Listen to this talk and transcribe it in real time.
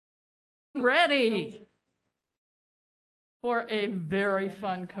Ready for a very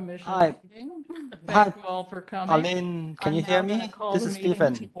fun commission Hi. meeting. Hi, Thank you all for coming. Pauline, can I'm you now hear gonna me? call This the is meeting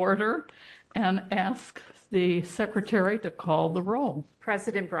Stephen. to order and ask the secretary to call the roll.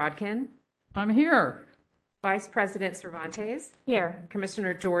 President Brodkin, I'm here. Vice President Cervantes. Here.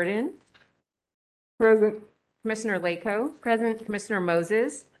 Commissioner Jordan, Present. Commissioner Lako. Present. Commissioner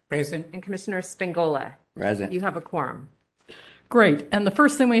Moses, Present. and Commissioner Spingola. Present. You have a quorum. Great. And the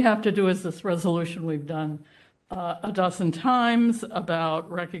first thing we have to do is this resolution we've done a dozen times about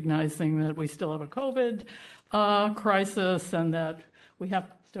recognizing that we still have a COVID crisis and that we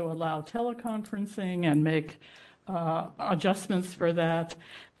have to allow teleconferencing and make adjustments for that,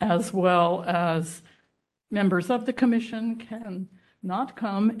 as well as members of the commission can not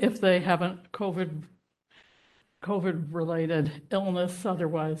come if they have a COVID-related illness.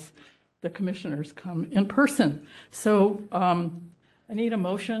 Otherwise, the commissioners come in person. So I need a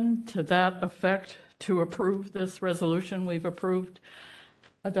motion to that effect to approve this resolution we've approved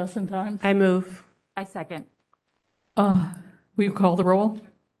a dozen times. I move. I second. Will you call the roll?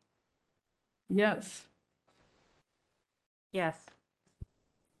 Yes. Yes.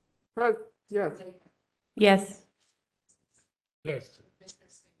 Yes. Yes. Yes.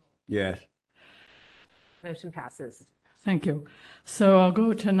 Yes. Motion passes. Thank you. So I'll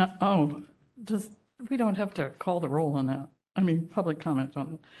go to, we don't have to call the roll on that. I mean, public comment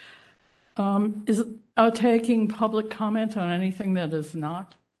on it. Is taking public comment on anything that is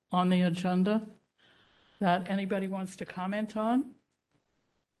not on the agenda that anybody wants to comment on?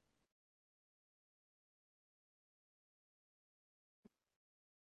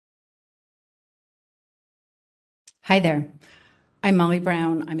 Hi there. I'm Molly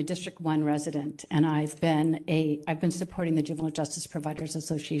Brown. I'm a District 1 resident, and I've been supporting the Juvenile Justice Providers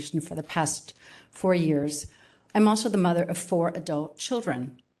Association for the past 4 years. I'm also the mother of 4 adult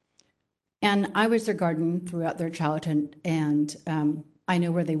children. And I was their guardian throughout their childhood, and I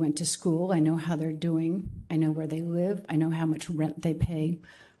know where they went to school. I know how they're doing. I know where they live. I know how much rent they pay.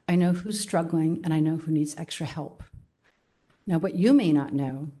 I know who's struggling, and I know who needs extra help. Now, what you may not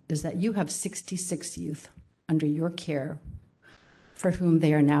know is that you have 66 youth under your care for whom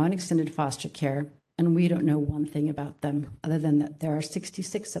they are now in extended foster care, and we don't know one thing about them other than that there are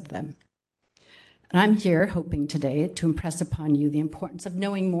 66 of them. And I'm here hoping today to impress upon you the importance of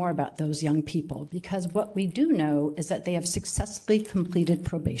knowing more about those young people, because what we do know is that they have successfully completed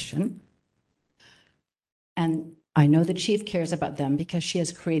probation. And I know the chief cares about them because she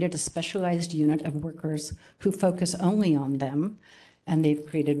has created a specialized unit of workers who focus only on them. And they've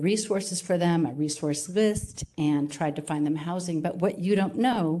created resources for them, a resource list, and tried to find them housing. But what you don't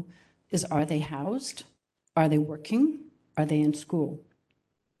know is, are they housed? Are they working? Are they in school?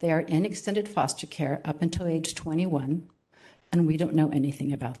 They are in extended foster care up until age 21, and we don't know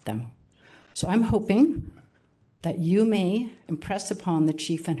anything about them. So I'm hoping that you may impress upon the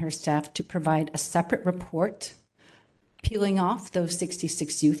chief and her staff to provide a separate report peeling off those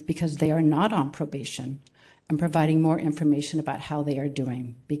 66 youth because they are not on probation, and providing more information about how they are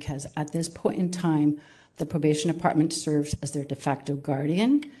doing, because at this point in time, the probation department serves as their de facto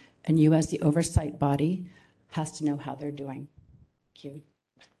guardian, and you as the oversight body has to know how they're doing. Thank you.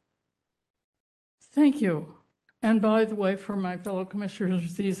 Thank you. And by the way, for my fellow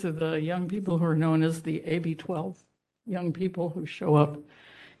commissioners, these are the young people who are known as the AB12 young people who show up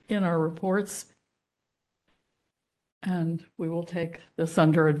in our reports. And we will take this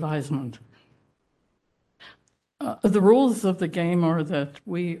under advisement. The rules of the game are that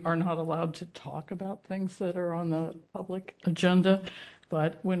we are not allowed to talk about things that are on the public agenda,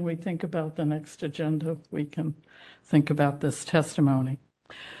 but when we think about the next agenda, we can think about this testimony.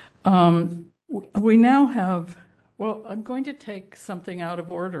 We now have, well, I'm going to take something out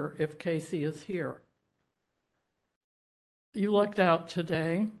of order if Casey is here. You lucked out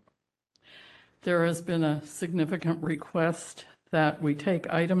today. There has been a significant request that we take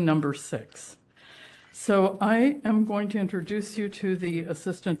item number 6. So I am going to introduce you to the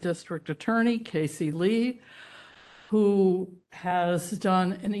Assistant District Attorney, Casey Lee, who has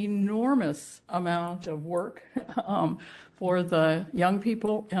done an enormous amount of work for the young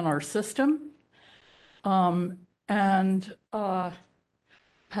people in our system, and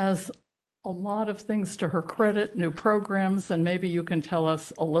has a lot of things to her credit, new programs, and maybe you can tell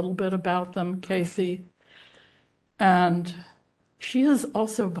us a little bit about them, Casey. And she is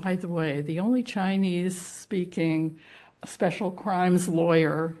also, by the way, the only Chinese-speaking special crimes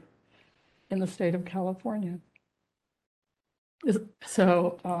lawyer in the state of California.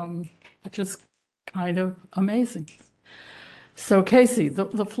 So, which is kind of amazing. So Casey,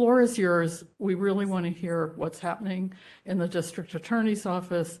 the floor is yours. We really want to hear what's happening in the district attorney's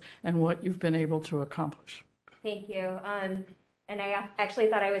office and what you've been able to accomplish. Thank you. And I actually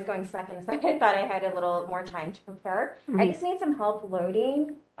thought I was going second, so I thought I had a little more time to prepare. I just need some help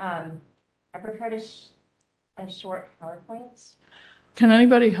loading. I prepared a short PowerPoint. Can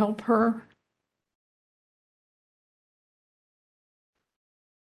anybody help her?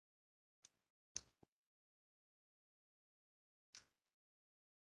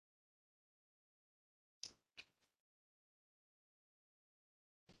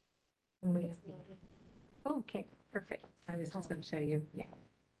 Oh, okay, perfect. I was just going to show you. Yeah.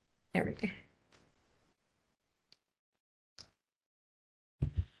 There we go.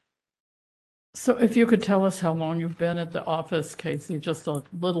 So if you could tell us how long you've been at the office, Casey, just a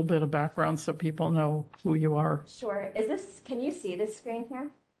little bit of background so people know who you are. Sure. Can you see this screen here?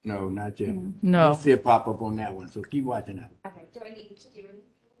 No, not yet. No. You'll see it pop up on that one, so keep watching that. Okay. Do I need to do anything?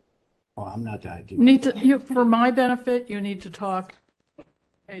 Oh, I'm not the IT. Need to, for my benefit, you need to talk,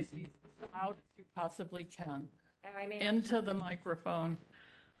 Casey, as loud as you possibly can, Oh, I mean, into the microphone.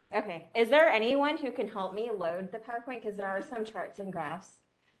 okay. Is there anyone who can help me load the PowerPoint? Because there are some charts and graphs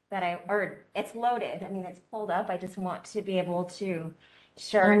or it's loaded. I mean, it's pulled up. I just want to be able to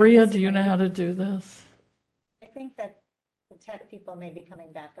share. Maria, do you know how to do this? I think that the tech people may be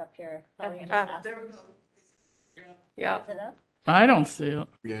coming back up here. Probably Okay. in just ask- Yeah. Is it up? I don't see it.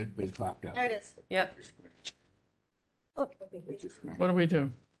 Yeah, it's popped up. There it is. Yep. Oh, What do we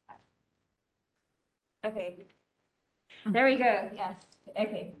do? Okay. There we go. Yes.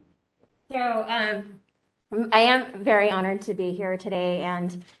 Okay. So, I am very honored to be here today,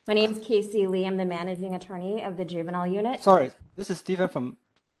 and my name is Casey Lee. I'm the managing attorney of the Juvenile Unit. Sorry, this is Steven.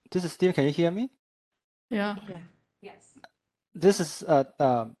 Can you hear me? Yeah. Yes. This is,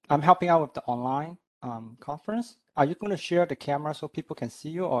 I'm helping out with the online conference. Are you going to share the camera so people can see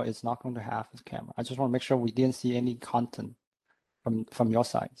you, or it's not going to have the camera? I just want to make sure we didn't see any content from your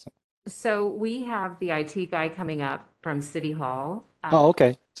side. So we have the IT guy coming up from City Hall. Oh,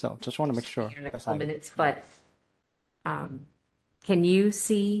 okay. So just want to make sure. In a because couple I- minutes, but can you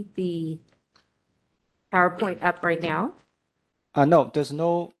see the PowerPoint up right now? No, there's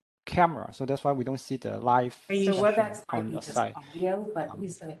no camera, so that's why we don't see the live So session WebEx might on be the just side. audio, but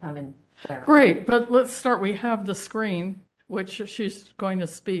he's going to come and. Great, but let's start. We have the screen, which she's going to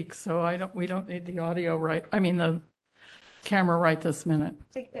speak, so we don't need the audio the camera right this minute.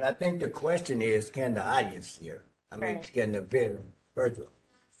 But I think the question is, can the audience see her? I mean, Right. can the virtual?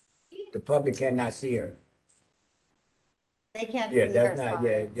 The public cannot see her. They can't. Yeah, see that's her not,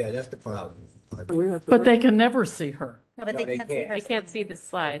 slide. yeah, that's the problem. But they can never see her. No, but No, they they can't see can't. her. I can't see the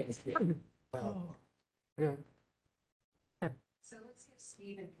slide.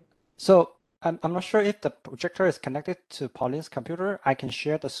 So I'm not sure if the projector is connected to Pauline's computer. I can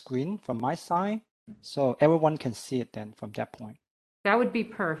share the screen from my side, so everyone can see it then from that point. That would be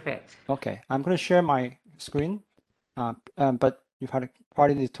perfect. Okay, I'm going to share my screen, but you've had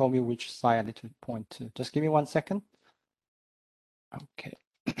already told me which side I need to point to. Just give me 1 second. Okay.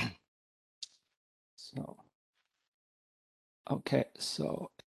 So, okay,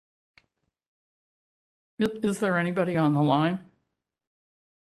 so Is there anybody on the line?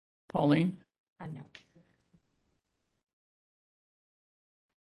 Pauline? I know.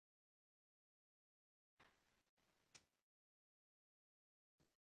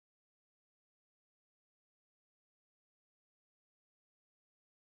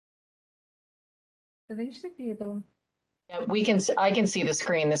 So they should be able. Yeah, I can see the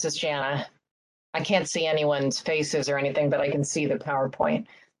screen. This is Jana. I can't see anyone's faces or anything, but I can see the PowerPoint.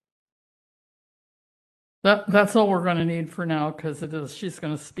 That's all we're going to need for now because she's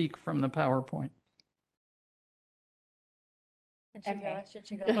going to speak from the PowerPoint. Should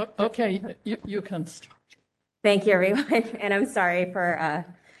she go? Okay, you can start. Thank you, everyone, and I'm sorry for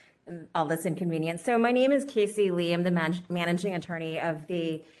all this inconvenience. So my name is Casey Lee. I'm the managing attorney of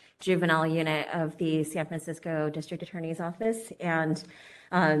the Juvenile Unit of the San Francisco District Attorney's Office, and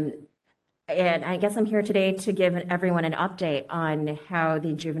I guess I'm here today to give everyone an update on how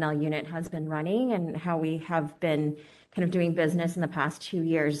the Juvenile Unit has been running and how we have been kind of doing business in the past 2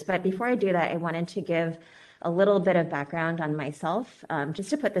 years. But before I do that, I wanted to give a little bit of background on myself, just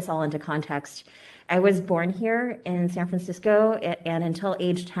to put this all into context. I was born here in San Francisco, and until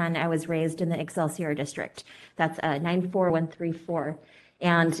age 10, I was raised in the Excelsior district. That's 94134.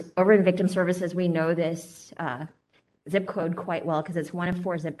 And over in Victim Services, we know this zip code quite well because it's one of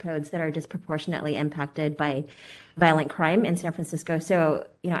 4 zip codes that are disproportionately impacted by violent crime in San Francisco. So,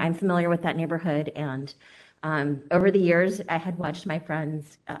 I'm familiar with that neighborhood. And over the years, I had watched my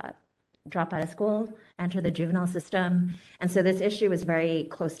friends drop out of school, enter the juvenile system. And so this issue is very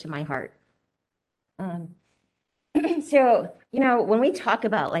close to my heart. So, when we talk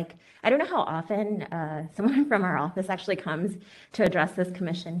about I don't know how often someone from our office actually comes to address this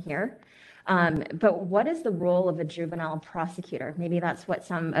commission here. But what is the role of a juvenile prosecutor? Maybe that's what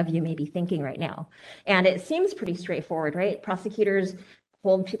some of you may be thinking right now. And it seems pretty straightforward, right? Prosecutors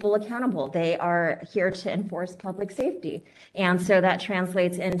hold people accountable. They are here to enforce public safety. And so that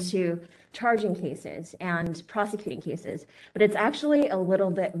translates into charging cases and prosecuting cases. But it's actually a little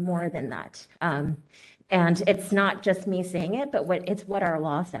bit more than that. And it's not just me saying it, but it's what our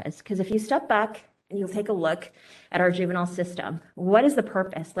law says. Because if you step back and you'll take a look at our juvenile system, what is the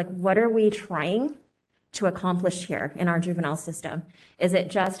purpose? What are we trying to accomplish here in our juvenile system? Is it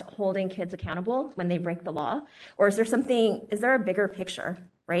just holding kids accountable when they break the law? Or is there a bigger picture,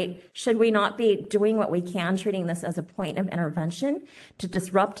 right? Should we not be doing what we can, treating this as a point of intervention to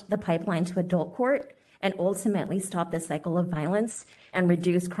disrupt the pipeline to adult court and ultimately stop this cycle of violence and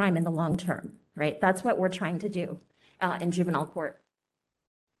reduce crime in the long term, right? That's what we're trying to do in juvenile court.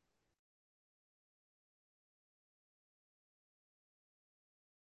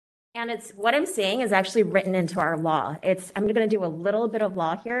 And it's what I'm saying is actually written into our law. I'm going to do a little bit of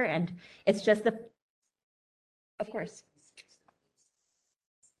law here, and it's just of course.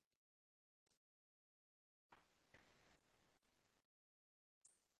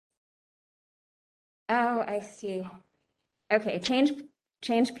 Oh, I see. Okay, change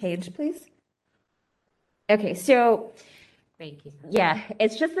page, please. Okay, so Thank you. yeah,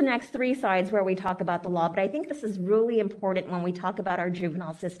 it's just the next 3 slides where we talk about the law, but I think this is really important when we talk about our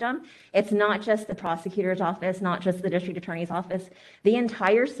juvenile system. It's not just the prosecutor's office, not just the district attorney's office. The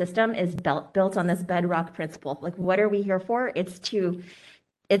entire system is built on this bedrock principle. What are we here for? It's to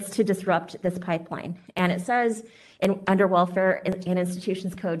disrupt this pipeline. And it says under Welfare and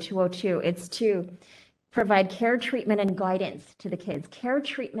Institutions Code 202, it's to provide care, treatment, and guidance to the kids. Care,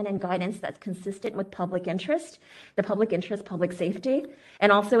 treatment, and guidance that's consistent with public interest, public safety,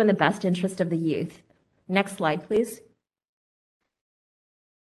 and also in the best interest of the youth. Next slide, please.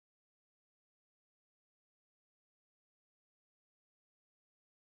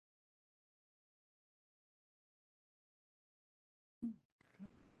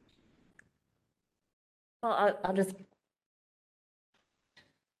 Well, I'll just.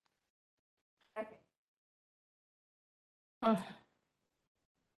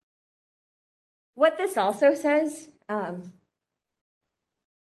 What this also says,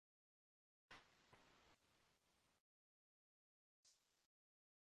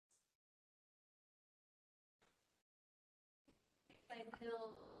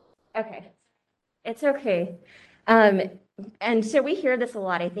 okay, it's okay. And so we hear this a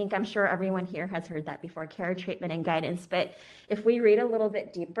lot. I'm sure everyone here has heard that before, care, treatment, and guidance. But if we read a little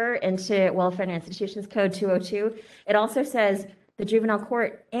bit deeper into Welfare and Institutions Code 202, it also says the juvenile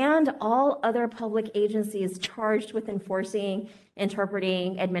court and all other public agencies charged with enforcing,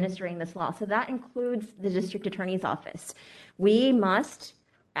 interpreting, administering this law. So that includes the district attorney's office. We must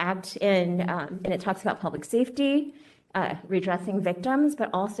act and it talks about public safety, redressing victims,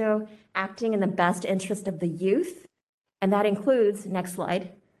 but also acting in the best interest of the youth. And that includes, next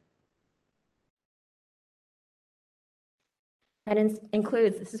slide, that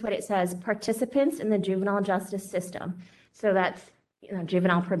includes, this is what it says, participants in the juvenile justice system. So that's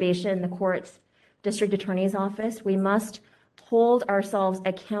juvenile probation, the courts, district attorney's office. We must hold ourselves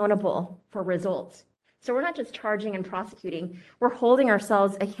accountable for results. So we're not just charging and prosecuting, we're holding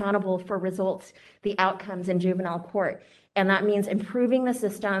ourselves accountable for results, the outcomes in juvenile court. And that means improving the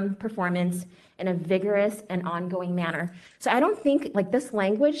system performance in a vigorous and ongoing manner. So I don't think, this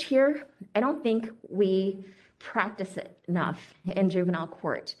language here, I don't think we practice it enough in juvenile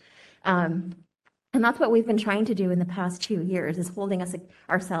court. And that's what we've been trying to do in the past 2 years, is holding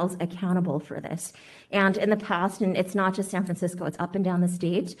ourselves accountable for this. And in the past, and it's not just San Francisco, it's up and down the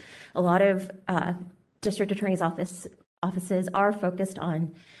state, a lot of district attorney's offices are focused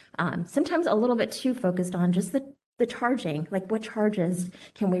on, sometimes a little bit too focused on just the charging, what charges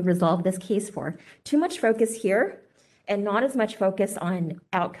can we resolve this case for? Too much focus here and not as much focus on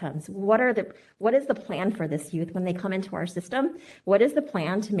outcomes. What is the plan for this youth when they come into our system? What is the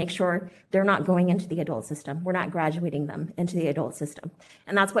plan to make sure they're not going into the adult system? We're not graduating them into the adult system.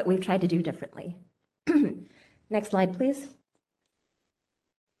 And that's what we've tried to do differently. Next slide, please.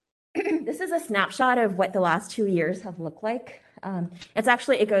 This is a snapshot of what the last 2 years have looked like.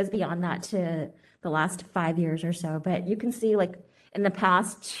 It goes beyond that to the last 5 years or so, but you can see in the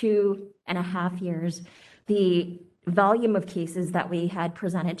past 2.5 years, the volume of cases that we had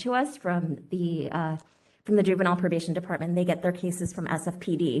presented to us from the from the Juvenile Probation Department, they get their cases from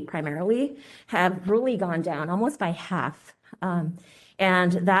SFPD primarily, have really gone down almost by half.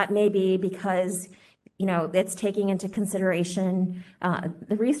 And that may be because, you know, it's taking into consideration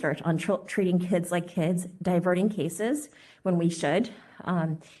the research on treating kids like kids, diverting cases when we should,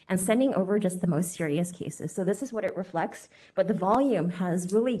 and sending over just the most serious cases. So this is what it reflects, but the volume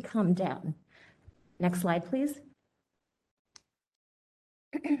has really come down. Next slide, please.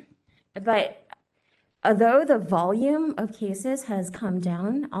 But although the volume of cases has come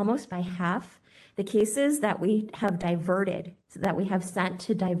down almost by half, the cases that we have diverted, that we have sent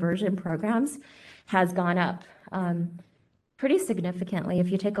to diversion programs, has gone up pretty significantly. If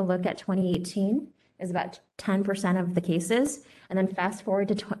you take a look at 2018, is about 10% of the cases, and then fast forward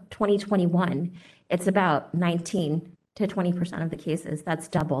to 2021, it's about 19 to 20% of the cases. That's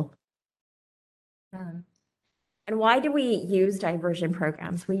double. And why do we use diversion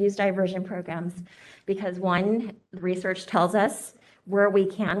programs? We use diversion programs because, one, research tells us where we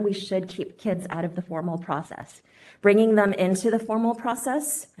can, we should keep kids out of the formal process. Bringing them into the formal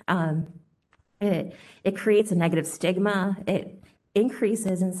process, it creates a negative stigma. It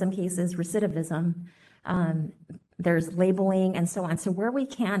increases, in some cases, recidivism. There's labeling and so on. So where we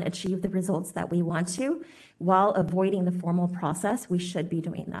can achieve the results that we want to while avoiding the formal process, we should be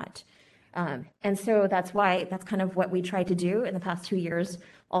doing that. And so that's kind of what we tried to do in the past 2 years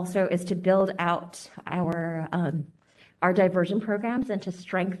also, is to build out our diversion programs and to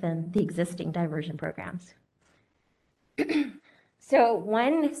strengthen the existing diversion programs. So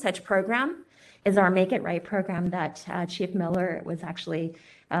one such program is our Make It Right program that Chief Miller was actually,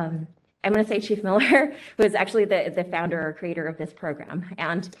 I'm going to say Chief Miller was actually the founder or creator of this program.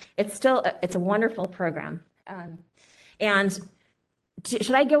 And it's a wonderful program. And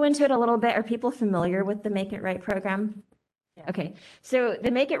should I go into it a little bit? Are people familiar with the Make It Right program? Yeah. Okay, so the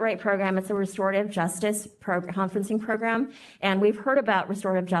Make It Right program, it's a restorative justice conferencing program. And we've heard about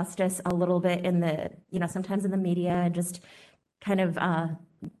restorative justice a little bit in the, sometimes in the media, and just kind of,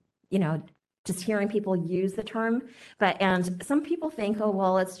 just hearing people use the term. And some people think, oh,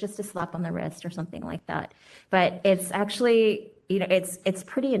 well, it's just a slap on the wrist or something like that. But it's actually, it's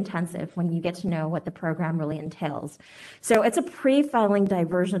pretty intensive when you get to know what the program really entails. So it's a pre-filing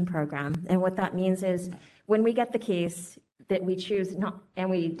diversion program. And what that means is when we get the case that we choose not, and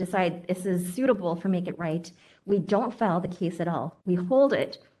we decide this is suitable for Make It Right, we don't file the case at all. We hold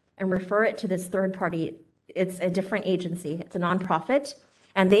it and refer it to this third party. It's a different agency. It's a nonprofit,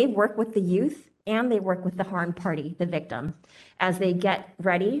 and they work with the youth and they work with the harmed party, the victim, as they get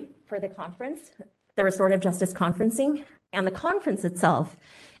ready for the conference, the restorative justice conferencing. And the conference itself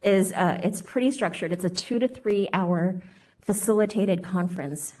is, it's pretty structured. It's a 2 to 3 hour facilitated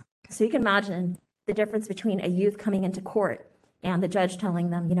conference. So you can imagine the difference between a youth coming into court and the judge telling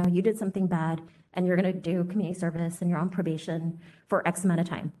them, you did something bad and you're going to do community service and you're on probation for X amount of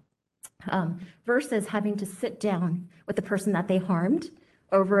time, versus having to sit down with the person that they harmed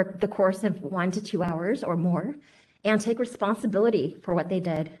over the course of 1 to 2 hours or more and take responsibility for what they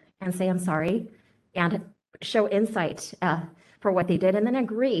did and say, I'm sorry, and show insight for what they did, and then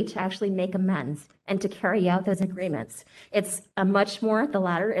agree to actually make amends and to carry out those agreements. It's a much more, the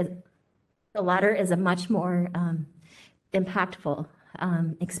latter is a much more impactful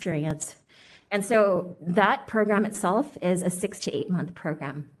experience. And so that program itself is a 6 to 8 month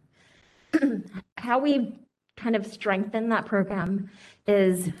program. How we kind of strengthen that program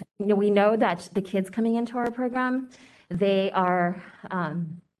is, we know that the kids coming into our program, they are,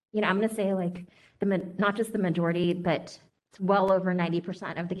 I'm going to say like, not just the majority, but it's well over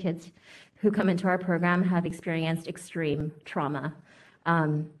 90% of the kids who come into our program have experienced extreme trauma.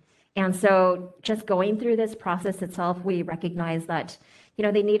 And so just going through this process itself, we recognize that,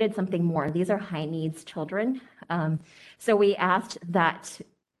 they needed something more. These are high needs children. So we asked that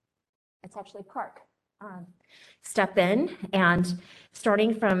it's actually Park step in, and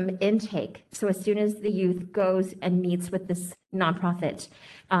starting from intake. So as soon as the youth goes and meets with this nonprofit,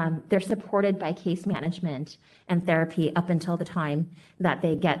 they're supported by case management and therapy up until the time that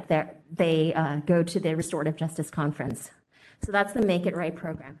they get there. They go to the restorative justice conference. So that's the Make It Right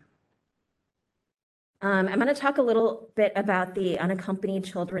program. I'm going to talk a little bit about the Unaccompanied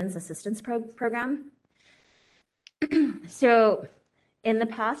Children's Assistance Program. So in the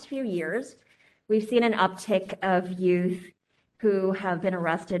past few years, we've seen an uptick of youth who have been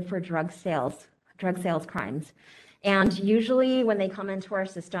arrested for drug sales crimes. And usually when they come into our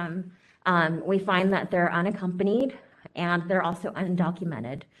system, we find that they're unaccompanied and they're also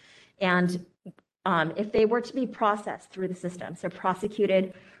undocumented. And if they were to be processed through the system, so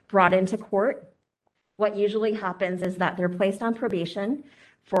prosecuted, brought into court, what usually happens is that they're placed on probation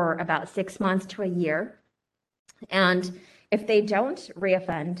for about 6 months to a year. And if they don't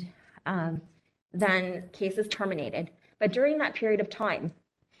reoffend, then case is terminated. But during that period of time,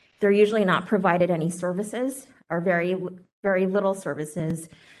 they're usually not provided any services or very little services.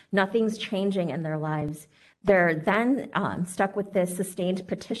 Nothing's changing in their lives. They're then stuck with this sustained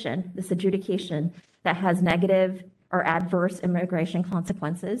petition, this adjudication that has negative or adverse immigration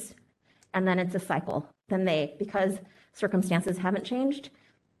consequences. And then it's a cycle. Then they, because circumstances haven't changed,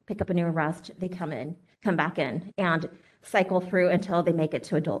 pick up a new arrest, they come back in and cycle through until they make it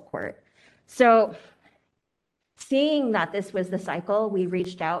to adult court. So seeing that this was the cycle, we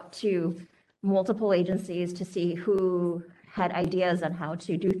reached out to multiple agencies to see who had ideas on how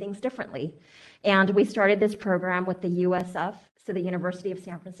to do things differently. And we started this program with the USF, so the University of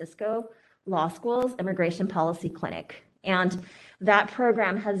San Francisco Law School's Immigration Policy Clinic. And that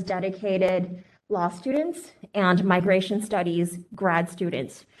program has dedicated law students and migration studies grad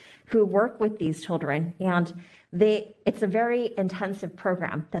students who work with these children. And it's a very intensive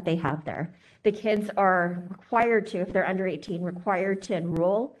program that they have there. The kids are required to, if they're under 18, required to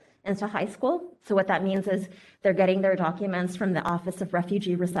enroll into high school. So what that means is they're getting their documents from the Office of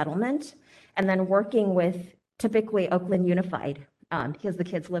Refugee Resettlement and then working with typically Oakland Unified, because the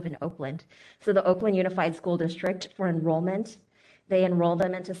kids live in Oakland. So the Oakland Unified School District for enrollment, they enroll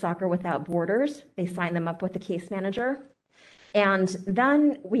them into Soccer Without Borders. They sign them up with the case manager. And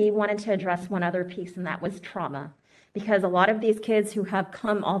then we wanted to address one other piece, and that was trauma, because a lot of these kids who have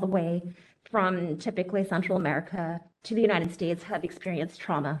come all the way from typically Central America to the United States have experienced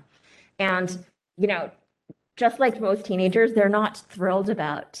trauma. And, you know, just like most teenagers, they're not thrilled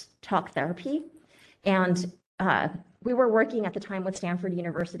about talk therapy. And we were working at the time with Stanford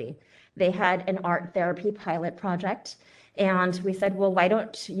University. They had an art therapy pilot project. And we said, well, why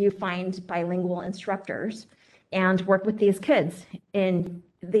don't you find bilingual instructors and work with these kids in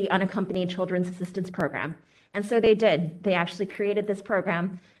the Unaccompanied Children's Assistance Program? And so they did. They actually created this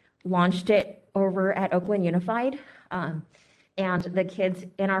program, launched it over at Oakland Unified, and the kids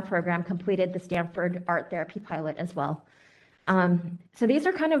in our program completed the Stanford Art Therapy Pilot as well. So these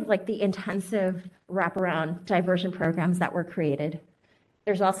are kind of like the intensive wraparound diversion programs that were created.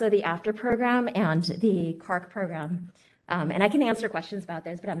 There's also the after program and the CARC program. And I can answer questions about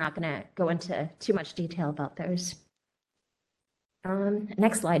those, but I'm not going to go into too much detail about those.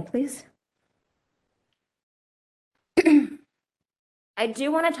 Next slide, please. I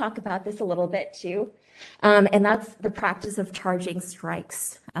do want to talk about this a little bit too, and that's the practice of charging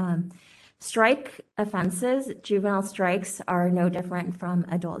strikes. Strike offenses, juvenile strikes, are no different from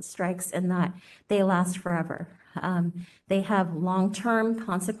adult strikes in that they last forever. They have long-term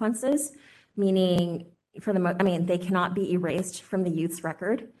consequences, meaning they cannot be erased from the youth's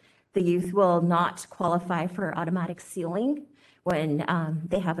record. The youth will not qualify for automatic sealing when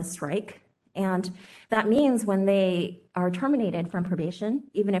they have a strike. And that means when they are terminated from probation,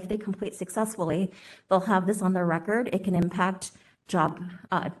 even if they complete successfully, they'll have this on their record. It can impact job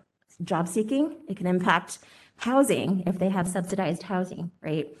seeking. It can impact housing if they have subsidized housing,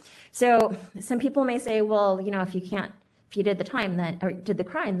 right? So some people may say, well, you know, if you did the time then, or did the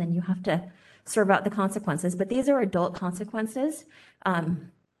crime, then you have to serve out the consequences. But these are adult consequences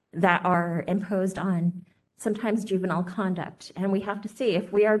that are imposed on sometimes juvenile conduct. And we have to see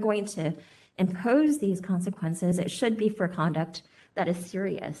if we are going to impose these consequences, it should be for conduct that is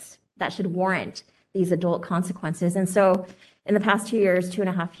serious, that should warrant these adult consequences. And so in the past 2 years,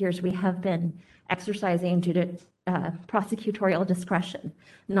 2.5 years, we have been exercising prosecutorial discretion,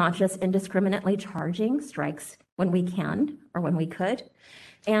 not just indiscriminately charging strikes when we can or when we could.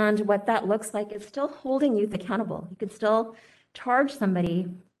 And what that looks like is still holding youth accountable. You could still charge somebody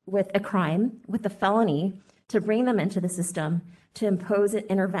with a crime, with a felony, to bring them into the system, to impose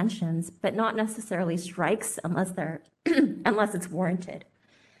interventions, but not necessarily strikes unless unless it's warranted.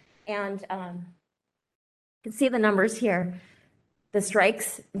 And you can see the numbers here. The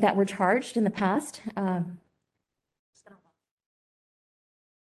strikes that were charged in the past.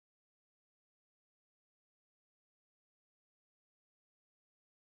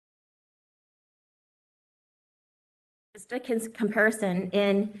 Just a comparison,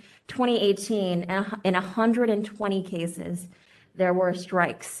 in 2018, in 120 cases, there were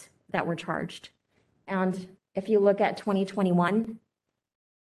strikes that were charged. And if you look at 2021,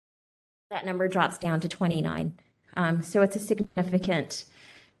 that number drops down to 29. So it's a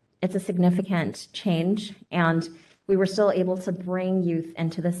significant change. And we were still able to bring youth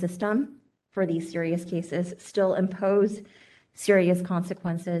into the system for these serious cases, still impose serious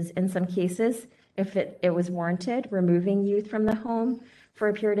consequences in some cases, if it was warranted, removing youth from the home for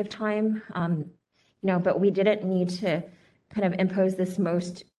a period of time. But we didn't need to kind of impose this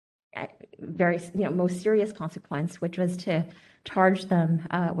most very, most serious consequence, which was to charge them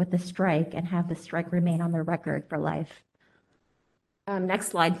with the strike and have the strike remain on their record for life. Next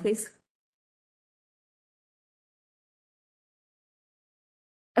slide, please.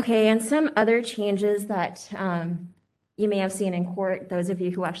 Okay, and some other changes that you may have seen in court, those of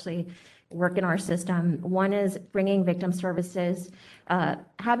you who actually work in our system. One is bringing victim services,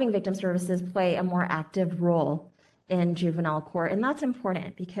 having victim services play a more active role in juvenile court. And that's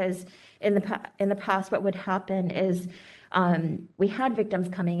important because in the past, what would happen is we had victims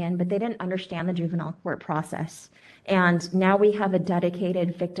coming in, but they didn't understand the juvenile court process. And now we have a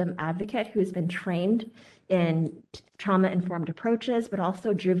dedicated victim advocate who's been trained in trauma-informed approaches, but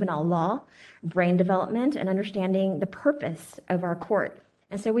also juvenile law, brain development, and understanding the purpose of our court.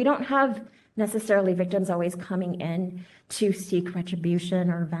 And so we don't have necessarily victims always coming in to seek retribution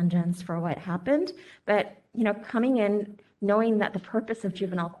or vengeance for what happened, but coming in knowing that the purpose of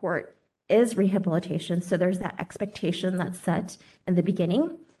juvenile court is rehabilitation. So there's that expectation that's set in the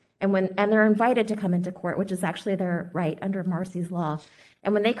beginning. And they're invited to come into court, which is actually their right under Marcy's law.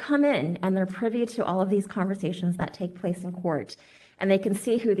 And when they come in and they're privy to all of these conversations that take place in court, and they can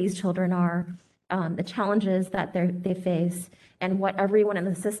see who these children are, the challenges that they face, and what everyone in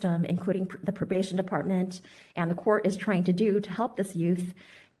the system, including the probation department and the court, is trying to do to help this youth,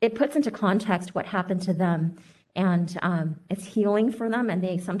 it puts into context what happened to them. And it's healing for them, and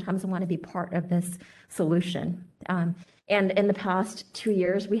they sometimes want to be part of this solution. And in the past 2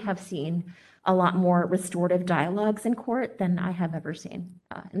 years, we have seen a lot more restorative dialogues in court than I have ever seen,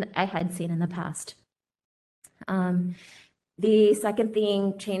 I had seen in the past. The second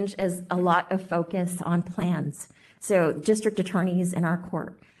thing change is a lot of focus on plans. So district attorneys in our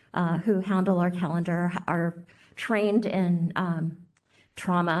court who handle our calendar are trained in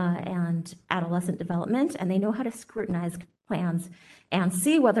trauma and adolescent development, and they know how to scrutinize plans and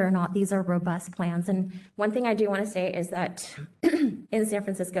see whether or not these are robust plans. And one thing I do want to say is that in San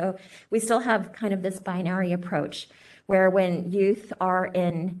Francisco, we still have kind of this binary approach where when youth are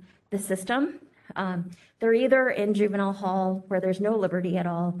in the system, they're either in juvenile hall where there's no liberty at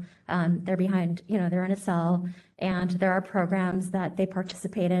all, they're behind, they're in a cell, and there are programs that they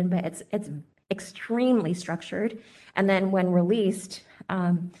participate in, but it's extremely structured. And then when released,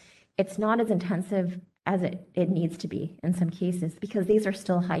 it's not as intensive as it needs to be in some cases, because these are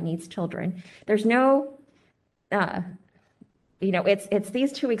still high needs children. There's no, it's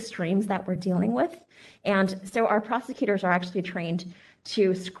these two extremes that we're dealing with. And so our prosecutors are actually trained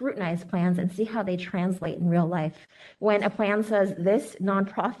to scrutinize plans and see how they translate in real life. When a plan says this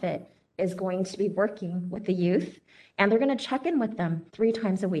nonprofit is going to be working with the youth, and they're going to check in with them 3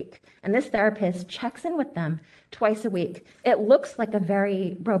 times a week, and this therapist checks in with them twice a week, it looks like a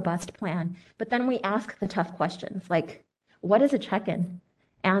very robust plan. But then we ask the tough questions, like, what is a check-in?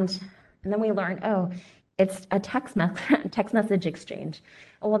 And then we learn, oh, it's a text message exchange.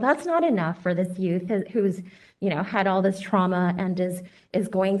 Well, that's not enough for this youth who's had all this trauma and is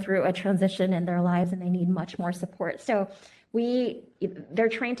going through a transition in their lives, and they need much more support. So they're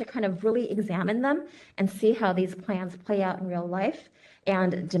trained to kind of really examine them and see how these plans play out in real life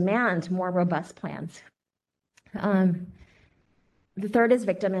and demand more robust plans. The third is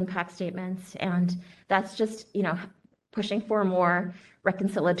victim impact statements, and that's just pushing for more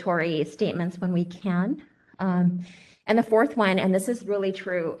reconciliatory statements when we can. And the fourth one, and this is really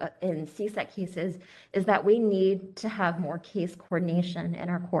true in CSEC cases, is that we need to have more case coordination in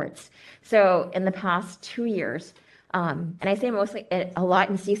our courts. So in the past 2 years, and I say mostly a lot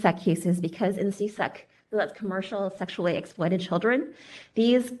in CSEC cases, because in CSEC, so that's commercial sexually exploited children,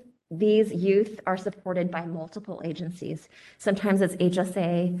 these youth are supported by multiple agencies. Sometimes it's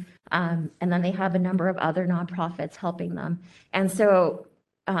HSA, and then they have a number of other nonprofits helping them. And so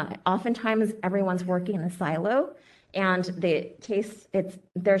oftentimes everyone's working in a silo, and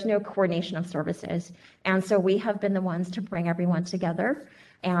there's no coordination of services. And so we have been the ones to bring everyone together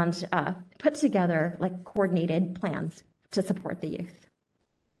and put together like coordinated plans to support the youth.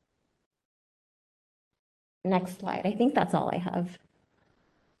 Next slide. I think that's all I have.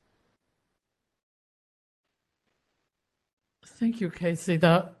 Thank you, Casey.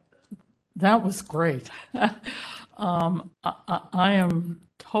 That was great. I am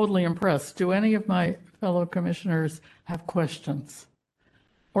totally impressed. Do any of my fellow commissioners have questions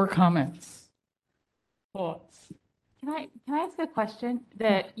or comments? Thoughts? Can I ask a question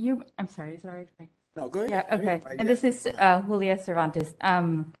I'm sorry, is that all right? No, go ahead. Yeah, okay. Right, And yeah. this is Julia Cervantes.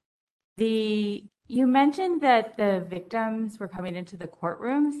 You mentioned that the victims were coming into the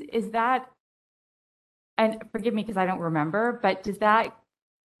courtrooms. Is that, and forgive me because I don't remember, but does that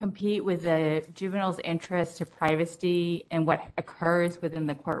compete with the juvenile's interest to privacy and what occurs within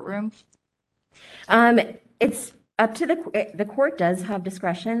the courtroom? It's up to the court does have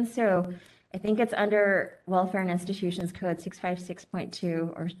discretion. So I think it's under Welfare and Institutions Code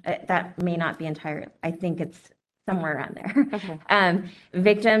 656.2, or that may not be entire. I think it's somewhere around there. Okay.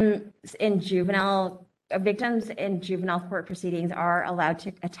 Victims in juvenile court proceedings are allowed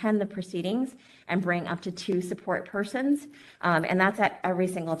to attend the proceedings and bring up to 2 support persons. And that's at every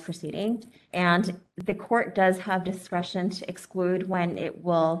single proceeding. And the court does have discretion to exclude when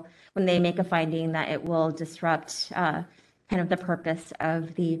they make a finding that it will disrupt kind of the purpose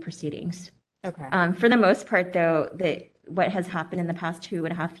of the proceedings. Okay. For the most part, though, what has happened in the past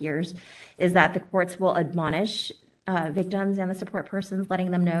 2.5 years is that the courts will admonish victims and the support persons,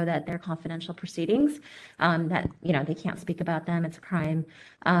 letting them know that they're confidential proceedings, that they can't speak about them. It's a crime,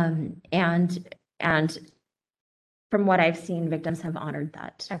 and from what I've seen, victims have honored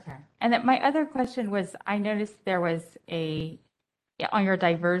that. Okay. And then my other question was, I noticed there was on your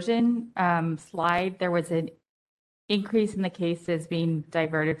diversion slide, there was an increase in the cases being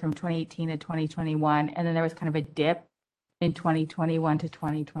diverted from 2018 to 2021, and then there was kind of a dip in 2021 to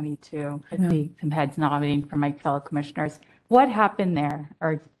 2022. I see some heads nodding from my fellow commissioners. What happened there,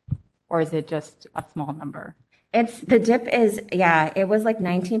 or is it just a small number? The dip is, it was like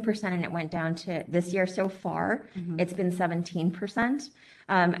 19% and it went down to this year so far. It's been 17%.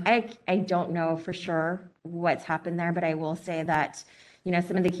 I don't know for sure what's happened there, but I will say that,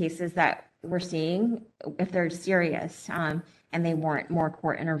 some of the cases that we're seeing, if they're serious and they warrant more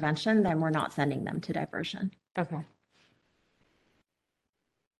court intervention, then we're not sending them to diversion. Okay.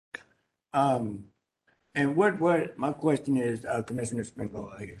 And what my question is, Commissioner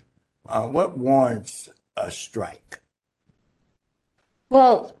Springle, what warrants a strike?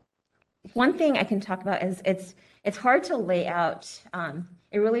 Well, one thing I can talk about is it's hard to lay out.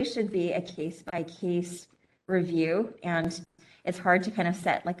 It really should be a case by case review, and it's hard to kind of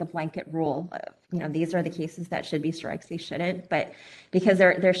set like a blanket rule of, these are the cases that should be strikes, these shouldn't, but because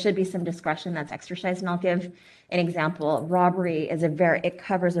there should be some discretion that's exercised. And I'll give an example. Robbery it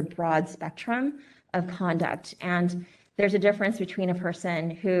covers a broad spectrum of conduct, and there's a difference between a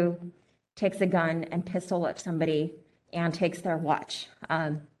person who takes a gun and pistol whips somebody and takes their watch,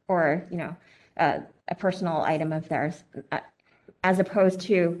 or a personal item of theirs, as opposed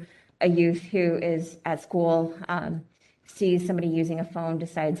to a youth who is at school, sees somebody using a phone,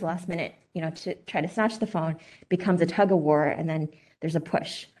 decides last minute, to try to snatch the phone, becomes a tug of war, and then there's a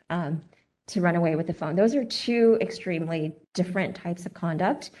push to run away with the phone. Those are 2 extremely different types of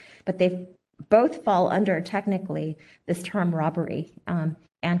conduct, but they both fall under technically this term robbery,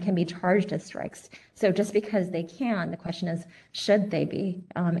 and can be charged as strikes. So just because they can, the question is, should they be?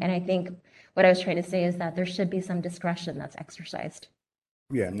 And I think what I was trying to say is that there should be some discretion that's exercised.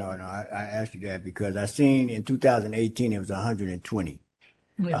 Yeah, no, I asked you that because I seen in 2018 it was 120.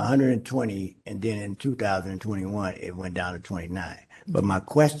 120, and then in 2021 it went down to 29. But my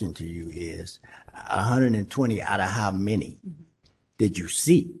question to you is 120 out of how many did you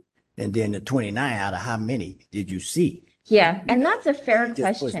see? And then the 29 out of how many did you see? Yeah, and that's a fair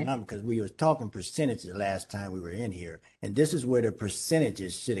Just put question. because we was talking percentages last time we were in here, and this is where the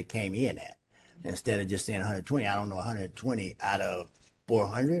percentages should have came in at. Instead of just saying 120, I don't know, 120 out of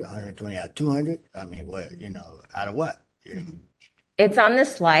 400, 120 out of 200. I mean, what, out of what? It's on the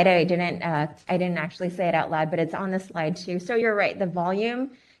slide. I didn't actually say it out loud, but it's on the slide too. So you're right. The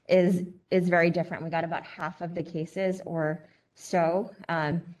volume is very different. We got about half of the cases or so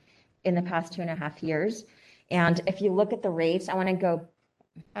in the past 2.5 years. And if you look at the rates, I want to go.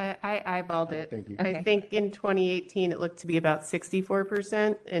 I eyeballed it. Thank you. I think in 2018, it looked to be about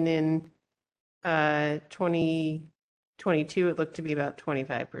 64%. And in 2022, it looked to be about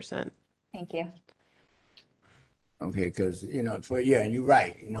 25%. Thank you. Okay, because, and you're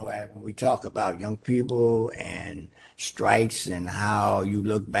right. When we talk about young people and strikes and how you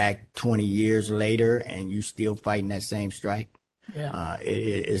look back 20 years later and you still fighting that same strike,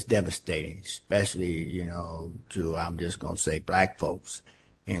 it's devastating, especially, to, I'm just going to say, Black folks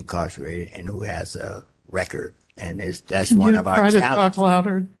incarcerated and who has a record. And that's one of our Try to challenges. talk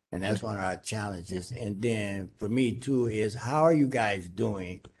louder. And that's one of our challenges. And then for me too is how are you guys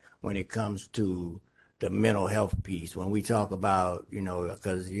doing when it comes to the mental health piece? When we talk about,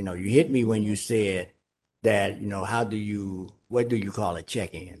 because, you hit me when you said that, what do you call a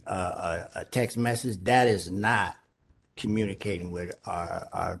check-in? A text message? That is not communicating with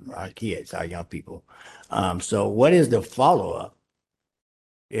our kids, our young people. So what is the follow-up?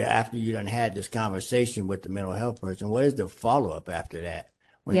 After you done had this conversation with the mental health person, what is the follow-up after that?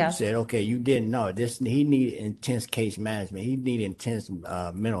 When Yeah. you said, okay, you didn't know this, he needed intense case management. He needed intense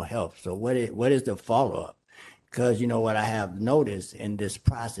mental health. So what is the follow up? Because you know what I have noticed in this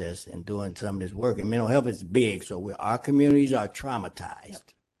process and doing some of this work, and mental health is big. So our communities are traumatized,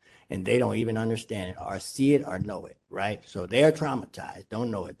 and they don't even understand it or see it or know it, right? So they're traumatized,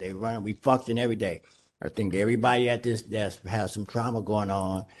 don't know it. We function every day. I think everybody at this desk has some trauma going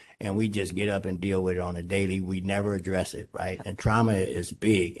on, and we just get up and deal with it on a daily. We never address it, right? And trauma is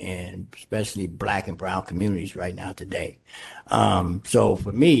big, and especially Black and brown communities right now today. So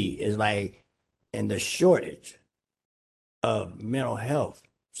for me, it's like in the shortage of mental health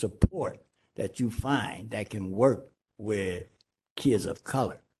support that you find that can work with kids of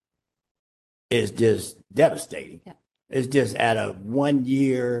color is just devastating. Yeah. It's just at a 1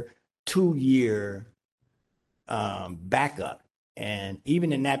 year, 2 year backup. And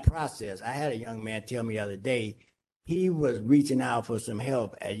even in that process, I had a young man tell me the other day, he was reaching out for some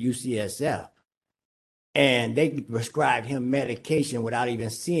help at UCSF, and they prescribed him medication without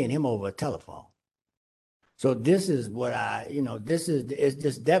even seeing him over a telephone. So this is what it's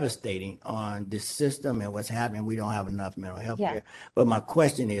just devastating on this system and what's happening. We don't have enough mental health Yeah. care. But my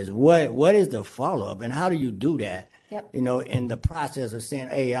question is, what is the follow-up, and how do you do that? Yep. In the process of saying,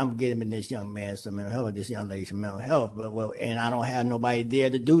 hey, I'm giving this young man some mental health, this young lady some mental health, and I don't have nobody there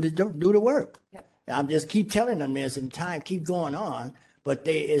to do the work. Yep. I'm just keep telling them this, and time keep going on, but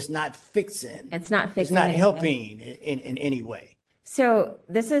it's not fixing. It's not It's fixing not anything. helping in any way. So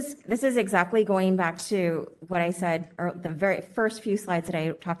this is exactly going back to what I said, or the very first few slides that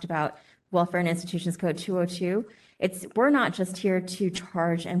I talked about, Welfare and Institutions Code 202. We're not just here to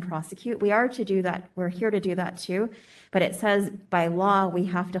charge and prosecute. We are to do that. We're here to do that too. But it says by law, we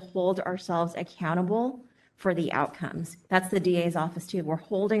have to hold ourselves accountable for the outcomes. That's the DA's office too. We're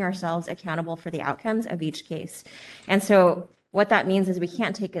holding ourselves accountable for the outcomes of each case. And so what that means is we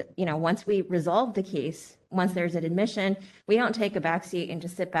can't take it, once we resolve the case, once there's an admission, we don't take a backseat and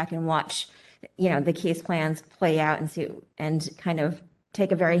just sit back and watch, the case plans play out and kind of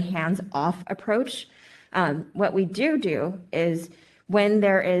take a very hands-off approach. What we do is when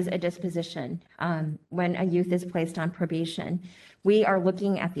there is a disposition, when a youth is placed on probation, we are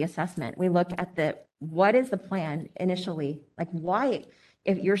looking at the assessment. We look at what is the plan initially? Like why,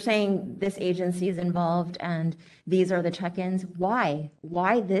 if you're saying this agency is involved and these are the check-ins, why?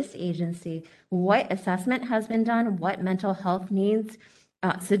 Why this agency? What assessment has been done? What mental health needs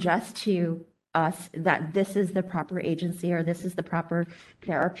suggest to us that this is the proper agency or this is the proper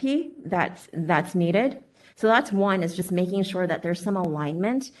therapy that's needed? So that's one, is just making sure that there's some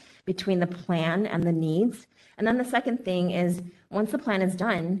alignment between the plan and the needs. And then the second thing is once the plan is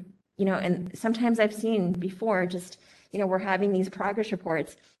done, and sometimes I've seen before just, we're having these progress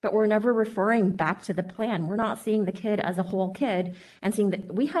reports, but we're never referring back to the plan. We're not seeing the kid as a whole kid and seeing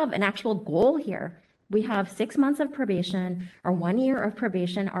that we have an actual goal here. We have 6 months of probation or 1 year of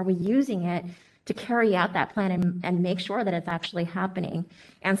probation. Are we using it to carry out that plan and make sure that it's actually happening?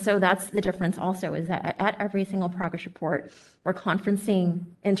 And so that's the difference also, is that at every single progress report, we're conferencing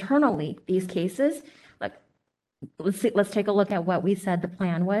internally these cases. Like, let's take a look at what we said the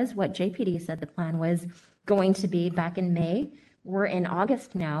plan was, what JPD said the plan was going to be back in May. We're in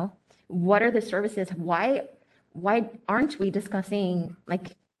August now. What are the services? Why aren't we discussing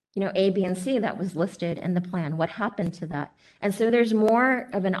A, B, and C that was listed in the plan? What happened to that? And so there's more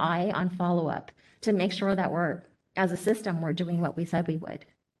of an eye on follow-up to make sure that as a system, we're doing what we said we would.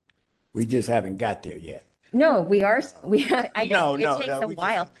 We just haven't got there yet. No, we are. I No, guess it takes a we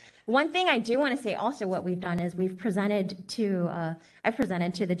while. just- One thing I do want to say also, what we've done is I've presented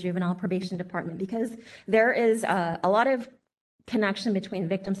to the Juvenile Probation Department, because there is a lot of connection between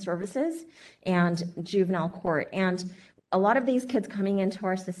victim services and juvenile court. And a lot of these kids coming into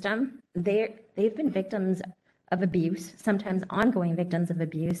our system, they've been victims of abuse, sometimes ongoing victims of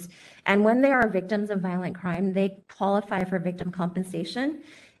abuse. And when they are victims of violent crime, they qualify for victim compensation.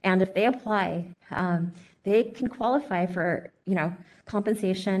 And if they apply, they can qualify for,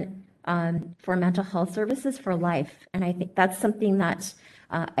 compensation for mental health services for life. And I think that's something that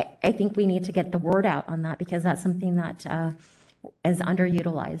I think we need to get the word out on that, because that's something that is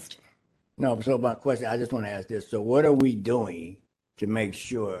underutilized. No, so my question, I just want to ask this. So what are we doing to make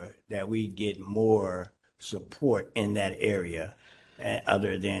sure that we get more support in that area,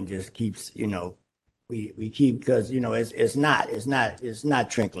 other than just keeps, we keep, because, it's not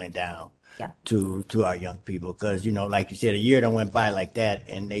trickling down Yeah. to our young people. Because, like you said, a year that went by like that,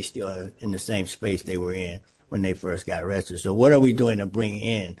 and they still are in the same space they were in when they first got arrested. So what are we doing to bring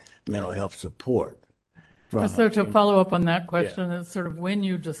in mental health support? So to follow up on that question, is sort of when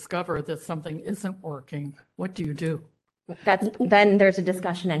you discover that something isn't working, what do you do? then there's a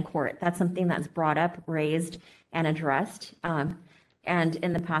discussion in court. That's something that's brought up, raised, and addressed. And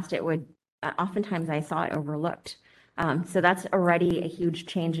in the past, it would, oftentimes I saw it overlooked. So that's already a huge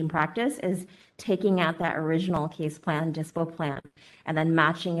change in practice, is taking out that original case plan, dispo plan, and then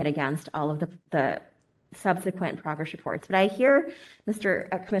matching it against all of the subsequent progress reports. But I hear,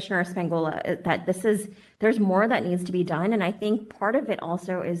 Commissioner Spangola, that there's more that needs to be done. And I think part of it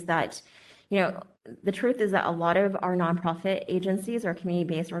also is that, the truth is that a lot of our nonprofit agencies or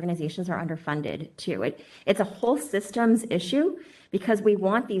community-based organizations are underfunded too. It's a whole systems issue, because we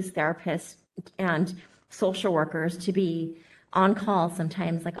want these therapists and social workers to be on call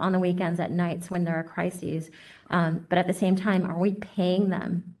sometimes, like on the weekends at nights when there are crises. But at the same time, are we paying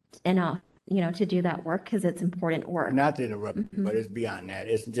them enough, to do that work? Because it's important work. Not to interrupt, but it's beyond that.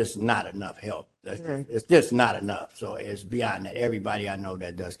 It's just not enough help. It's just not enough. So it's beyond that. Everybody I know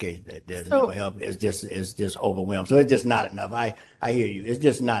that does case that there's no help is just overwhelmed. So it's just not enough. I hear you. It's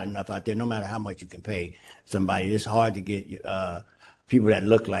just not enough out there. No matter how much you can pay somebody, it's hard to get people that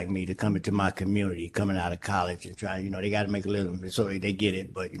look like me to come into my community, coming out of college and trying. They got to make a living, so they get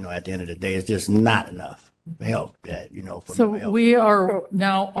it. But at the end of the day, it's just not enough help that for So help. we are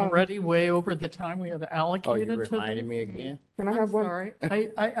now already way over the time we have allocated. Oh, you to reminded me again? Can I have one? Sorry.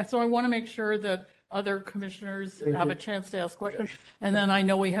 So I want to make sure that other commissioners have a chance to ask questions. And then I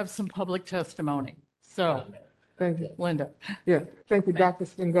know we have some public testimony. So, Thank you. Linda. Yeah, thank you, Dr.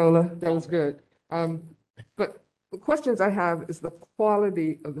 Spingola. That was good. But the questions I have is the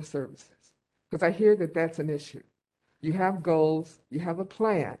quality of the services, because I hear that that's an issue. You have goals, you have a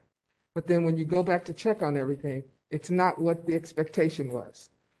plan, but then when you go back to check on everything, it's not what the expectation was.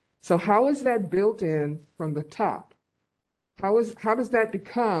 So how is that built in from the top? How does that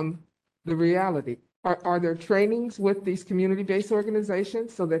become the reality? Are there trainings with these community-based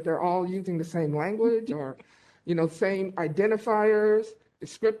organizations so that they're all using the same language, or, same identifiers,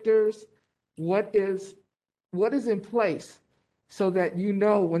 descriptors? What is in place so that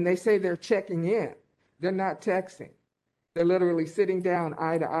when they say they're checking in, they're not texting. They're literally sitting down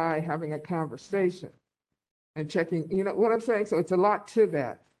eye to eye, having a conversation and checking, what I'm saying? So it's a lot to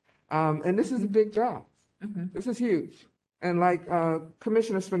that. And this is a big job. This is huge. And like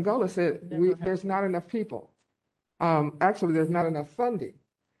Commissioner Spangola said, there's not enough people. Actually, there's not enough funding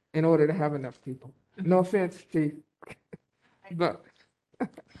in order to have enough people. No offense, Chief. But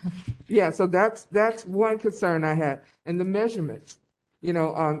yeah, so that's one concern I had. And the measurements,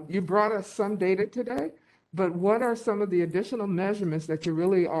 you brought us some data today, but what are some of the additional measurements that you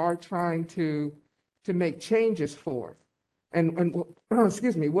really are trying to make changes for? And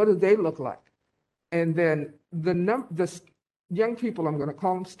excuse me, what do they look like? And then the young people, I'm going to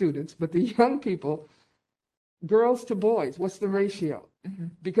call them students, but the young people, girls to boys, what's the ratio?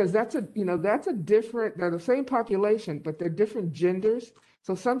 Because that's a different, they're the same population, but they're different genders.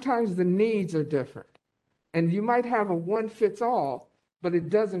 So sometimes the needs are different. And you might have a one fits all, but it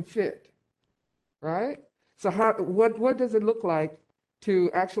doesn't fit, right? So what does it look like to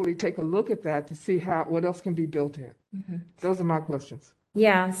actually take a look at that to see what else can be built in? Those are my questions.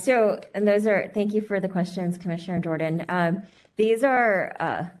 Yeah, so, and thank you for the questions, Commissioner Jordan. These are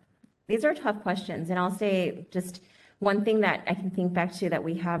tough questions. And I'll say just one thing that I can think back to that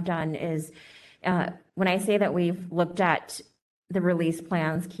we have done is when I say that we've looked at the release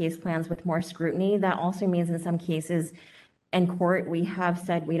plans, case plans with more scrutiny, that also means in some cases in court, we have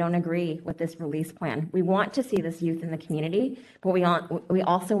said we don't agree with this release plan. We want to see this youth in the community, but we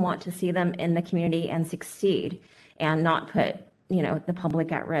also want to see them in the community and succeed and not put the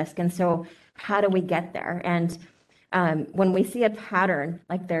public at risk. And so how do we get there? And when we see a pattern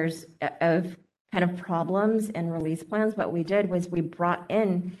like there's of kind of problems in release plans, what we did was we brought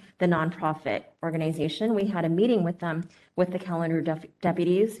in the nonprofit organization. We had a meeting with them, with the calendar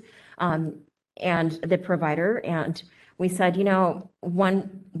deputies and the provider. And we said,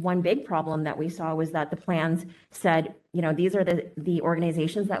 one big problem that we saw was that the plans said, these are the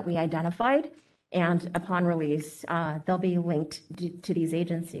organizations that we identified. And upon release, they'll be linked to these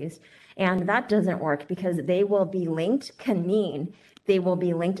agencies. And that doesn't work, because they will be linked can mean they will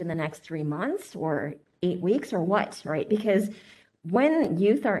be linked in the next 3 months or 8 weeks or what, right? Because when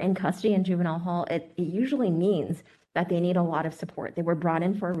youth are in custody in juvenile hall, it usually means that they need a lot of support. They were brought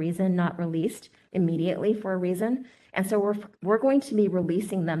in for a reason, not released immediately for a reason. And so we're going to be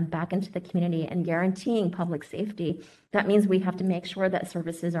releasing them back into the community and guaranteeing public safety. That means we have to make sure that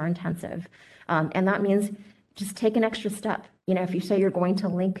services are intensive. And that means just take an extra step. If you say you're going to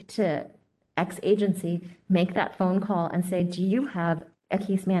link to X agency, make that phone call and say, do you have a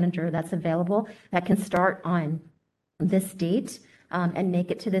case manager that's available that can start on this date and make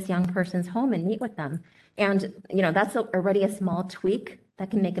it to this young person's home and meet with them. And, that's already a small tweak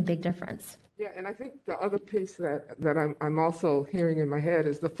that can make a big difference. Yeah, and I think the other piece that I'm also hearing in my head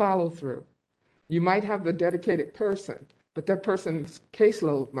is the follow-through. You might have the dedicated person, but that person's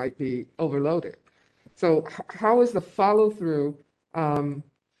caseload might be overloaded. So how is the follow-through,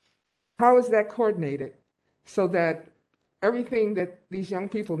 how is that coordinated so that everything that these young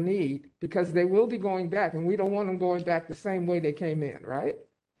people need, because they will be going back, and we don't want them going back the same way they came in, right?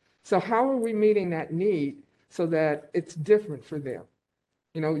 So how are we meeting that need so that it's different for them?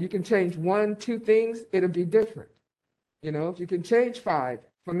 You can change 1, 2 things, it'll be different. If you can change 5,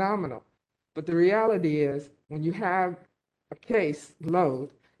 phenomenal. But the reality is, when you have a case load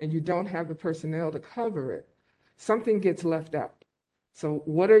and you don't have the personnel to cover it, something gets left out. So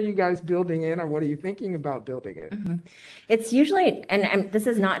what are you guys building in, or what are you thinking about building in? It's usually, and this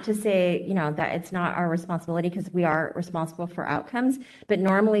is not to say, that it's not our responsibility, because we are responsible for outcomes, but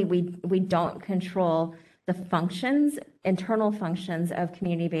normally we don't control the functions, internal functions of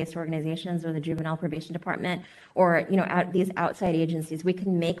community-based organizations or the juvenile probation department, or, these outside agencies. We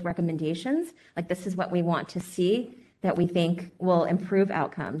can make recommendations, like this is what we want to see that we think will improve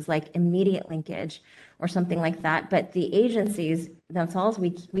outcomes, like immediate linkage or something like that. But the agencies themselves,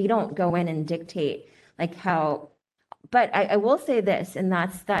 we don't go in and dictate like how. But I will say this, and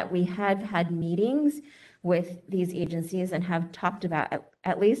that's that we have had meetings with these agencies and have talked about,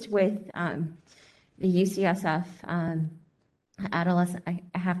 at least with the UCSF adolescent, I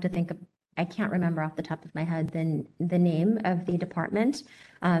have to think of, I can't remember off the top of my head the name of the department.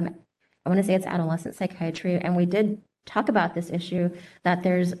 I want to say it's adolescent psychiatry, and we did talk about this issue, that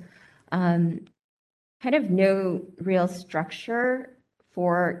there's kind of no real structure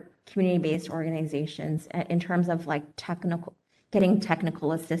for community-based organizations in terms of like getting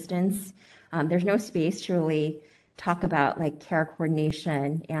technical assistance. There's no space to really talk about like care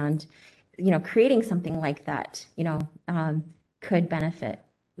coordination, and creating something like that could benefit.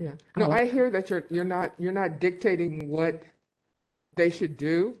 Yeah. No, I hear that you're not dictating what they should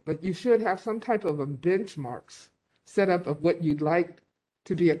do, but you should have some type of a benchmarks set up of what you'd like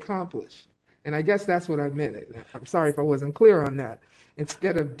to be accomplished. And I guess that's what I meant. I'm sorry if I wasn't clear on that.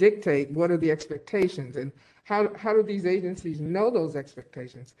 Instead of dictate, what are the expectations, and how do these agencies know those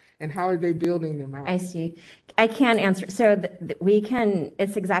expectations, and how are they building them out? I see. I can answer. So we can,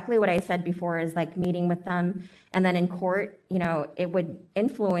 it's exactly what I said before, is like meeting with them, and then in court, it would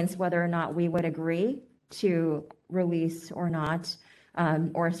influence whether or not we would agree to release or not,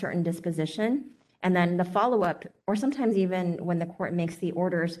 or a certain disposition. And then the follow-up, or sometimes even when the court makes the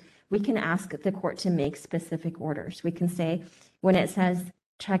orders, we can ask the court to make specific orders. We can say, when it says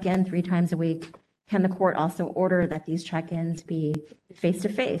check in 3 times a week, can the court also order that these check-ins be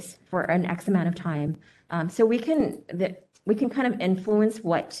face-to-face for an X amount of time? So we can kind of influence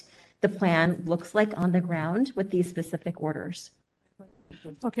what the plan looks like on the ground with these specific orders.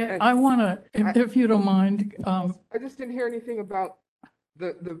 Okay, I want to, if you don't mind, I just didn't hear anything about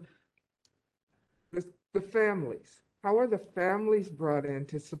the families. How are the families brought in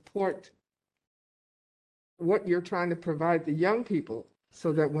to support what you're trying to provide the young people,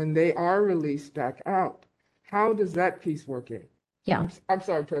 so that when they are released back out, how does that piece work in? Yeah. I'm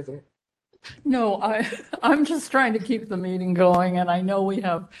sorry, President. no, I'm just trying to keep the meeting going, and I know we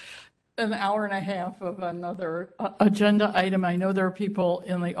have an hour and a half of another agenda item. I know there are people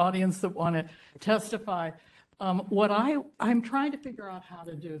in the audience that want to testify. What I'm trying to figure out how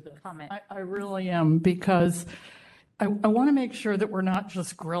to do this. I really am, because I want to make sure that we're not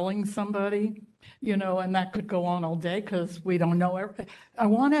just grilling somebody, and that could go on all day because we don't know everything.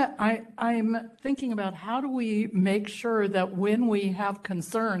 I'm thinking about, how do we make sure that when we have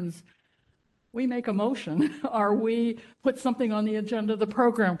concerns, we make a motion, or we put something on the agenda of the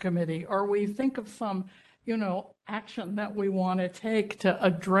program committee, or we think of some, action that we want to take to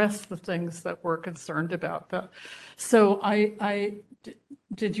address the things that we're concerned about. So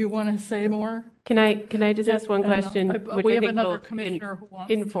did you want to say more? Can I just ask one question? Which We I have think another will commissioner who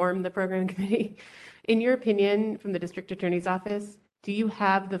wants. inform the program committee. In your opinion, from the district attorney's office, do you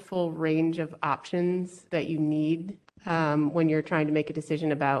have the full range of options that you need when you're trying to make a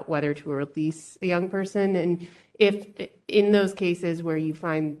decision about whether to release a young person? And if in those cases where you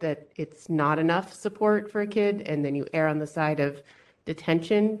find that it's not enough support for a kid, and then you err on the side of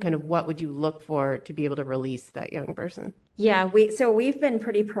detention, kind of what would you look for to be able to release that young person? Yeah, we've been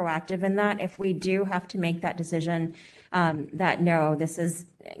pretty proactive in that. If we do have to make that decision, that no, this is,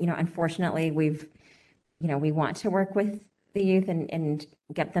 unfortunately, we want to work with the youth and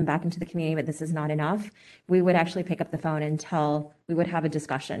get them back into the community, but this is not enough, we would actually pick up the phone and we would have a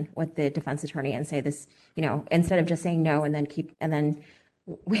discussion with the defense attorney and say this, instead of just saying no and then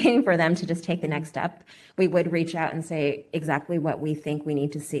waiting for them to just take the next step, we would reach out and say exactly what we think we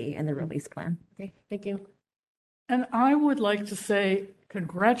need to see in the release plan. Okay, thank you. And I would like to say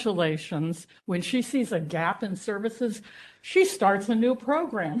congratulations. When she sees a gap in services, she starts a new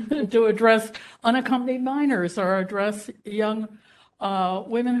program to address unaccompanied minors or address young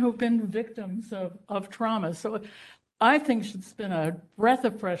women who've been victims of trauma. So I think she's been a breath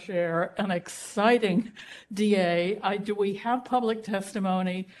of fresh air, an exciting DA. Do we have public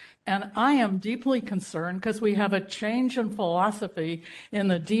testimony? And I am deeply concerned because we have a change in philosophy in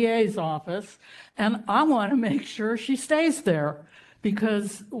the DA's office, and I want to make sure she stays there,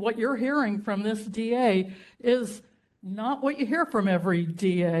 because what you're hearing from this DA is not what you hear from every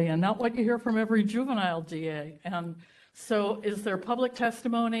DA and not what you hear from every juvenile DA. And so is there public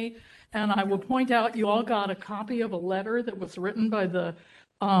testimony? And I will point out, you all got a copy of a letter that was written by the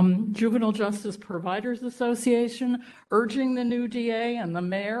Juvenile Justice Providers Association urging the new DA and the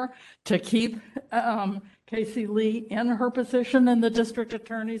mayor to keep Casey Lee in her position in the district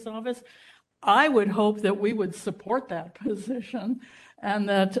attorney's office. I would hope that we would support that position and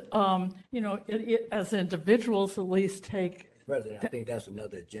that, as individuals, at least take. President, I think that's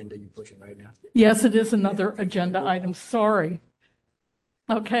another agenda you're pushing right now. Yes, it is another agenda item. Sorry.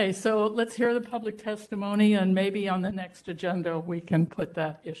 Okay, so let's hear the public testimony, and maybe on the next agenda, we can put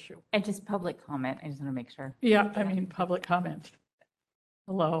that issue. And just public comment. I just want to make sure. Yeah, I mean, public comment.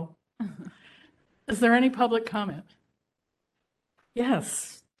 Hello. Is there any public comment?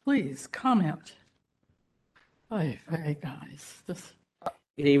 Yes, please, comment. Hey, guys,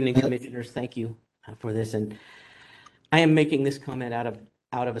 Good evening, commissioners. Thank you for this. And I am making this comment out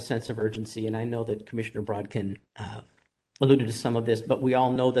of a sense of urgency. And I know that Commissioner Brodkin alluded to some of this, but we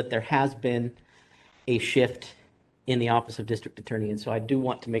all know that there has been a shift in the Office of District Attorney. And so I do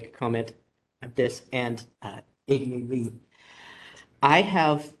want to make a comment of this. And ADA Lee, I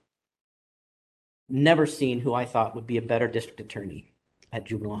have never seen who I thought would be a better district attorney at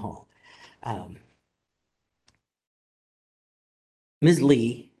Juvenile Hall. Ms.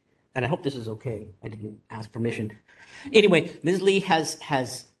 Lee, and I hope this is okay, I didn't ask permission. Anyway, Ms. Lee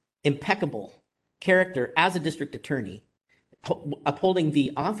has impeccable character as a district attorney, upholding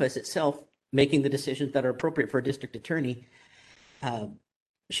the office itself, making the decisions that are appropriate for a district attorney.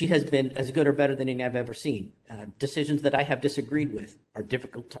 She has been as good or better than any I've ever seen. Decisions that I have disagreed with are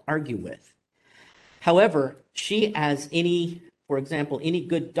difficult to argue with. However, she, as for example, any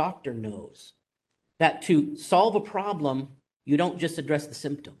good doctor knows that to solve a problem, you don't just address the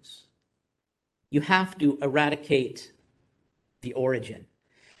symptoms. You have to eradicate the origin.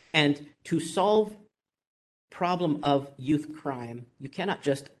 And to solve problem of youth crime, you cannot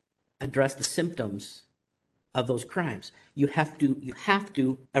just address the symptoms of those crimes. You have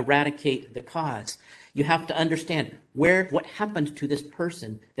to eradicate the cause. You have to understand what happened to this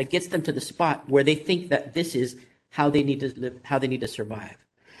person that gets them to the spot where they think that this is how they need to live, how they need to survive.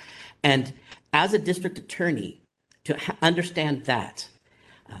 And as a district attorney, to understand that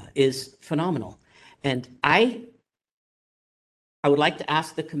is phenomenal. And I would like to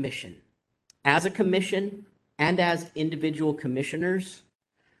ask the commission, as a commission and as individual commissioners,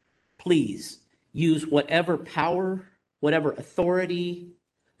 please use whatever power, whatever authority,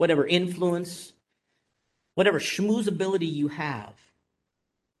 whatever influence, whatever schmoozability you have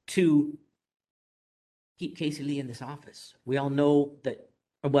to keep Casey Lee in this office. We all know that,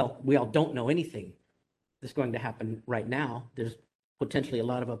 well, we all don't know anything that's going to happen right now. There's potentially a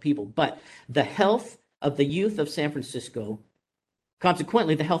lot of upheaval, but the health of the youth of San Francisco,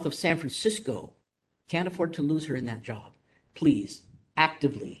 consequently, the health of San Francisco, can't afford to lose her in that job. Please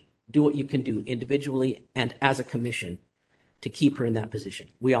actively do what you can do individually and as a commission to keep her in that position.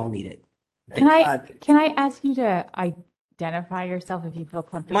 We all need it. Can I ask you to identify yourself if you feel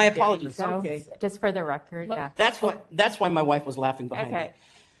comfortable? My doing apologies. so? Okay. Just for the record. Yeah. That's why my wife was laughing behind me. Okay.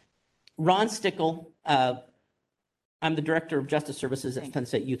 Ron Stickle, I'm the Director of Justice Services at Penn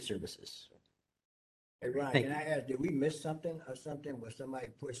State Youth Services. Hey, Ron, Thank can I ask, did we miss something where somebody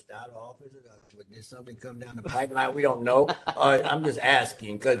pushed out of office? Or did something come down the pipeline? We don't know. I'm just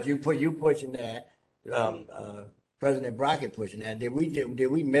asking, because you pushing that, President Brockett pushing that. Did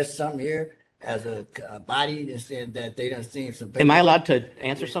we miss something here as a body that said that they done seen some? Am I allowed to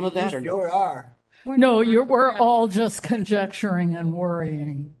answer some of that? You Or sure are. No, we're all just conjecturing and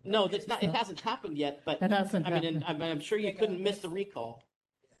worrying. No, that's not. It hasn't happened yet. But It hasn't I mean, happened. I'm sure you couldn't miss the recall,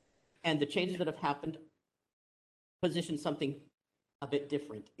 and the changes that have happened position something a bit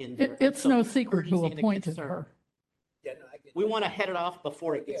different in there. It's So no secret who urgency and a appointed concern. her. Yeah, no, I get We want to head it off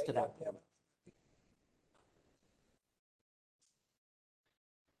before it gets to that.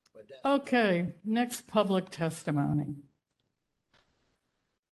 Okay, next public testimony.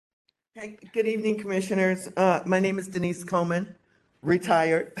 Hey, good evening, Commissioners. My name is Denise Coleman,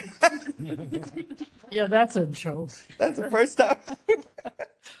 retired. Yeah, that's a joke. That's the first time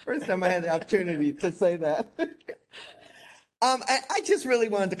I had the opportunity to say that. I just really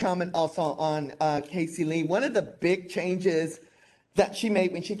wanted to comment also on Casey Lee. One of the big changes that she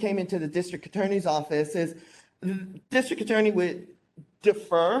made when she came into the district attorney's office is the district attorney would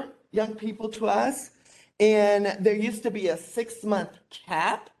defer young people to us. And there used to be a 6-month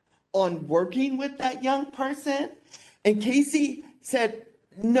cap on working with that young person. And Casey said,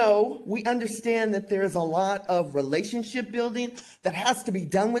 no, we understand that there's a lot of relationship building that has to be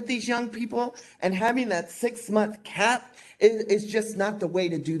done with these young people. And having that 6-month cap is just not the way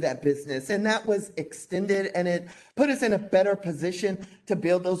to do that business. And that was extended, and it put us in a better position to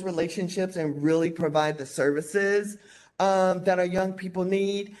build those relationships and really provide the services that our young people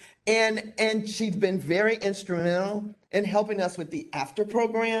need. And she's been very instrumental in helping us with the after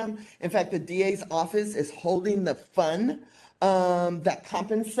program. In fact, the DA's office is holding the fund that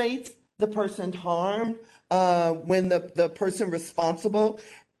compensates the person harmed when the person responsible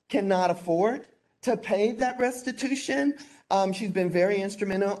cannot afford to pay that restitution. She's been very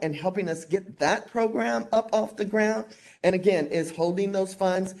instrumental in helping us get that program up off the ground. And again, is holding those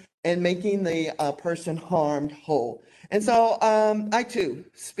funds and making the person harmed whole. And so I too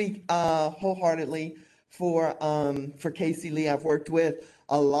speak wholeheartly for Casey Lee. I've worked with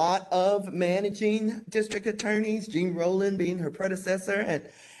a lot of managing district attorneys, Gene Rowland being her predecessor,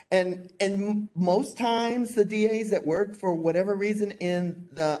 and most times the DAs that work for whatever reason in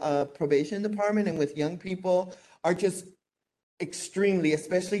the probation department and with young people are just extremely,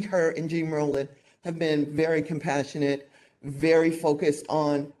 especially her and Gene Rowland, have been very compassionate, very focused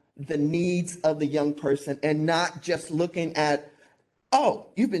on the needs of the young person and not just looking at, oh,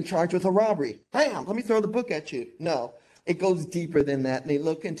 you've been charged with a robbery. Bam, let me throw the book at you. No, it goes deeper than that. And they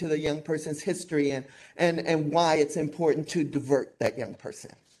look into the young person's history and why it's important to divert that young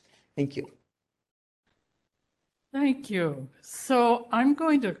person. Thank you. Thank you. So I'm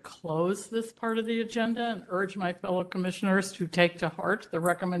going to close this part of the agenda and urge my fellow commissioners to take to heart the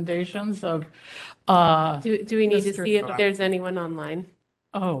recommendations of. Do we need to Mr. see if there's anyone online?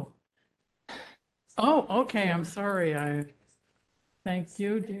 Oh, okay. I'm sorry. Thank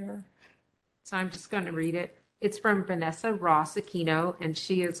you, dear. So I'm just going to read it. It's from Vanessa Ross Aquino, and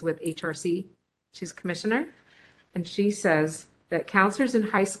she is with HRC. She's commissioner. And she says that counselors in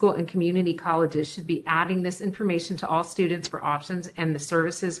high school and community colleges should be adding this information to all students for options, and the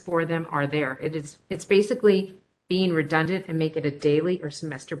services for them are there. It's basically being redundant and make it a daily or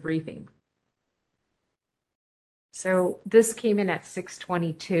semester briefing. So this came in at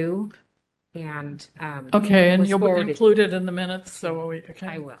 6:22 and Okay, and was you'll forwarded. include it in the minutes, so we I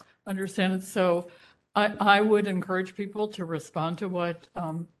can will. understand it. So I would encourage people to respond to what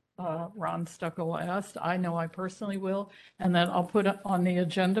Ron Stuckel asked. I know I personally will, and then I'll put it on the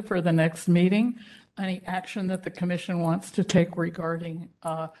agenda for the next meeting, any action that the commission wants to take regarding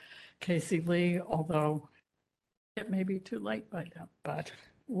Casey Lee, although it may be too late by now, but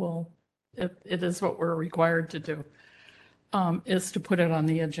it is what we're required to do, is to put it on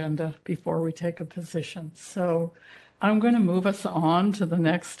the agenda before we take a position. So I'm going to move us on to the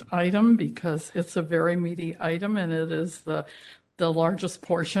next item because it's a very meaty item and it is the largest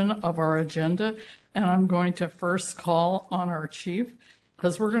portion of our agenda. And I'm going to first call on our chief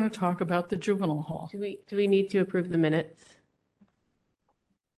because we're going to talk about the juvenile hall. Do we need to approve the minutes?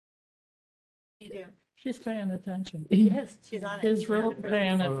 You do. She's paying attention. Yes, she's on it. Is really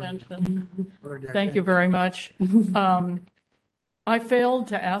paying attention. Thank you very much. I failed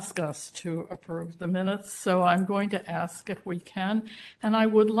to ask us to approve the minutes, so I'm going to ask if we can. And I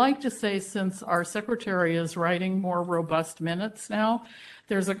would like to say, since our secretary is writing more robust minutes now,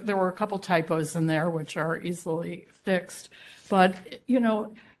 there were a couple typos in there which are easily fixed. But,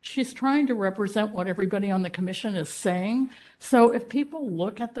 she's trying to represent what everybody on the commission is saying. So if people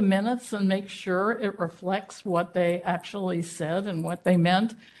look at the minutes and make sure it reflects what they actually said and what they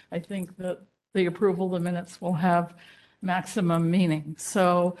meant, I think that the approval of the minutes will have maximum meaning.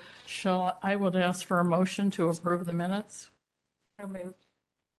 So I would ask for a motion to approve the minutes.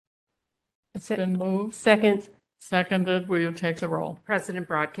 It's been moved. Seconded. Will you take the roll? President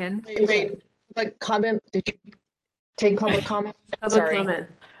Brodkin. Wait, like comment, did you take public comment? Public Sorry. comment.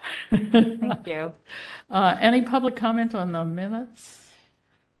 Thank you. Any public comment on the minutes?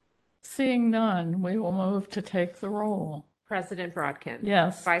 Seeing none, we will move to take the roll. President Brodkin.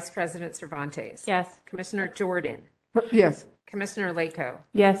 Yes. Vice President Cervantes. Yes. Commissioner Jordan. Yes. Commissioner Lako,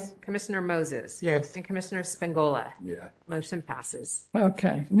 Yes. Commissioner Moses. Yes. And Commissioner Spangola. Yeah. Motion passes.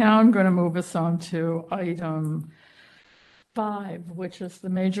 Okay, now I'm going to move us on to item 5, which is the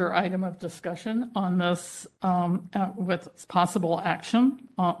major item of discussion on this with possible action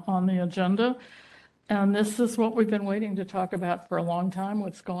on the agenda. And this is what we've been waiting to talk about for a long time,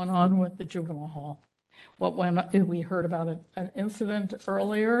 what's going on with the juvenile hall. We heard about an incident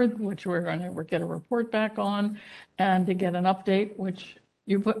earlier, which we're going to get a report back on, and to get an update, which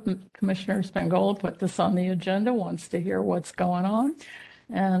Commissioner Spangola put this on the agenda, wants to hear what's going on.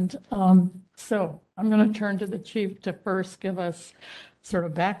 And so I'm going to turn to the chief to first give us sort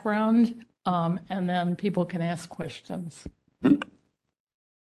of background, and then people can ask questions. Stephen,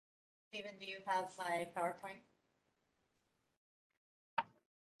 do you have my PowerPoint?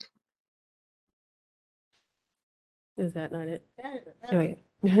 Is that not it? Oh, wait.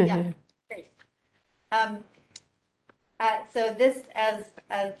 Yeah, great. So this, as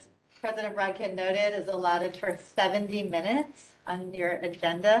President Rodkin noted, is allotted for 70 minutes on your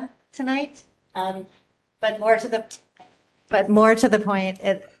agenda tonight. But more to the point,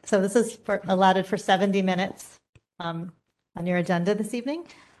 so this is allotted for 70 minutes on your agenda this evening.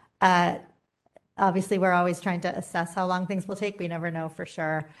 Obviously, we're always trying to assess how long things will take. We never know for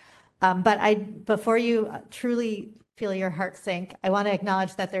sure. But before you truly feel your heart sink, I want to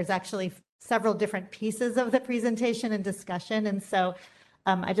acknowledge that there's actually several different pieces of the presentation and discussion. And so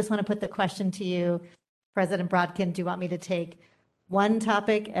I just want to put the question to you, President Brodkin, do you want me to take one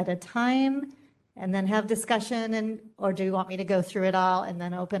topic at a time and then have discussion, or do you want me to go through it all and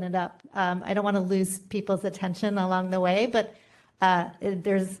then open it up? I don't want to lose people's attention along the way, but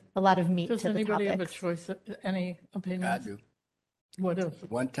there's a lot of meat Does to the anybody have a topics. choice, any opinion? I do. What is?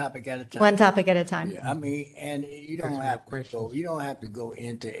 One topic at a time. One topic at a time. Yeah, I mean, and you don't have to go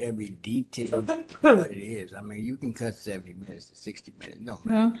into every detail of what it is. I mean, you can cut 70 minutes to 60 minutes. No.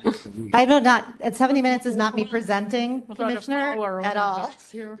 Yeah. I don't not, at 70 minutes is not me presenting, We'll try to follow our Commissioner, own at all.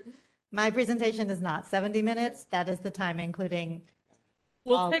 notes here. My presentation is not 70 minutes. That is the time, including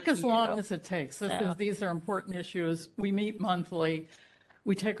We'll all take the as long details. as it takes. So- These are important issues. We meet monthly.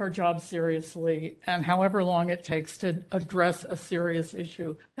 We take our job seriously, and however long it takes to address a serious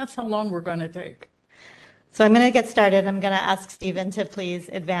issue, that's how long we're going to take. So I'm going to get started. I'm going to ask Stephen to please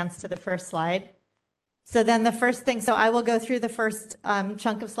advance to the first slide. So then the first thing, so I will go through the first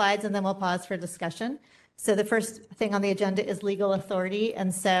chunk of slides and then we'll pause for discussion. So the first thing on the agenda is legal authority.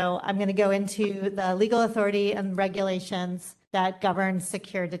 And so I'm going to go into the legal authority and regulations that govern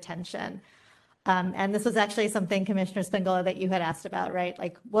secure detention. And this was actually something, Commissioner Spangola, that you had asked about, right?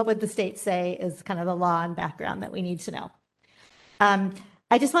 Like, what would the state say is kind of the law and background that we need to know?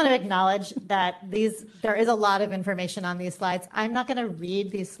 I just want to acknowledge that there is a lot of information on these slides. I'm not going to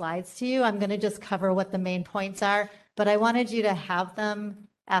read these slides to you. I'm going to just cover what the main points are, but I wanted you to have them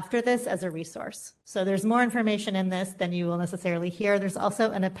after this as a resource. So there's more information in this than you will necessarily hear. There's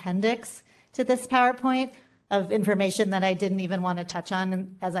also an appendix to this PowerPoint of information that I didn't even want to touch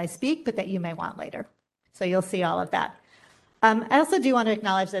on as I speak, but that you may want later. So you'll see all of that. I also do want to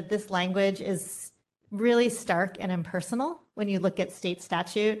acknowledge that this language is really stark and impersonal when you look at state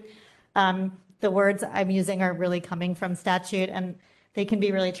statute. The words I'm using are really coming from statute, and they can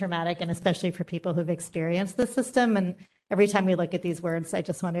be really traumatic, and especially for people who've experienced the system. And every time we look at these words, I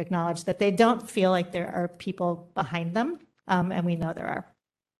just want to acknowledge that they don't feel like there are people behind them, and we know there are.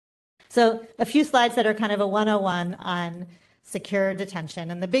 So a few slides that are kind of a 101 on secure detention.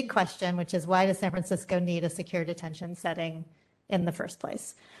 And the big question, which is why does San Francisco need a secure detention setting in the first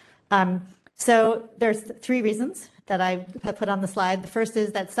place? So there's 3 reasons that I have put on the slide. The first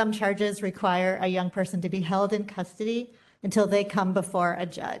is that some charges require a young person to be held in custody until they come before a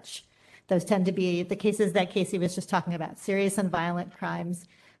judge. Those tend to be the cases that Casey was just talking about, serious and violent crimes,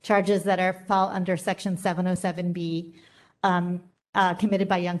 charges that fall under Section 707B, committed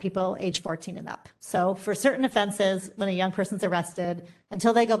by young people age 14 and up. So for certain offenses, when a young person's arrested,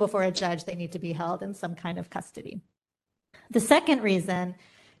 until they go before a judge, they need to be held in some kind of custody. The second reason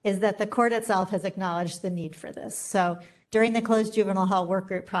is that the court itself has acknowledged the need for this. So during the closed juvenile hall work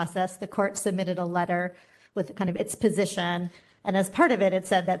group process, the court submitted a letter with kind of its position. And as part of it, it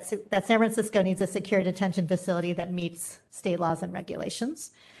said that San Francisco needs a secure detention facility that meets state laws and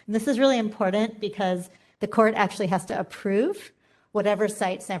regulations. And this is really important because the court actually has to approve whatever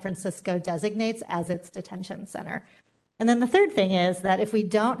site San Francisco designates as its detention center. And then the third thing is that if we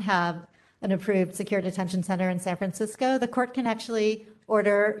don't have an approved secure detention center in San Francisco, the court can actually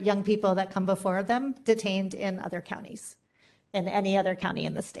order young people that come before them detained in other counties, in any other county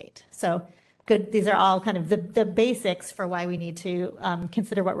in the state. So good, these are all kind of the basics for why we need to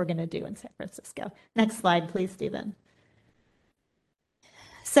consider what we're going to do in San Francisco. Next slide, please, Stephen.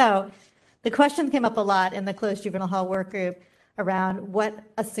 So the question came up a lot in the closed juvenile hall work group around what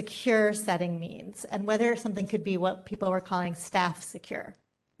a secure setting means and whether something could be what people were calling staff secure,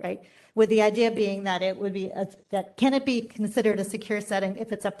 right? With the idea being that it would be, that can it be considered a secure setting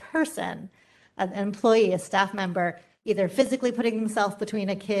if it's a person, an employee, a staff member, either physically putting themselves between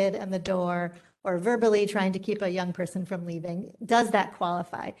a kid and the door or verbally trying to keep a young person from leaving? Does that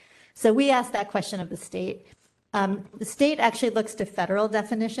qualify? So we asked that question of the state. The state actually looks to federal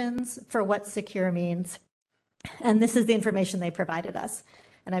definitions for what secure means. And this is the information they provided us.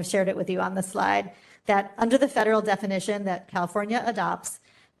 And I've shared it with you on the slide, that under the federal definition that California adopts,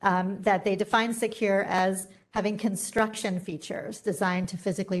 that they define secure as having construction features designed to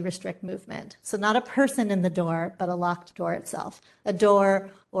physically restrict movement. So not a person in the door, but a locked door itself, a door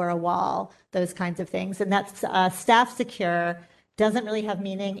or a wall, those kinds of things. And that's staff secure doesn't really have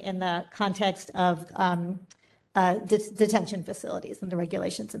meaning in the context of detention facilities and the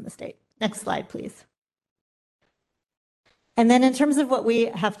regulations in the state. Next slide, please. And then in terms of what we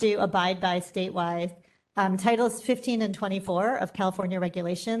have to abide by statewide, Titles 15 and 24 of California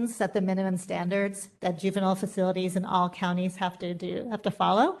regulations set the minimum standards that juvenile facilities in all counties have to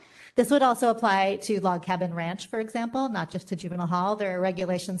follow. This would also apply to log cabin ranch, for example, not just to juvenile hall. There are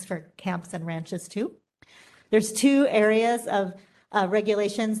regulations for camps and ranches too. There's two areas of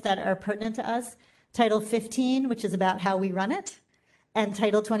regulations that are pertinent to us. Title 15, which is about how we run it, and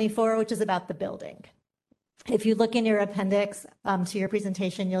Title 24, which is about the building. If you look in your appendix to your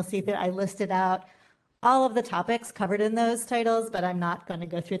presentation, you'll see that I listed out all of the topics covered in those titles, but I'm not going to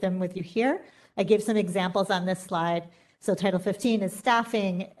go through them with you here. I gave some examples on this slide. So Title 15 is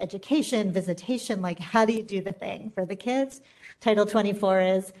staffing, education, visitation, like how do you do the thing for the kids? Title 24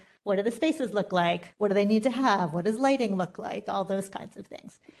 is what do the spaces look like? What do they need to have? What does lighting look like? All those kinds of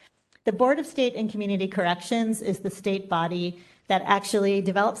things. The Board of State and Community Corrections is the state body that actually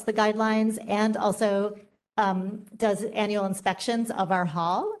develops the guidelines and also does annual inspections of our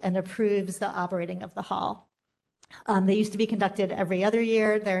hall and approves the operating of the hall. They used to be conducted every other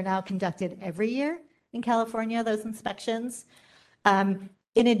year. They're now conducted every year in California, those inspections.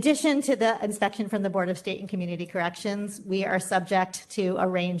 In addition to the inspection from the Board of State and Community Corrections, we are subject to a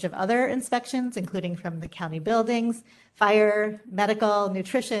range of other inspections, including from the county buildings, fire, medical,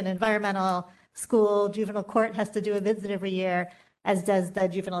 nutrition, environmental, school, juvenile court has to do a visit every year, as does the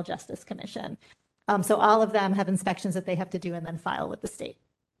Juvenile Justice Commission. So all of them have inspections that they have to do and then file with the state.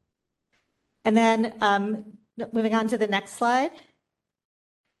 And then moving on to the next slide.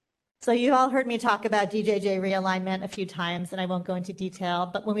 So you all heard me talk about DJJ realignment a few times, and I won't go into detail,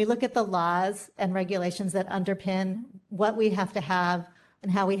 but when we look at the laws and regulations that underpin what we have to have and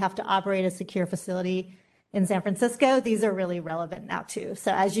how we have to operate a secure facility in San Francisco, these are really relevant now too.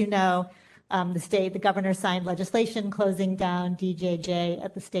 So as you know, the governor signed legislation closing down DJJ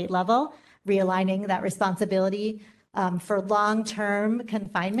at the state level, realigning that responsibility for long-term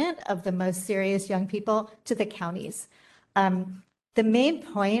confinement of the most serious young people to the counties. The main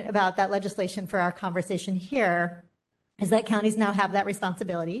point about that legislation for our conversation here is that counties now have that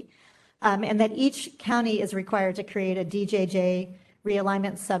responsibility, and that each county is required to create a DJJ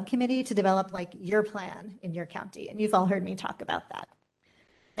realignment subcommittee to develop like your plan in your county. And you've all heard me talk about that.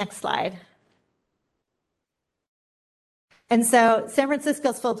 Next slide. And so San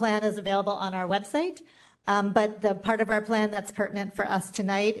Francisco's full plan is available on our website. But the part of our plan that's pertinent for us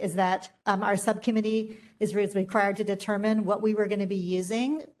tonight is that our subcommittee is required to determine what we were going to be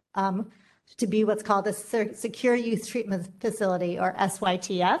using to be what's called a secure youth treatment facility, or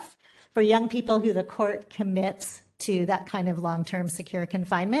SYTF, for young people who the court commits to that kind of long-term secure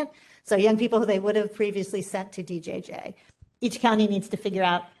confinement. So young people who they would have previously sent to DJJ. Each county needs to figure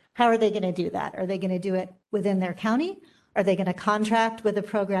out how are they going to do that? Are they going to do it within their county? Are they going to contract with a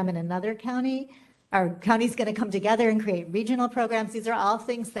program in another county? Are counties going to come together and create regional programs? These are all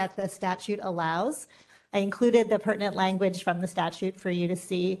things that the statute allows. I included the pertinent language from the statute for you to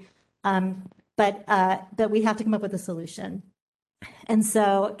see, but we have to come up with a solution. And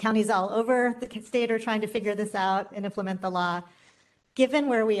so counties all over the state are trying to figure this out and implement the law. Given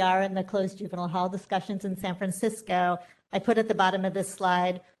where we are in the closed juvenile hall discussions in San Francisco, I put at the bottom of this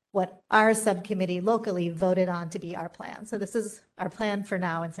slide what our subcommittee locally voted on to be our plan. So this is our plan for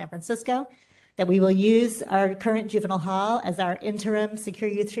now in San Francisco, that we will use our current juvenile hall as our interim secure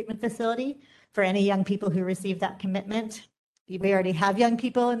youth treatment facility for any young people who receive that commitment. We already have young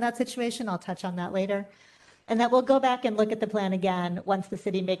people in that situation. I'll touch on that later. And that we'll go back and look at the plan again once the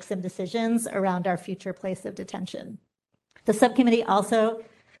city makes some decisions around our future place of detention. The subcommittee also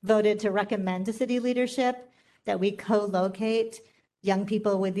voted to recommend to city leadership that we co-locate young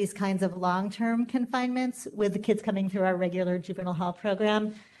people with these kinds of long-term confinements with the kids coming through our regular juvenile hall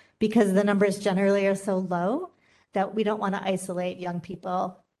program, because the numbers generally are so low that we don't want to isolate young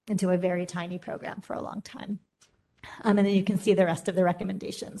people into a very tiny program for a long time. And then you can see the rest of the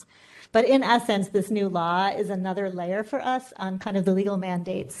recommendations. But in essence, this new law is another layer for us on kind of the legal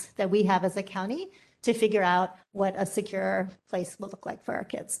mandates that we have as a county to figure out what a secure place will look like for our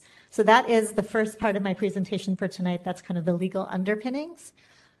kids. So that is the first part of my presentation for tonight. That's kind of the legal underpinnings.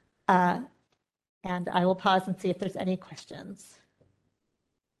 And I will pause and see if there's any questions.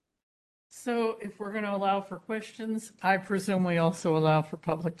 So if we're going to allow for questions, I presume we also allow for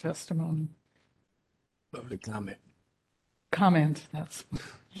public testimony. Public comment. Comment, that's,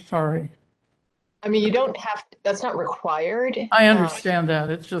 sorry. I mean, you don't have, that's not required. I understand that.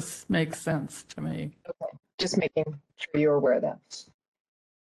 It just makes sense to me. Okay, just making sure you're aware of that.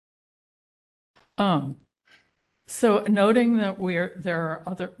 So noting that there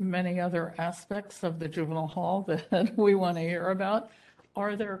are many other aspects of the juvenile hall that we want to hear about,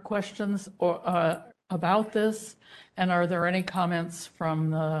 are there questions or about this? And are there any comments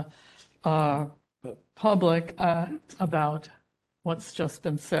from the public about what's just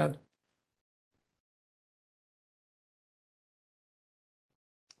been said?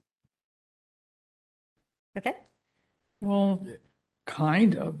 Okay. Well,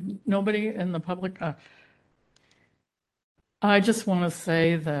 kind of. Nobody in the public. I just want to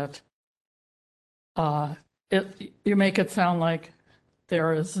say that you make it sound like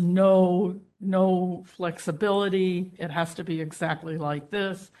there is no flexibility. It has to be exactly like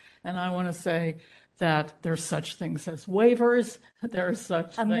this. And I want to say that there's such things as waivers. There's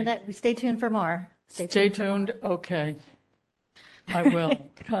such I'm thing. gonna stay tuned for more. Stay tuned. Okay. I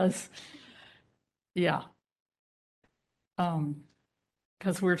will, because, yeah.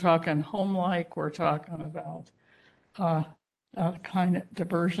 Because we're talking home-like, we're talking about kind of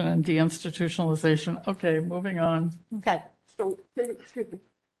diversion and deinstitutionalization. Okay, moving on. Okay. So, excuse me,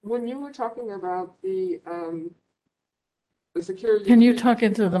 when you were talking about the secure. Can you talk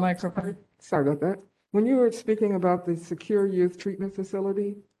into the microphone? Sorry about that. When you were speaking about the secure youth treatment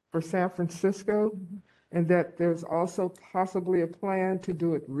facility for San Francisco, and that there's also possibly a plan to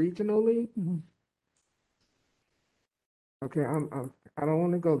do it regionally. Okay, I don't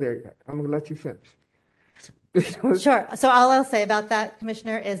want to go there yet. I'm going to let you finish. Sure. So all I'll say about that,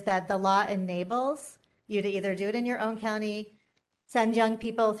 Commissioner, is that the law enables you to either do it in your own county, send young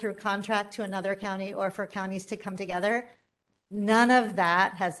people through contract to another county, or for counties to come together. None of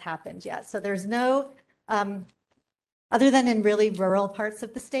that has happened yet. So there's no, other than in really rural parts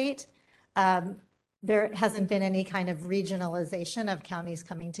of the state, there hasn't been any kind of regionalization of counties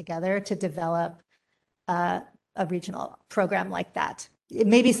coming together to develop a regional program like that. It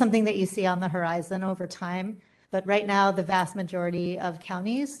may be something that you see on the horizon over time, but right now the vast majority of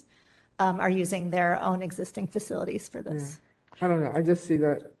counties are using their own existing facilities for this. Yeah. I don't know. I just see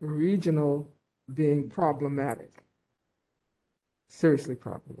that regional being problematic. Seriously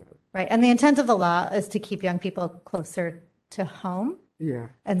problematic. Right. And the intent of the law is to keep young people closer to home. Yeah.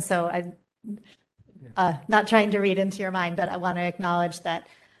 And so I'm not trying to read into your mind, but I want to acknowledge that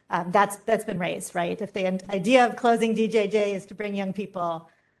that's been raised, right? If the idea of closing DJJ is to bring young people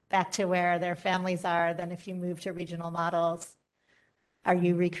back to where their families are, then if you move to regional models, are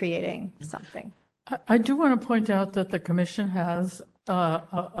you recreating something? I do want to point out that the commission has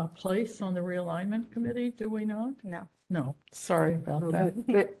a place on the realignment committee, do we not? No. No, sorry about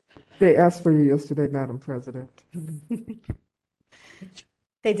that. They asked for you yesterday, Madam President.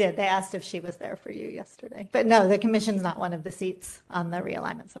 They did. They asked if she was there for you yesterday. But no, the commission's not one of the seats on the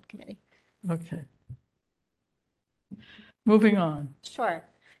realignment subcommittee. Okay. Moving on. Sure.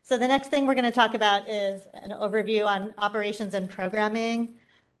 So the next thing we're going to talk about is an overview on operations and programming.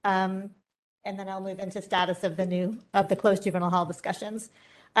 And then I'll move into status of the closed juvenile hall discussions.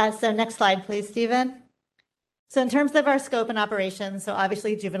 So next slide, please, Stephen. So in terms of our scope and operations, so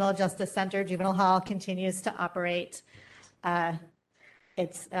obviously Juvenile Justice Center, Juvenile Hall continues to operate.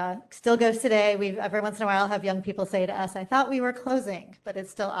 It still goes today. Every once in a while have young people say to us, I thought we were closing, but it's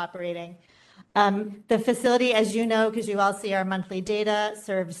still operating. The facility, as you know, because you all see our monthly data,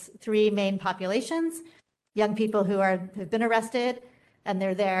 serves 3 main populations: young people who have been arrested and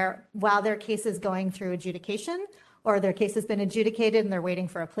they're there while their case is going through adjudication, or their case has been adjudicated and they're waiting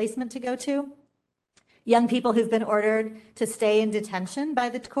for a placement to go to; young people who've been ordered to stay in detention by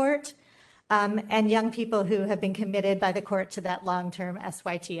the court; and young people who have been committed by the court to that long-term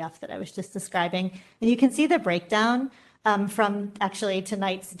SYTF that I was just describing. And you can see the breakdown from actually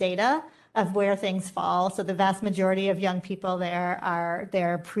tonight's data of where things fall. So the vast majority of young people there are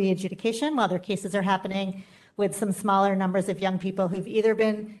they're pre-adjudication while their cases are happening, with some smaller numbers of young people who've either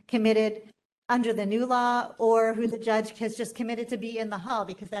been committed under the new law or who the judge has just committed to be in the hall,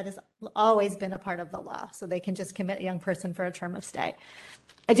 because that has always been a part of the law. So they can just commit a young person for a term of stay.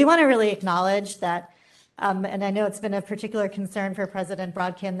 I do want to really acknowledge that, and I know it's been a particular concern for President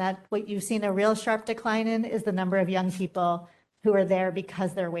Brodkin, that what you've seen a real sharp decline in is the number of young people who are there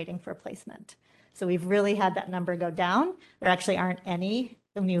because they're waiting for placement. So we've really had that number go down. There actually aren't any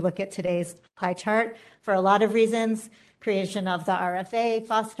when you look at today's pie chart, for a lot of reasons: creation of the RFA,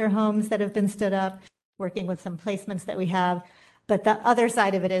 foster homes that have been stood up, working with some placements that we have. But the other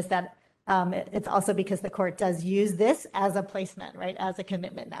side of it is that it's also because the court does use this as a placement, right, as a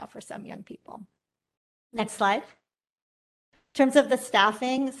commitment now for some young people. Next slide. In terms of the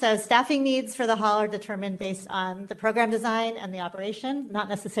staffing, so staffing needs for the hall are determined based on the program design and the operation, not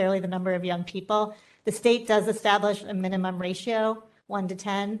necessarily the number of young people. The state does establish a minimum ratio, 1 to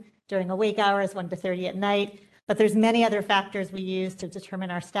 10 during awake hours, 1 to 30 at night. But there's many other factors we use to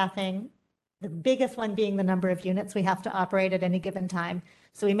determine our staffing. The biggest one being the number of units we have to operate at any given time.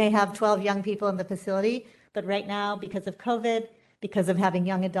 So we may have 12 young people in the facility, but right now, because of COVID, because of having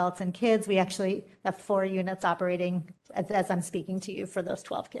young adults and kids, we actually have 4 units operating as I'm speaking to you for those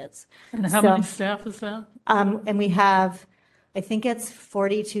 12 kids. And how many staff is that? And we have, I think it's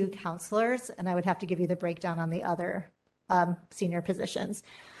 42 counselors, and I would have to give you the breakdown on the other senior positions.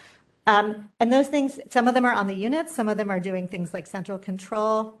 And those things, some of them are on the units, some of them are doing things like central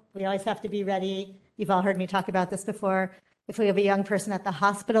control. We always have to be ready. You've all heard me talk about this before. If we have a young person at the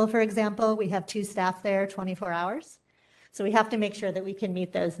hospital, for example, we have 2 staff there 24 hours. So we have to make sure that we can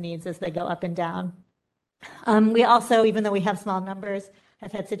meet those needs as they go up and down. We also, even though we have small numbers,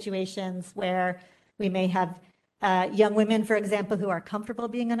 have had situations where we may have young women, for example, who are comfortable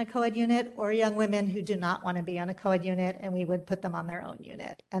being on a co-ed unit, or young women who do not want to be on a co-ed unit, and we would put them on their own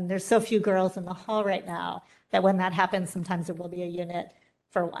unit. And there's so few girls in the hall right now that when that happens, sometimes there will be a unit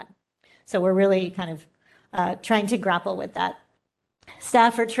for one. So we're really kind of trying to grapple with that.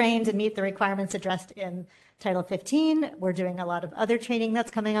 Staff are trained and meet the requirements addressed in Title 15. We're doing a lot of other training that's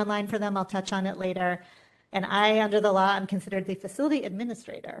coming online for them. I'll touch on it later. And I, under the law, am considered the facility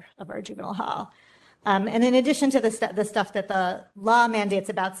administrator of our juvenile hall. And in addition to the stuff that the law mandates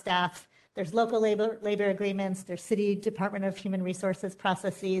about staff, there's local labor agreements, there's City Department of Human Resources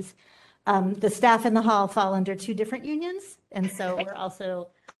processes. The staff in the hall fall under 2 different unions. And so we're also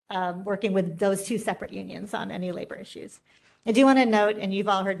working with those 2 separate unions on any labor issues. I do want to note, and you've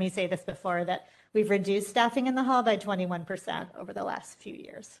all heard me say this before, that we've reduced staffing in the hall by 21% over the last few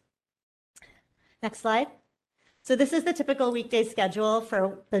years. Next slide. So this is the typical weekday schedule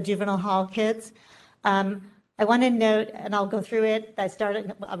for the juvenile hall kids. I want to note, and I'll go through it, I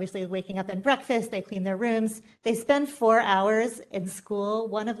started obviously waking up and breakfast, they clean their rooms. They spend 4 hours in school.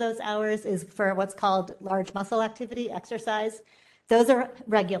 One of those hours is for what's called large muscle activity, exercise. Those are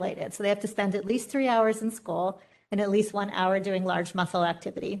regulated, so they have to spend at least 3 hours in school and at least 1 hour doing large muscle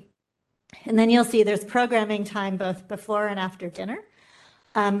activity. And then you'll see there's programming time both before and after dinner.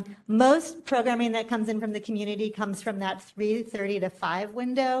 Most programming that comes in from the community comes from that 3:30 to 5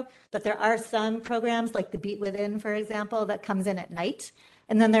 window, but there are some programs like the Beat Within, for example, that comes in at night.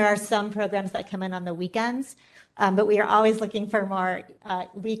 And then there are some programs that come in on the weekends, but we are always looking for more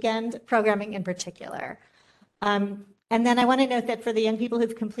weekend programming in particular. And then I want to note that for the young people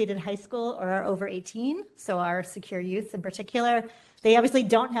who've completed high school or are over 18, so our secure youth in particular, they obviously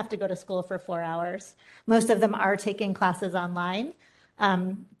don't have to go to school for 4 hours. Most of them are taking classes online.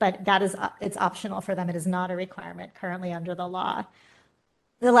 But that is, it's optional for them. It is not a requirement currently under the law.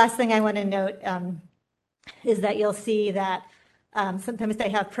 The last thing I want to note is that you'll see that sometimes they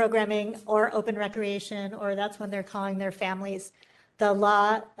have programming or open recreation, or that's when they're calling their families. The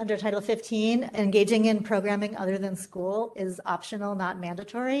law under Title 15, engaging in programming other than school is optional, not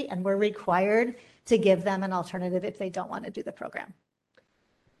mandatory, and we're required to give them an alternative if they don't want to do the program.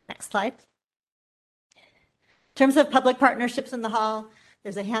 Next slide. In terms of public partnerships in the hall,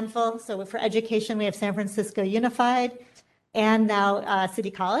 there's a handful. So for education, we have San Francisco Unified and now City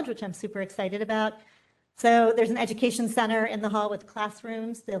College, which I'm super excited about. So there's an education center in the hall with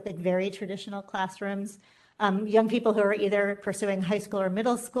classrooms. They'll be very traditional classrooms. Young people who are either pursuing high school or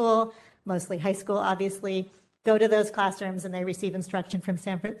middle school, mostly high school, obviously, go to those classrooms and they receive instruction from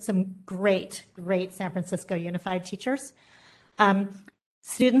some great San Francisco Unified teachers.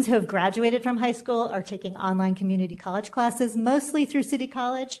 Students who have graduated from high school are taking online community college classes, mostly through City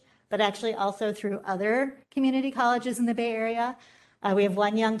College, but actually also through other community colleges in the Bay Area. We have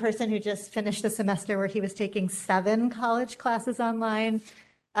one young person who just finished a semester where he was taking 7 college classes online.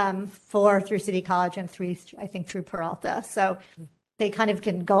 4 through City College and 3, I think, through Peralta. So they kind of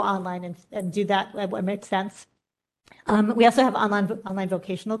can go online and do that what makes sense. We also have online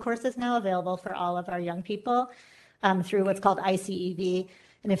vocational courses now available for all of our young people through what's called ICEV.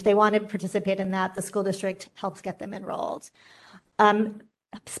 And if they want to participate in that, the school district helps get them enrolled.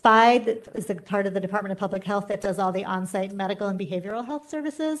 SPI is the part of the Department of Public Health that does all the on-site medical and behavioral health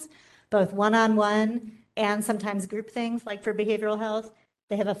services, both one-on-one and sometimes group things like for behavioral health.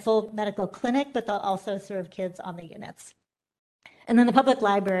 They have a full medical clinic, but they'll also serve kids on the units. And then the public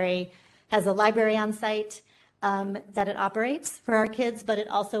library has a library on site that it operates for our kids, but it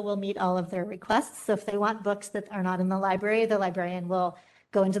also will meet all of their requests. So if they want books that are not in the librarian will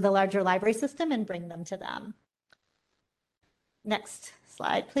go into the larger library system and bring them to them. Next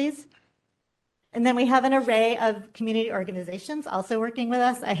slide, please. And then we have an array of community organizations also working with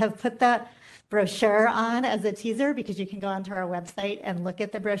us. I have put that brochure on as a teaser because you can go onto our website and look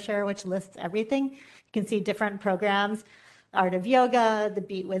at the brochure, which lists everything. You can see different programs: Art of Yoga, The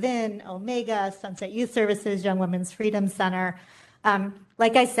Beat Within, Omega, Sunset Youth Services, Young Women's Freedom Center.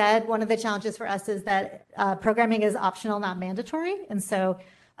 Like I said, one of the challenges for us is that programming is optional, not mandatory. And so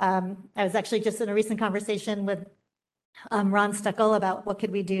I was actually just in a recent conversation with Ron Stuckel about what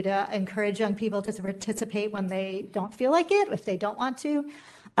could we do to encourage young people to participate when they don't feel like it, if they don't want to.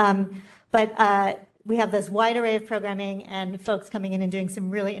 But we have this wide array of programming and folks coming in and doing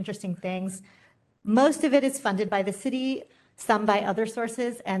some really interesting things. Most of it is funded by the city, some by other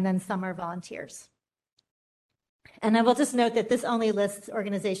sources, and then some are volunteers. And I will just note that this only lists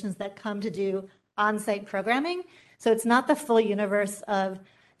organizations that come to do on-site programming. So it's not the full universe of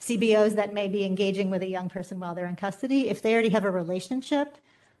CBOs that may be engaging with a young person while they're in custody. If they already have a relationship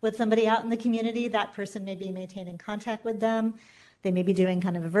with somebody out in the community, that person may be maintaining contact with them. They may be doing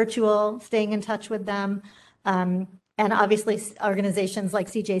kind of a virtual, staying in touch with them. And obviously organizations like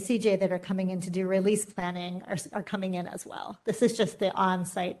CJCJ that are coming in to do release planning are coming in as well. This is just the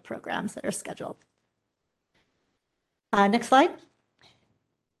on-site programs that are scheduled. Next slide.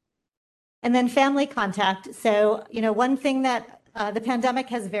 And then family contact. So, one thing that the pandemic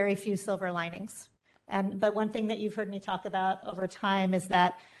has very few silver linings. But one thing that you've heard me talk about over time is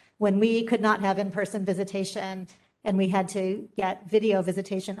that when we could not have in-person visitation and we had to get video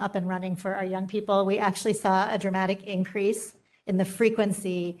visitation up and running for our young people, we actually saw a dramatic increase in the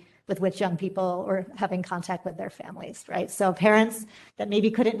frequency with which young people were having contact with their families, right? So parents that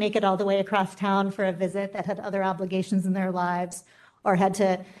maybe couldn't make it all the way across town for a visit, that had other obligations in their lives, or had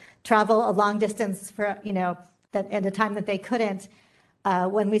to travel a long distance for, that at a time that they couldn't,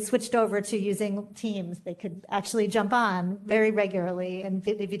 when we switched over to using Teams, they could actually jump on very regularly and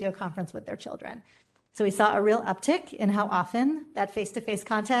video conference with their children. So we saw a real uptick in how often that face-to-face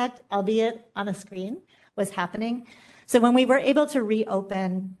contact, albeit on a screen, was happening. So when we were able to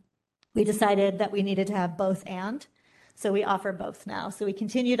reopen, we decided that we needed to have both and. So we offer both now. So we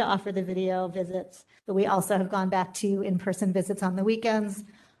continue to offer the video visits, but we also have gone back to in-person visits on the weekends,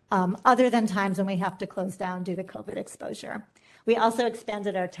 other than times when we have to close down due to COVID exposure. We also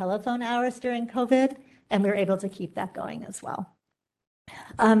expanded our telephone hours during COVID, and we were able to keep that going as well.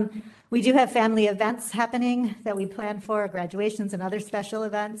 We do have family events happening that we plan for, graduations and other special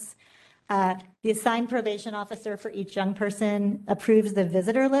events. The assigned probation officer for each young person approves the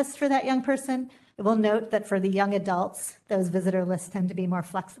visitor list for that young person. I will note that for the young adults, those visitor lists tend to be more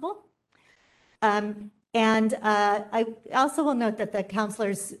flexible. I also will note that the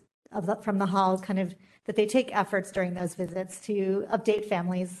counselors from the hall that they take efforts during those visits to update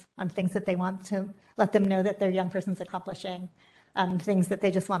families on things that they want to let them know that their young person's accomplishing, things that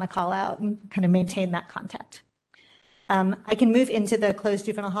they just want to call out and kind of maintain that contact. I can move into the closed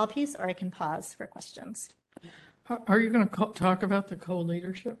juvenile hall piece, or I can pause for questions. Are you going to talk about the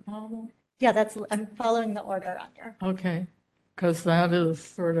co-leadership model? Yeah, I'm following the order on here. Okay, because that is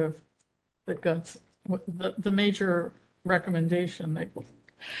sort of the major recommendation.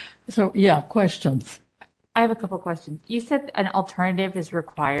 So yeah, questions. I have a couple questions. You said an alternative is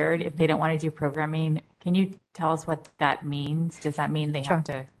required if they don't want to do programming. Can you tell us what that means? Does that mean they have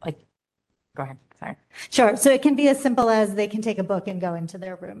to go ahead, sorry. Sure, so it can be as simple as they can take a book and go into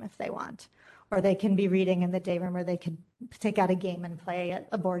their room if they want, or they can be reading in the day room, or they could take out a game and play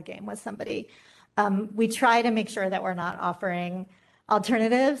a board game with somebody. We try to make sure that we're not offering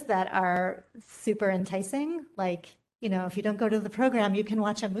alternatives that are super enticing, like, if you don't go to the program, you can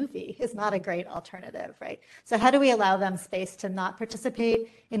watch a movie is not a great alternative, right? So how do we allow them space to not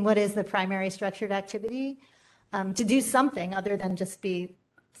participate in what is the primary structured activity, to do something other than just be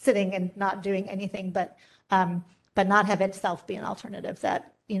sitting and not doing anything, but not have itself be an alternative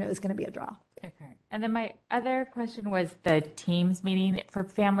that, is going to be a draw. Okay. And then my other question was the Teams meeting for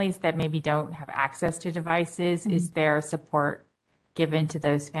families that maybe don't have access to devices. Is there support given to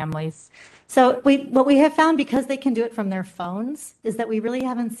those families? So what we have found, because they can do it from their phones, is that we really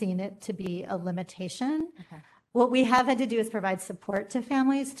haven't seen it to be a limitation. Okay. What we have had to do is provide support to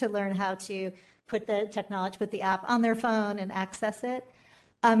families to learn how to put the technology, put the app on their phone and access it.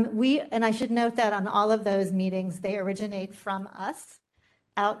 And I should note that on all of those meetings, they originate from us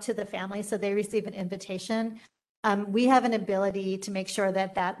out to the family, so they receive an invitation. We have an ability to make sure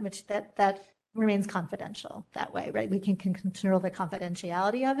that remains confidential that way, right? We can control the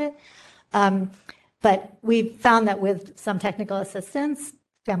confidentiality of it. But we've found that with some technical assistance,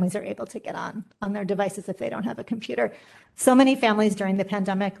 families are able to get on their devices if they don't have a computer. So many families during the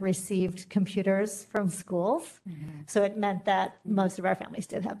pandemic received computers from schools. So it meant that most of our families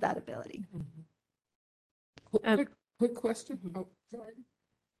did have that ability. Quick question. Oh, sorry.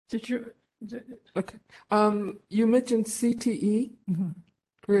 Did you, Okay. You mentioned CTE,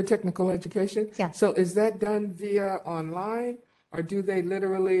 Career Technical Education. Yeah. So is that done via online, or do they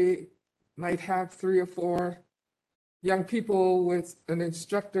literally might have 3 or 4 young people with an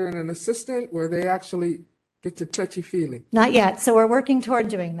instructor and an assistant where they actually get to touchy-feely? Not yet. So we're working toward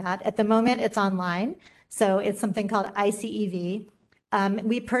doing that. At the moment, it's online. So it's something called ICEV.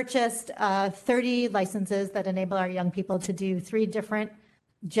 We purchased 30 licenses that enable our young people to do 3 different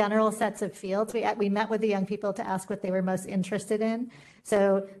general sets of fields. We met with the young people to ask what they were most interested in.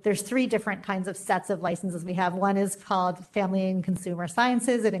 So there's 3 different kinds of sets of licenses we have. One is called Family and Consumer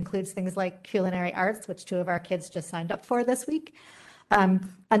Sciences. It includes things like culinary arts, which 2 of our kids just signed up for this week.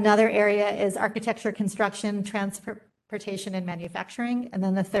 Another area is architecture, construction, transportation, and manufacturing. And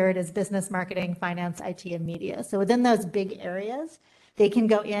then the third is business, marketing, finance, IT, and media. So within those big areas, they can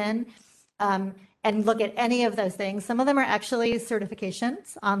go in and look at any of those things. Some of them are actually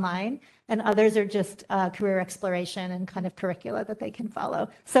certifications online, and others are just career exploration and kind of curricula that they can follow.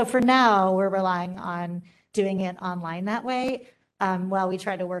 So for now, we're relying on doing it online that way while we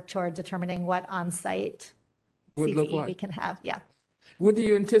try to work toward determining what on-site Would look CTE like. we can have. Yeah. What do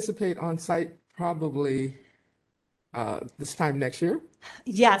you anticipate on-site probably this time next year?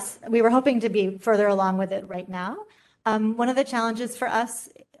 Yes, we were hoping to be further along with it right now. One of the challenges for us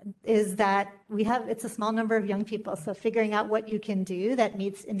is that it's a small number of young people. So figuring out what you can do that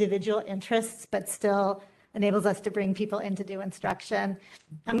meets individual interests, but still enables us to bring people in to do instruction.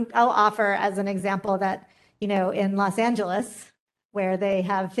 I'll offer as an example that, in Los Angeles, where they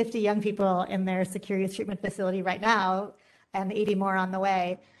have 50 young people in their secure youth treatment facility right now, and 80 more on the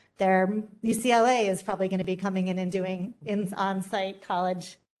way, their UCLA is probably going to be coming in and doing on-site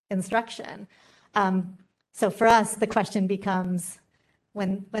college instruction. So for us, the question becomes,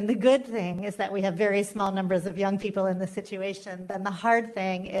 when the good thing is that we have very small numbers of young people in this situation, then the hard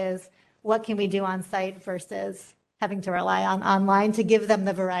thing is what can we do on site versus having to rely on online to give them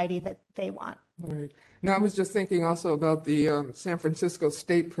the variety that they want. Right. Now, I was just thinking also about the San Francisco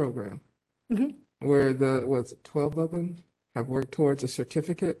State program, where 12 of them have worked towards a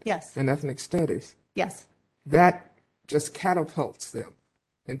certificate Yes. in ethnic studies. Yes. That just catapults them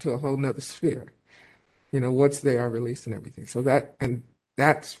into a whole nother sphere, once they are released and everything. So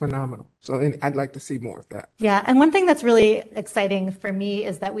that's phenomenal. So I'd like to see more of that. Yeah, and one thing that's really exciting for me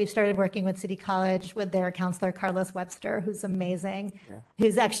is that we've started working with City College with their counselor, Carlos Webster, who's amazing,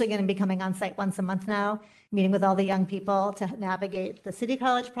 who's actually going to be coming on site once a month now, meeting with all the young people to navigate the City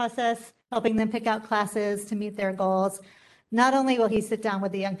College process, helping them pick out classes to meet their goals. Not only will he sit down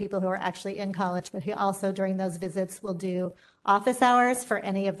with the young people who are actually in college, but he also, during those visits, will do office hours for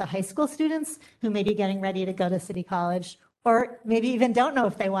any of the high school students who may be getting ready to go to City College, or maybe even don't know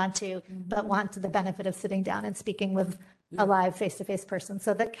if they want to, but want the benefit of sitting down and speaking with a live face-to-face person.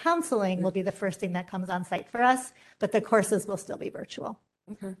 So the counseling will be the first thing that comes on site for us, but the courses will still be virtual.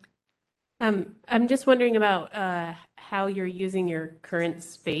 Okay. I'm just wondering about how you're using your current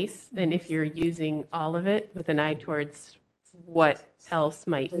space and if you're using all of it with an eye towards what else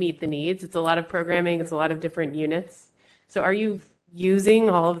might meet the needs. It's a lot of programming, it's a lot of different units. So are you using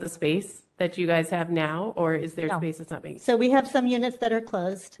all of the space that you guys have now, or is there space that's not being? So we have some units that are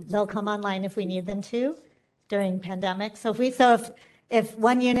closed. They'll come online if we need them to during pandemic. So if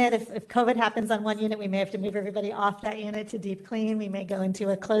one unit, if COVID happens on one unit, we may have to move everybody off that unit to deep clean. We may go into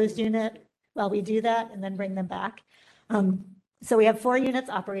a closed unit while we do that and then bring them back. So we have 4 units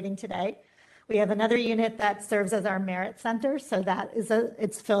operating today. We have another unit that serves as our merit center. So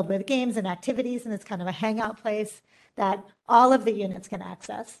it's filled with games and activities, and it's kind of a hangout place that all of the units can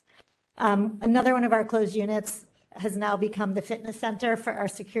access. Another one of our closed units has now become the fitness center for our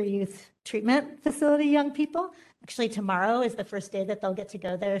secure youth treatment facility young people. Actually, tomorrow is the first day that they'll get to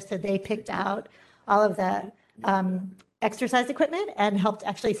go there. So they picked out all of the exercise equipment and helped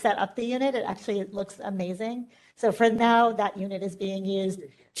actually set up the unit. It looks amazing. So for now, that unit is being used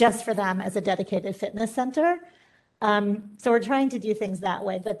just for them as a dedicated fitness center. So we're trying to do things that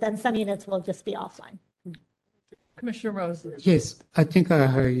way, but then some units will just be offline. Commissioner Moses. Yes, I think I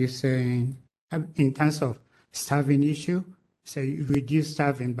heard you saying in terms of staffing issue, so you reduce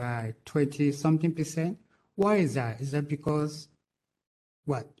staffing by 20-something%. Why is that? Is that because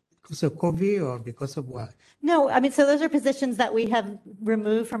what? Because of COVID or because of what? No, I mean, so those are positions that we have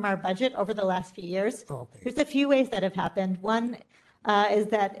removed from our budget over the last few years. Okay. There's a few ways that have happened. One is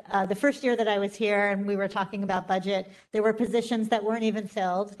that the first year that I was here and we were talking about budget, there were positions that weren't even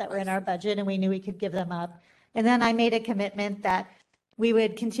filled that were in our budget and we knew we could give them up. And then I made a commitment that we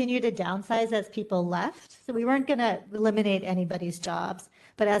would continue to downsize as people left. So we weren't going to eliminate anybody's jobs,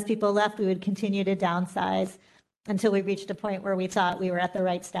 but as people left, we would continue to downsize until we reached a point where we thought we were at the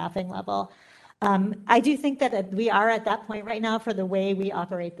right staffing level. I do think that we are at that point right now for the way we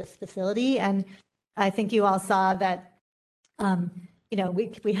operate this facility. And I think you all saw that,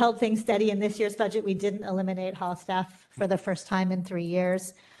 we held things steady in this year's budget. We didn't eliminate hall staff for the first time in 3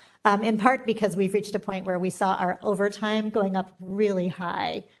 years, in part because we've reached a point where we saw our overtime going up really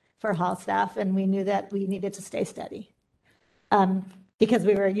high for hall staff, and we knew that we needed to stay steady. Because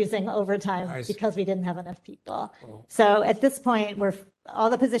we were using overtime because we didn't have enough people. So at this point, all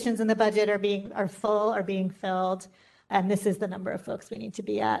the positions in the budget are being filled, and this is the number of folks we need to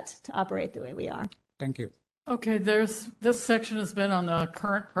be at to operate the way we are. Thank you. Okay, this section has been on the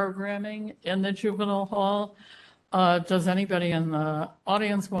current programming in the juvenile hall. Does anybody in the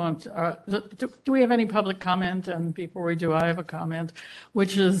audience want, do we have any public comment? And before we do, I have a comment,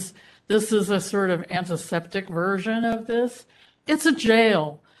 which is, this is a sort of antiseptic version of this. It's a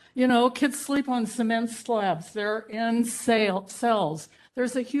jail. Kids sleep on cement slabs. They're in cells.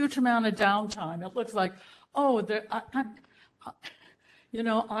 There's a huge amount of downtime. It looks like, I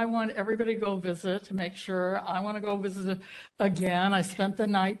want everybody to go visit to make sure. I want to go visit again. I spent the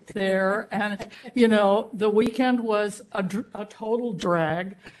night there, and the weekend was a total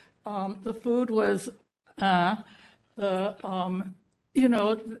drag. The food was, if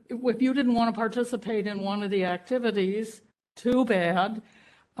you didn't want to participate in one of the activities, too bad.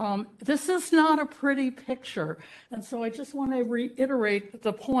 This is not a pretty picture. And so I just want to reiterate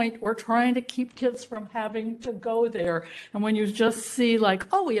the point. We're trying to keep kids from having to go there. And when you just see like,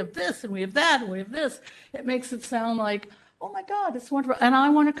 oh, we have this and we have that and we have this, it makes it sound like, oh my God, it's wonderful. And I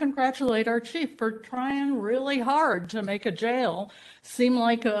want to congratulate our chief for trying really hard to make a jail seem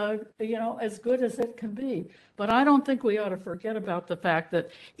like as good as it can be. But I don't think we ought to forget about the fact that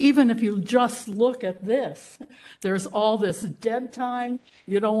even if you just look at this, there's all this dead time.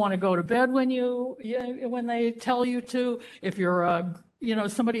 You don't want to go to bed when they tell you to. If you're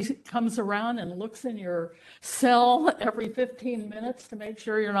somebody comes around and looks in your cell every 15 minutes to make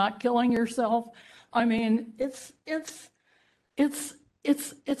sure you're not killing yourself. I mean, it's a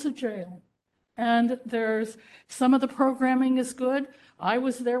jail. And there's some of the programming is good. I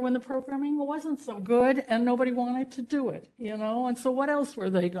was there when the programming wasn't so good and nobody wanted to do it, and so what else were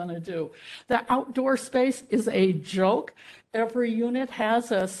they going to do? The outdoor space is a joke. Every unit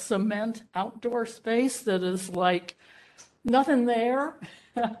has a cement outdoor space that is like nothing there.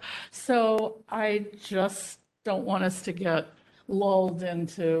 So I just don't want us to get lulled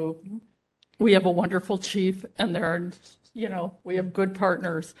into, we have a wonderful chief and we have good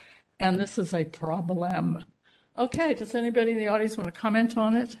partners, and this is a problem. Okay, does anybody in the audience want to comment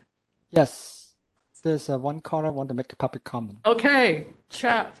on it? Yes, there's one caller want to make a public comment. Okay,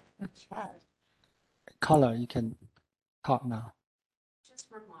 chat. Caller, you can talk now.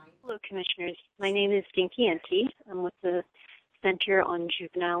 Hello, Commissioners. My name is Dinky Enti. I'm with the Center on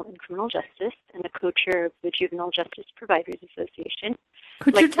Juvenile and Criminal Justice and the co-chair of the Juvenile Justice Providers Association.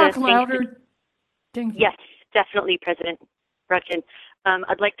 Could you talk louder, Dinky? Yes, definitely, President Brunton.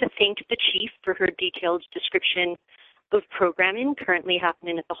 I'd like to thank the chief for her detailed description of programming currently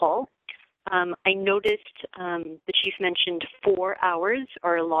happening at the hall. I noticed the chief mentioned 4 hours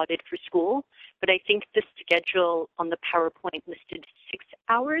are allotted for school, but I think the schedule on the PowerPoint listed 6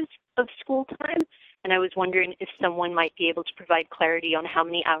 hours of school time, and I was wondering if someone might be able to provide clarity on how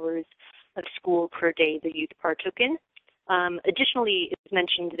many hours of school per day the youth partook in. Additionally, it's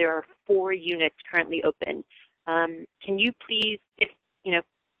mentioned there are 4 units currently open. Can you please,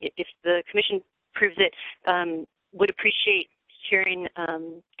 if the commission proves it, would appreciate hearing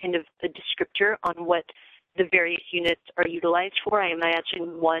kind of a descriptor on what the various units are utilized for. I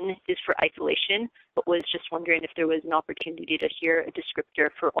imagine one is for isolation, but was just wondering if there was an opportunity to hear a descriptor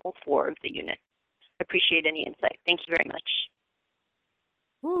for all 4 of the units. Appreciate any insight. Thank you very much.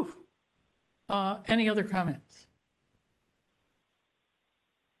 Any other comments?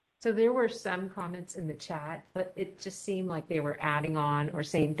 So there were some comments in the chat, but it just seemed like they were adding on or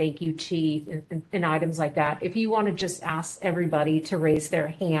saying, thank you, chief, and items like that. If you want to just ask everybody to raise their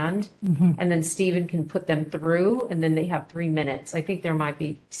hand, and then Stephen can put them through, and then they have 3 minutes. I think there might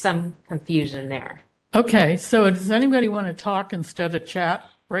be some confusion there. Okay, so does anybody want to talk instead of chat?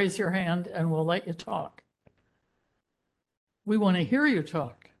 Raise your hand and we'll let you talk. We want to hear you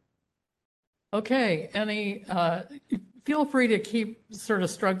talk. Okay, feel free to keep sort of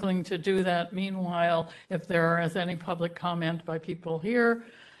struggling to do that. Meanwhile, if there is any public comment by people here,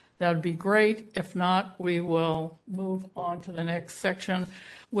 that would be great. If not, we will move on to the next section,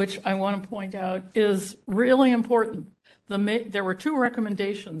 which I want to point out is really important. There were 2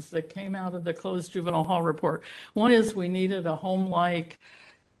 recommendations that came out of the closed juvenile hall report. One is we needed a home-like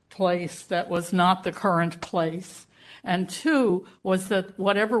place that was not the current place. And 2 was that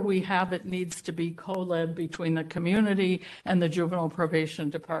whatever we have, it needs to be co-led between the community and the juvenile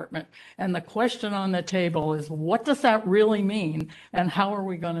probation department. And the question on the table is, what does that really mean? And how are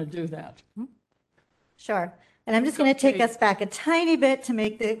we going to do that? Sure. And I'm just going to take us back a tiny bit to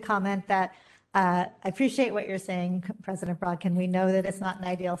make the comment that I appreciate what you're saying, President Brodkin. We know that it's not an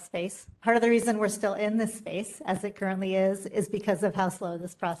ideal space. Part of the reason we're still in this space as it currently is because of how slow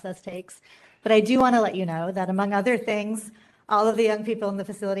this process takes. But I do want to let you know that among other things, all of the young people in the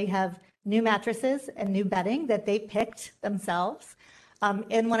facility have new mattresses and new bedding that they picked themselves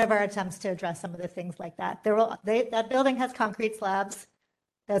in one of our attempts to address some of the things like that. That building has concrete slabs.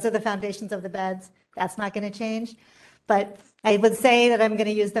 Those are the foundations of the beds. That's not going to change. But I would say that I'm going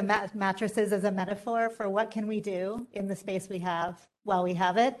to use the mattresses as a metaphor for what can we do in the space we have while we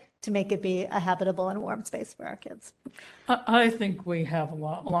have it to make it be a habitable and warm space for our kids. I think we have a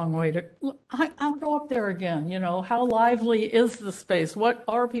long way to. I'll go up there again. How lively is the space? What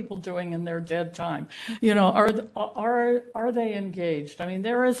are people doing in their dead time? Are they engaged? I mean,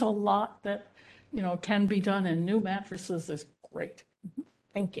 there is a lot that can be done, and new mattresses is great.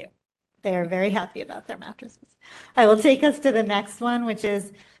 Thank you. They are very happy about their mattresses. I will take us to the next one, which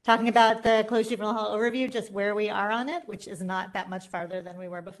is talking about the closed juvenile hall overview, just where we are on it, which is not that much farther than we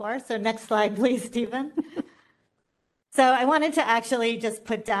were before. So next slide, please, Stephen. So I wanted to actually just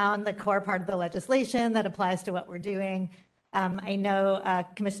put down the core part of the legislation that applies to what we're doing. I know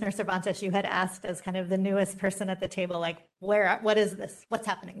Commissioner Cervantes, you had asked as kind of the newest person at the table, like, what is this? What's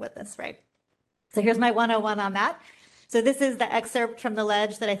happening with this, right? So here's my 101 on that. So this is the excerpt from the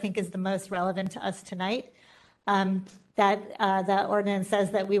ledge that I think is the most relevant to us tonight. The ordinance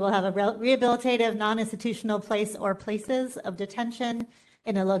says that we will have a rehabilitative non-institutional place or places of detention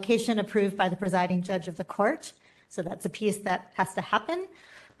in a location approved by the presiding judge of the court. So that's a piece that has to happen.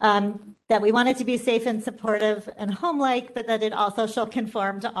 That we want it to be safe and supportive and home-like, but that it also shall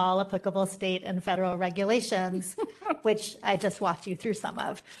conform to all applicable state and federal regulations, which I just walked you through some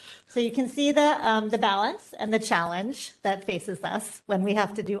of. So you can see the balance and the challenge that faces us when we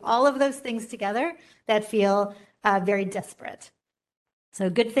have to do all of those things together that feel very disparate. So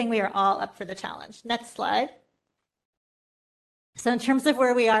good thing we are all up for the challenge. Next slide. So in terms of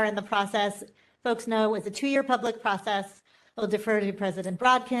where we are in the process, folks know it was a 2-year public process. I'll defer to President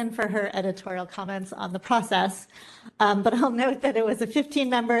Brodkin for her editorial comments on the process. But I'll note that it was a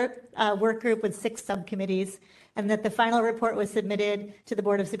 15-member work group with 6 subcommittees, and that the final report was submitted to the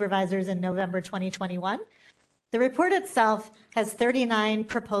Board of Supervisors in November 2021. The report itself has 39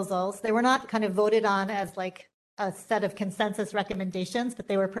 proposals. They were not kind of voted on as like a set of consensus recommendations, but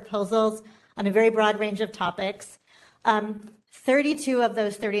they were proposals on a very broad range of topics. 32 of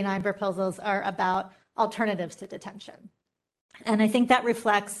those 39 proposals are about alternatives to detention. And I think that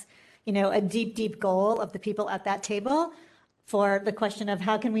reflects, a deep, deep goal of the people at that table for the question of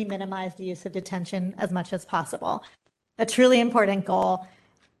how can we minimize the use of detention as much as possible. A truly important goal.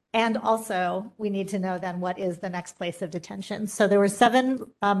 And also, we need to know then what is the next place of detention. So there were 7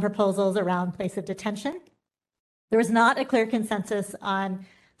 proposals around place of detention. There was not a clear consensus on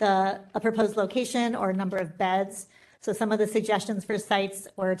a proposed location or number of beds. So some of the suggestions for sites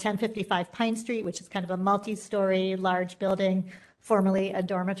were 1055 Pine Street, which is kind of a multi-story large building, formerly a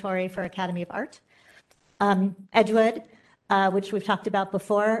dormitory for Academy of Art. Edgewood, which we've talked about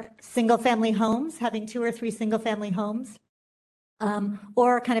before, single-family homes, having 2 or 3 single-family homes,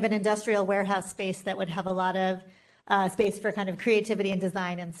 or kind of an industrial warehouse space that would have a lot of space for kind of creativity and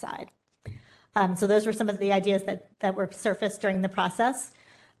design inside. So those were some of the ideas that were surfaced during the process.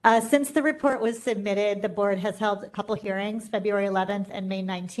 Since the report was submitted, the board has held a couple hearings, February 11th and May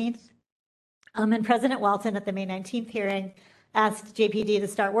 19th. And President Walton at the May 19th hearing asked JPD to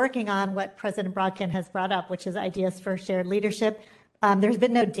start working on what President Brodkin has brought up, which is ideas for shared leadership There's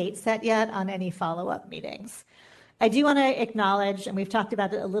been no date set yet on any follow-up meetings. I do want to acknowledge, and we've talked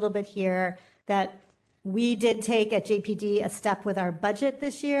about it a little bit here, that we did take at JPD a step with our budget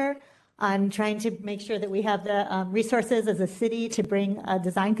this year on trying to make sure that we have the resources as a city to bring a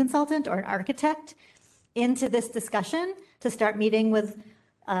design consultant or an architect into this discussion, to start meeting with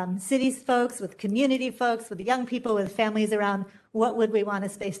cities folks, with community folks, with young people, with families around what would we want a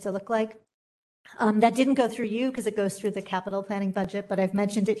space to look like. That didn't go through you because it goes through the capital planning budget, but I've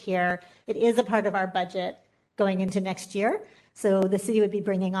mentioned it here. It is a part of our budget going into next year. So the city would be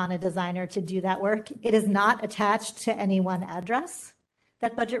bringing on a designer to do that work. It is not attached to any one address,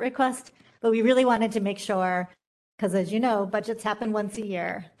 that budget request, but we really wanted to make sure, because as you know, budgets happen once a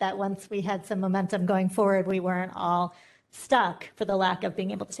year, that once we had some momentum going forward, we weren't all stuck for the lack of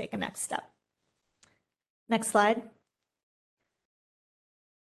being able to take a next step. Next slide.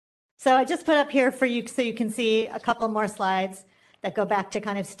 So I just put up here for you so you can see a couple more slides that go back to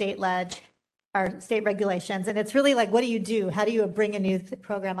kind of state regulations. And it's really like, what do you do? How do you bring a new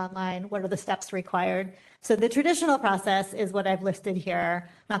program online? What are the steps required? So the traditional process is what I've listed here.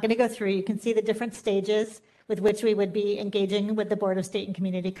 I'm not going to go through. You can see the different stages with which we would be engaging with the Board of State and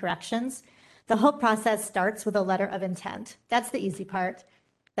Community Corrections. The whole process starts with a letter of intent. That's the easy part.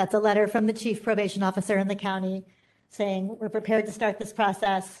 That's a letter from the chief probation officer in the county saying, we're prepared to start this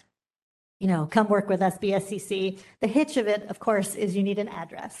process. You know, come work with us, BSCC. The hitch of it, of course, is you need an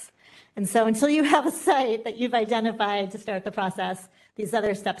address. And so until you have a site that you've identified to start the process, these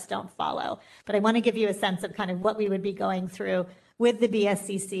other steps don't follow. But I want to give you a sense of kind of what we would be going through with the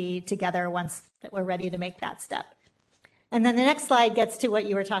BSCC together once that we're ready to make that step. And then the next slide gets to what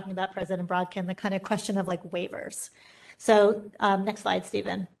you were talking about, President Brodkin, the kind of question of like waivers. So next slide,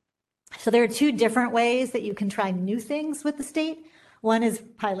 Stephen. So there are two different ways that you can try new things with the state. One is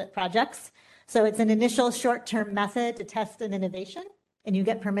pilot projects. So it's an initial short-term method to test an innovation, and you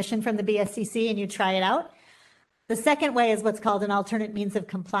get permission from the BSCC and you try it out. The second way is what's called an alternate means of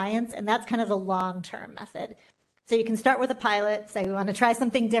compliance, and that's kind of the long-term method. So you can start with a pilot, say we want to try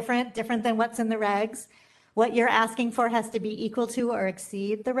something different than what's in the regs. What you're asking for has to be equal to or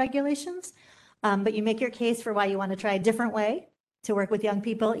exceed the regulations, but you make your case for why you want to try a different way to work with young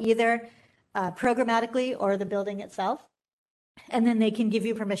people, either programmatically or the building itself. And then they can give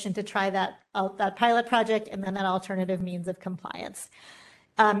you permission to try that pilot project and then that alternative means of compliance.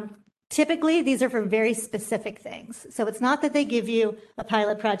 Typically, these are for very specific things. So it's not that they give you a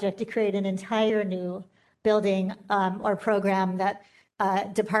pilot project to create an entire new building or program that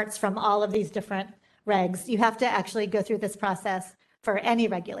departs from all of these different regs. You have to actually go through this process for any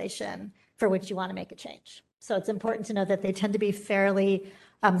regulation for which you want to make a change. So it's important to know that they tend to be fairly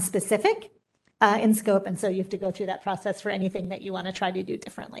specific in scope, and so you have to go through that process for anything that you want to try to do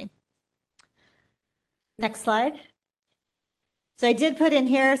differently. Next slide. So I did put in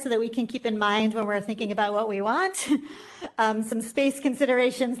here so that we can keep in mind when we're thinking about what we want, some space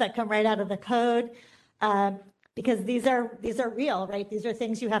considerations that come right out of the code, because these are real, right? These are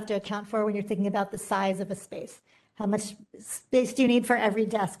things you have to account for when you're thinking about the size of a space. How much space do you need for every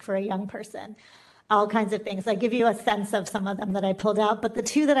desk for a young person? All kinds of things. I give you a sense of some of them that I pulled out, but the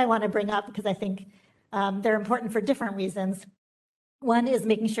two that I want to bring up, because I think they're important for different reasons. One is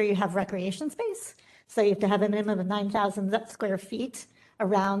making sure you have recreation space. So you have to have a minimum of 9,000 square feet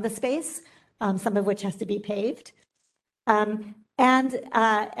around the space, some of which has to be paved. And then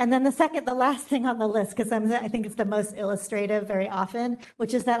the last thing on the list, because I think it's the most illustrative very often,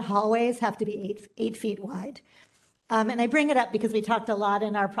 which is that hallways have to be 8 feet wide. And I bring it up because we talked a lot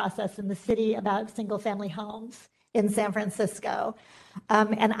in our process in the city about single family homes in San Francisco.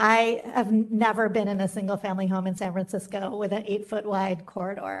 And I have never been in a single family home in San Francisco with an 8 foot wide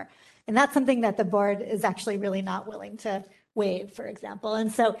corridor. And that's something that the board is actually really not willing to waive, for example.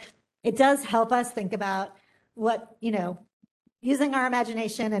 And so it does help us think about what, using our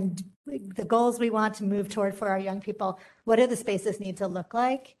imagination and the goals we want to move toward for our young people, what do the spaces need to look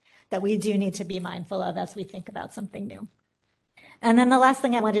like that we do need to be mindful of as we think about something new. And then the last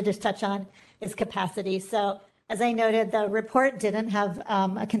thing I wanted to touch on is capacity. So as I noted, the report didn't have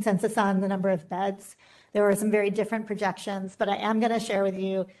a consensus on the number of beds. There were some very different projections, but I am going to share with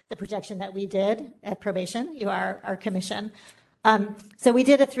you the projection that we did at Probation, you are our commission. So we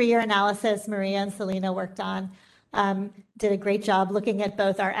did a 3-year analysis Maria and Selena worked on, did a great job looking at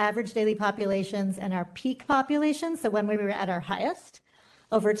both our average daily populations and our peak populations. So when we were at our highest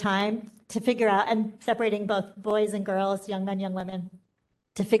over time to figure out, and separating both boys and girls, young men, young women,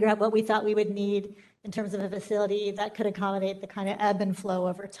 to figure out what we thought we would need in terms of a facility that could accommodate the kind of ebb and flow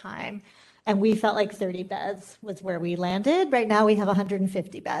over time. And we felt like 30 beds was where we landed. Right now we have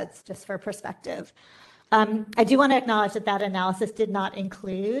 150 beds, just for perspective. I do want to acknowledge that that analysis did not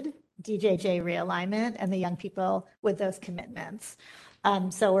include DJJ realignment and the young people with those commitments.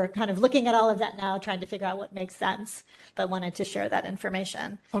 So we're kind of looking at all of that now, trying to figure out what makes sense, but wanted to share that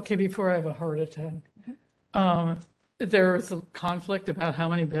information. Okay, before I have a heart attack. There's a conflict about how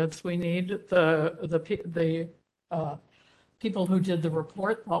many beds we need. The people who did the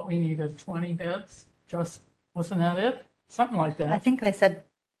report thought we needed 20 beds. Just, wasn't that it? Something like that. I think I said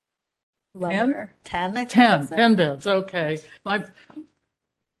 10? lower. 10, I think. 10, 10 beds, okay.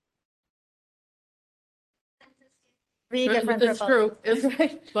 Three different It's proposals.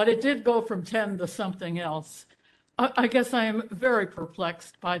 true, but it did go from 10 to something else. I guess I am very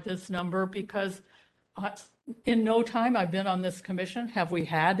perplexed by this number because in no time I've been on this commission, have we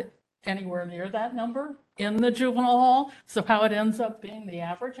had anywhere near that number in the juvenile hall? So how it ends up being the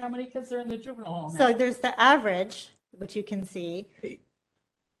average, how many kids are in the juvenile hall now? So there's the average, which you can see.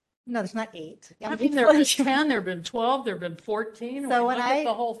 No, there's not 8. I mean, there have been 10, there have been 12, there have been 14. So We when look at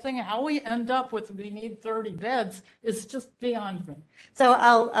the whole thing, how we end up with we need 30 beds is just beyond me. So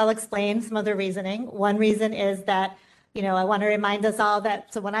I'll explain some of the reasoning. One reason is that, I want to remind us all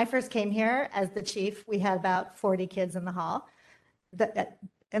that, so when I first came here as the chief, we had about 40 kids in the hall.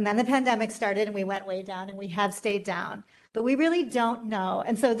 And then the pandemic started and we went way down and we have stayed down, but we really don't know.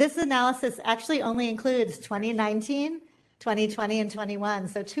 And so this analysis actually only includes 2019, 2020, and 21.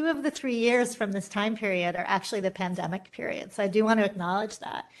 So 2 of the 3 years from this time period are actually the pandemic period. So I do want to acknowledge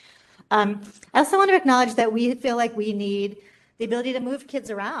that. I also want to acknowledge that we feel like we need the ability to move kids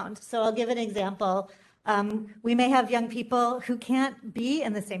around. So I'll give an example. We may have young people who can't be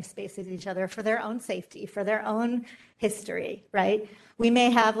in the same space as each other for their own safety, for their own history, right? We may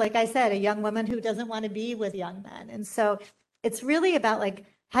have, like I said, a young woman who doesn't want to be with young men. And so it's really about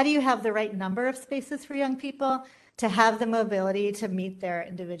how do you have the right number of spaces for young people to have the mobility to meet their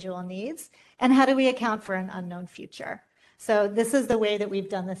individual needs? And how do we account for an unknown future? So this is the way that we've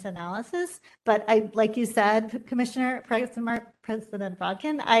done this analysis. But like you said, President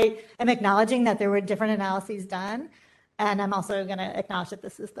Brodkin, I am acknowledging that there were different analyses done. And I'm also going to acknowledge that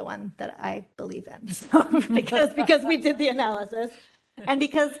this is the one that I believe in. So, because we did the analysis. And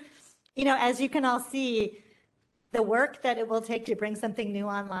because, as you can all see, the work that it will take to bring something new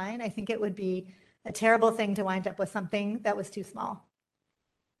online, I think it would be a terrible thing to wind up with something that was too small.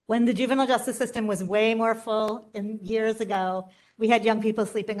 When the juvenile justice system was way more full years ago, we had young people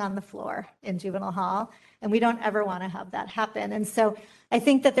sleeping on the floor in juvenile hall, and we don't ever want to have that happen. And so I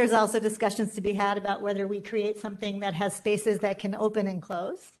think that there's also discussions to be had about whether we create something that has spaces that can open and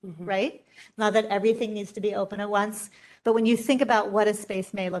close, right? Not that everything needs to be open at once, but when you think about what a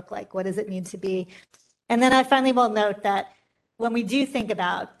space may look like, what does it need to be? And then I finally will note that when we do think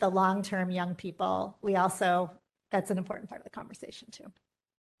about the long-term young people, that's an important part of the conversation too.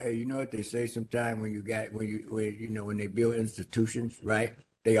 Hey, you know what they say sometimes when they build institutions, right?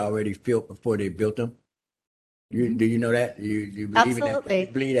 They already built before they built them. Do you know that? You believe in that? Absolutely. You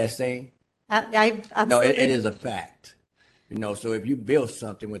believe that saying? I absolutely. No, it is a fact. So if you build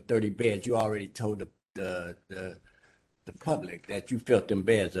something with 30 beds, you already told the public that you filled them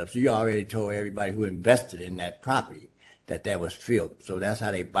beds up. So you already told everybody who invested in that property that was filled. So that's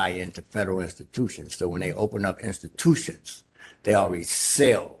how they buy into federal institutions. So when they open up institutions, they already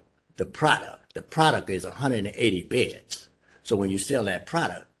sell the product. The product is 180 beds. So when you sell that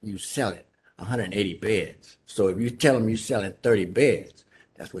product, you sell it 180 beds. So if you tell them you're selling 30 beds,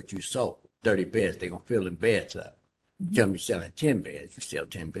 that's what you sold. 30 beds, they're going to fill them beds up. You tell them you're selling 10 beds, you sell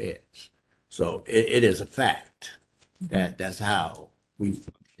 10 beds. So it is a fact that that's how we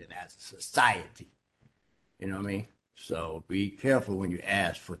function as a society. You know what I mean? So be careful when you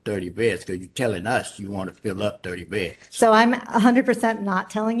ask for 30 beds because you're telling us you want to fill up 30 beds. So I'm 100%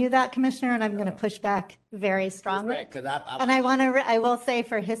 not telling you that, Commissioner, and I'm going to push back very strongly. Right, And I will say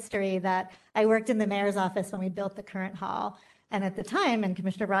for history that I worked in the mayor's office when we built the current hall. And at the time, and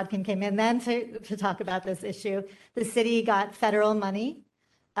Commissioner Brodkin came in then to talk about this issue, the city got federal money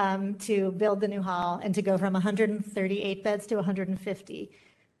to build the new hall and to go from 138 beds to 150.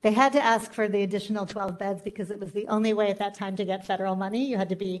 They had to ask for the additional 12 beds because it was the only way at that time to get federal money. You had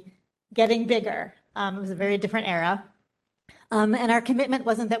to be getting bigger. It was a very different era. And our commitment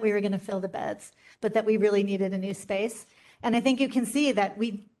wasn't that we were going to fill the beds, but that we really needed a new space. And I think you can see that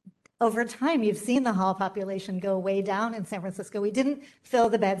over time, you've seen the hall population go way down in San Francisco. We didn't fill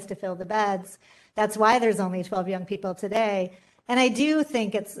the beds to fill the beds. That's why there's only 12 young people today. And I do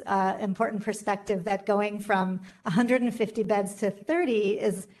think it's important perspective that going from 150 beds to 30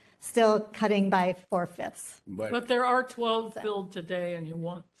 is still cutting by 4/5. But there are 12 filled today and you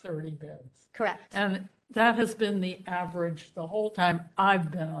want 30 beds. Correct. And That has been the average the whole time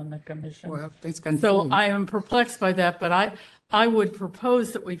I've been on the commission. Well, things can So change. I am perplexed by that, but I would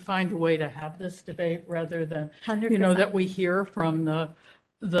propose that we find a way to have this debate rather than, 100%. that we hear from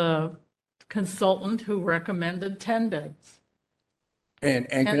the consultant who recommended 10 beds. And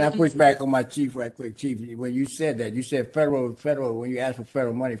can I push back on my chief right quick, chief? When you said that, you said federal, when you asked for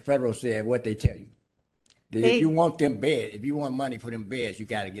federal money, federal said what they tell you. That if you want them beds, if you want money for them beds, you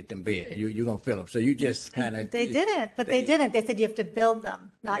got to get them beds. You're going to fill them. So you just kind of. They didn't, but they didn't. They said you have to build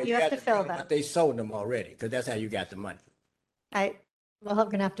them, not you have to fill them. But they sold them already because that's how you got the money. Well, I'm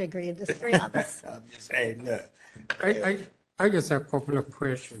going to have to agree to disagree on this. I'm just saying, look. I just have a couple of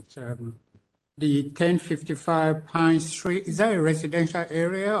questions. The 1055 Pine Street, is that a residential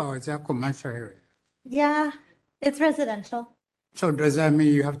area or is that a commercial area? Yeah, it's residential. So does that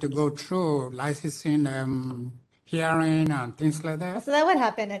mean you have to go through licensing, hearing and things like that? So that would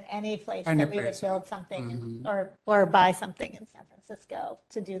happen at any place Any that we would place. build something or buy something in San Francisco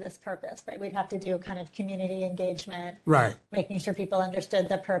to do this purpose, right? We'd have to do kind of community engagement, Right. making sure people understood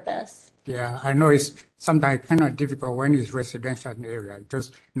the purpose. Yeah, I know it's sometimes kind of difficult when it's residential area,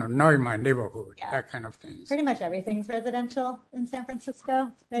 just, not in my neighborhood, that kind of thing. Pretty much everything's residential in San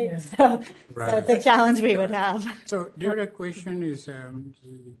Francisco, right? Yeah. So Right. it's a challenge we would have. So the other question is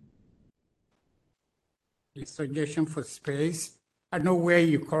the suggestion for space. I know where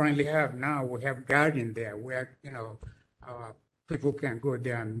you currently have now, we have garden there where, people can go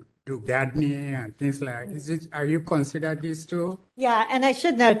there and do gardening and things like, are you consider this too? Yeah, and I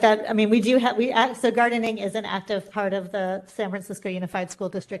should note that, I mean, so gardening is an active part of the San Francisco Unified School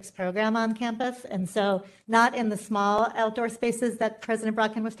District's program on campus. And so not in the small outdoor spaces that President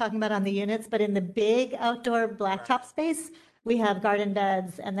Brockton was talking about on the units, but in the big outdoor blacktop space, we have garden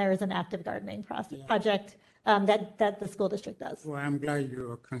beds and there is an active gardening project that the school district does. Well, I'm glad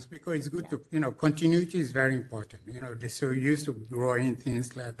you're because it's good to, continuity is very important. They're so used to growing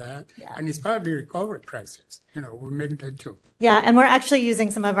things like that. Yeah. And it's part of the recovery process. We make that too. Yeah, and we're actually using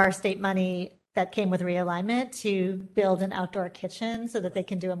some of our state money that came with realignment to build an outdoor kitchen so that they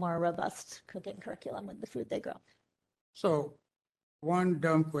can do a more robust cooking curriculum with the food they grow. So one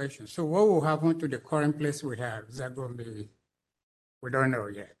dumb question. So what will happen to the current place we have? Is that going to be, we don't know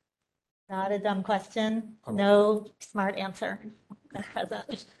yet. Not a dumb question. No smart answer at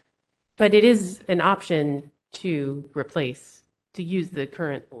present. But it is an option to use the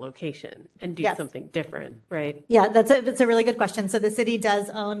current location and do Yes. something different, right? Yeah, that's a really good question. So the city does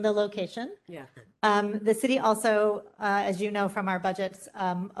own the location. Yeah. The city also, as you know from our budgets,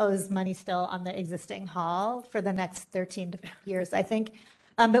 owes money still on the existing hall for the next 13 years, I think.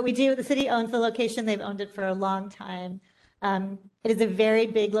 But the city owns the location. They've owned it for a long time. It is a very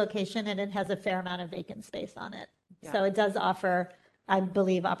big location and it has a fair amount of vacant space on it. So it does offer, I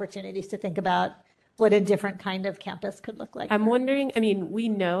believe, opportunities to think about what a different kind of campus could look like. I'm wondering, we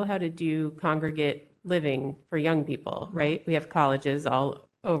know how to do congregate living for young people, right? We have colleges all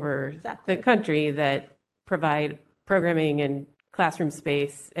over the country that provide programming and classroom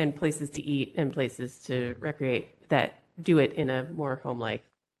space and places to eat and places to recreate that do it in a more home-like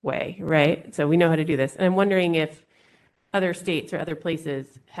way, right? So we know how to do this. And I'm wondering if other states or other places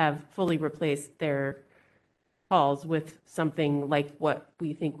have fully replaced their halls with something like what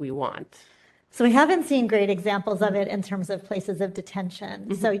we think we want. So we haven't seen great examples of it in terms of places of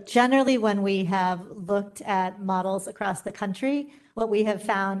detention. So generally, when we have looked at models across the country, what we have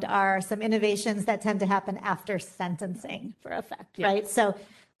found are some innovations that tend to happen after sentencing for effect, right?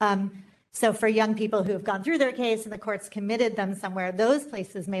 So for young people who have gone through their case and the courts committed them somewhere, those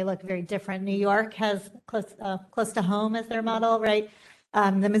places may look very different. New York has close to home as their model, right?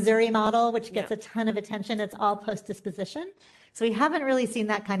 The Missouri model, which gets a ton of attention, it's all post-disposition. So we haven't really seen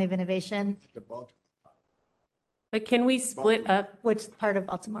that kind of innovation. But can we split up? Which part of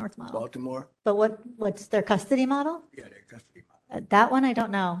Baltimore's model? Baltimore? But what's their custody model? Yeah, their custody model. That one, I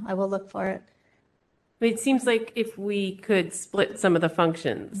don't know. I will look for it. It seems like if we could split some of the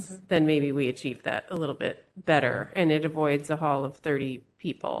functions, then maybe we achieve that a little bit better and it avoids a hall of 30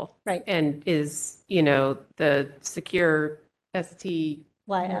 people. Right. And is, the secure STYF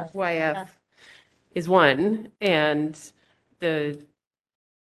is one and the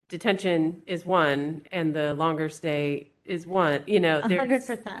detention is one and the longer stay is one,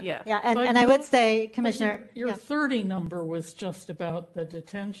 100%. Yeah. Yeah. And I would say, Commissioner, Your 30 number was just about the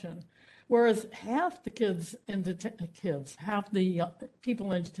detention. Whereas half the half the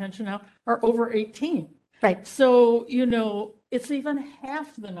people in detention now are over 18. Right. So, it's even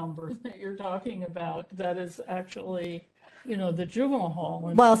half the number that you're talking about that is actually, the juvenile hall.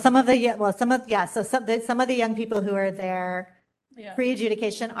 And some of the young people who are there Yeah,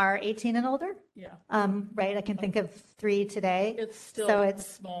 pre-adjudication are 18 and older. yeah. Right, I can think of 3 today. It's still So it's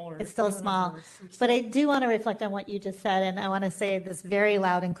smaller. it's still small. universe. But I do want to reflect on what you just said, and I want to say this very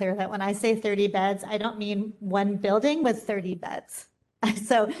loud and clear that when I say 30 beds, I don't mean one building with 30 beds.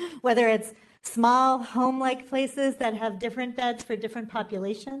 So whether it's small home-like places that have different beds for different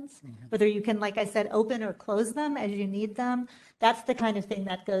populations, whether you can, like I said, open or close them as you need them, that's the kind of thing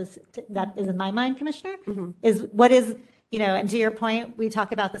that that is in my mind, Commissioner, is what is, and to your point, we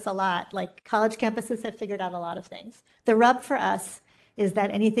talk about this a lot, like college campuses have figured out a lot of things. The rub for us is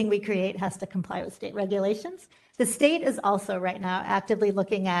that anything we create has to comply with state regulations. The state is also right now actively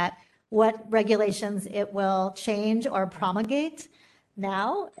looking at what regulations it will change or promulgate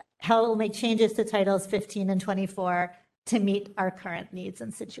now, how it will make changes to Titles 15 and 24 to meet our current needs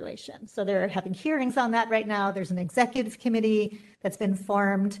and situation. So they're having hearings on that right now. There's an executive committee that's been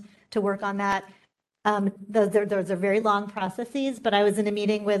formed to work on that. Those are very long processes, but I was in a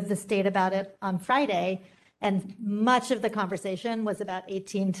meeting with the state about it on Friday, and much of the conversation was about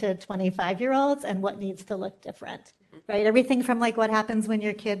 18 to 25-year-olds and what needs to look different, right? Everything from like what happens when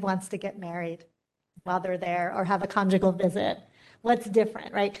your kid wants to get married while they're there or have a conjugal visit. What's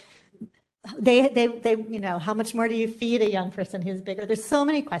different, right? How much more do you feed a young person who's bigger? There's so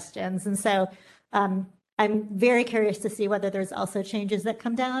many questions. And so I'm very curious to see whether there's also changes that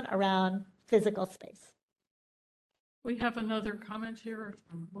come down around physical space. We have another comment here.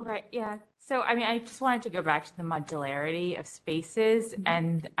 Right, yeah. So, I mean, I just wanted to go back to the modularity of spaces,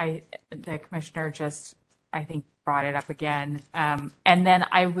 and the commissioner just, I think, brought it up again. And then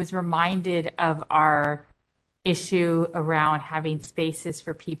I was reminded of our issue around having spaces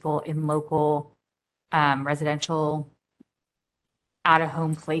for people in local residential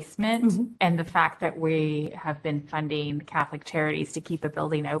out-of-home placement, and the fact that we have been funding Catholic Charities to keep a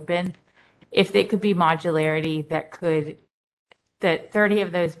building open. If it could be modularity that 30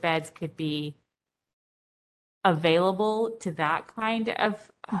 of those beds could be available to that kind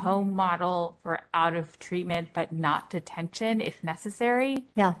of home model for out of treatment, but not detention if necessary.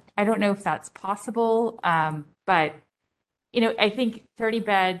 Yeah. I don't know if that's possible. But, I think 30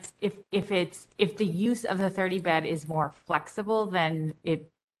 beds, if the use of the 30 bed is more flexible, then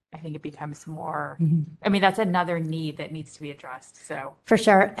I think it becomes more, I mean, that's another need that needs to be addressed. So for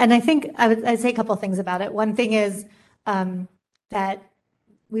sure. And I think I'd say a couple of things about it. One thing is that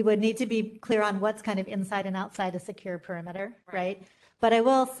we would need to be clear on what's kind of inside and outside a secure perimeter, right? But I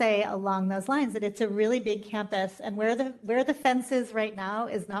will say along those lines that it's a really big campus, and where the fence is right now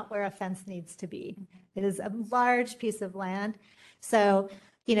is not where a fence needs to be. It is a large piece of land. So,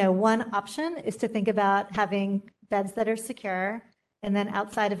 one option is to think about having beds that are secure, and then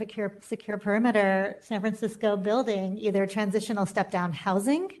outside of a secure perimeter, San Francisco building either transitional step-down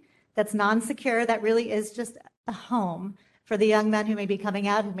housing that's non-secure, that really is just a home for the young men who may be coming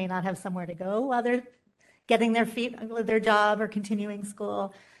out who may not have somewhere to go while they're getting their feet with their job or continuing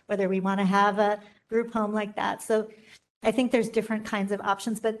school, whether we want to have a group home like that. So I think there's different kinds of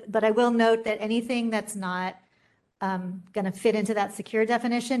options, but I will note that anything that's not going to fit into that secure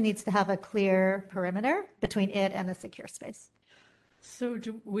definition needs to have a clear perimeter between it and the secure space. So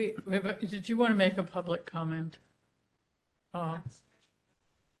did you want to make a public comment? Okay.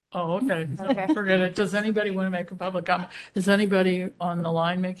 Forget it. Does anybody want to make a public comment? Is anybody on the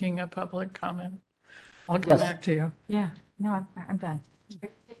line making a public comment? I'll go back to you. yeah, no, I'm done.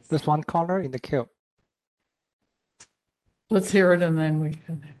 There's one caller in the queue. Let's hear it and then we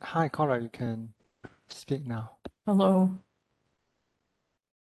can. Hi, caller, you can speak now. Hello.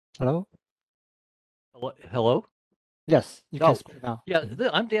 Hello? Hello? Yes, you can speak now. Yeah,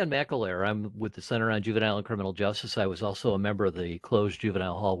 I'm Dan McAleer. I'm with the Center on Juvenile and Criminal Justice. I was also a member of the closed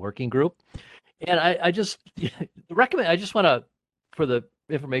juvenile hall working group. And I just want to, for the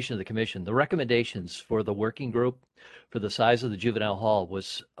information of the commission, the recommendations for the working group for the size of the juvenile hall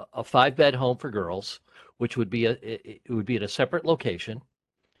was a 5-bed home for girls, which would be it would be at a separate location,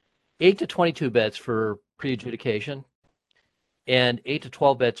 8 to 22 beds for pre-adjudication, and 8 to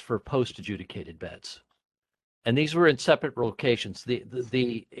 12 beds for post-adjudicated beds. And these were in separate locations.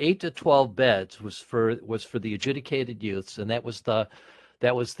 The 8 to 12 beds was for the adjudicated youths, and that was the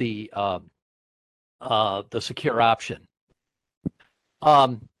secure option.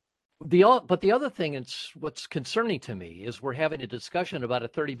 But the other thing, and what's concerning to me, is we're having a discussion about a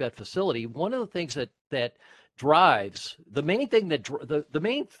 30-bed facility. One of the things that drives the main thing that the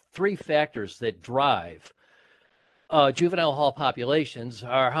main 3 factors that drive juvenile hall populations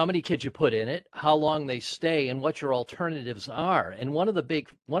are how many kids you put in it, how long they stay, and what your alternatives are. And one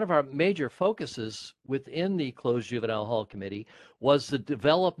of our major focuses within the closed juvenile hall committee was the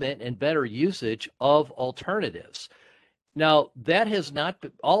development and better usage of alternatives. Now that has not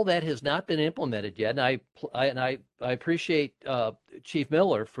been, all that has not been implemented yet, and I appreciate Chief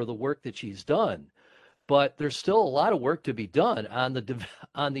Miller for the work that she's done, but there's still a lot of work to be done on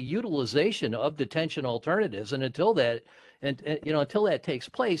on the utilization of detention alternatives, and and until that takes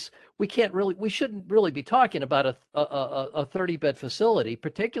place, we shouldn't really be talking about a 30-bed facility,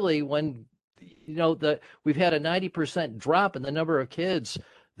 particularly when we've had a 90% drop in the number of kids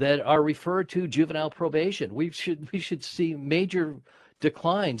that are referred to juvenile probation. We should see major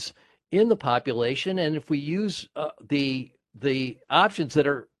declines in the population, and if we use the options that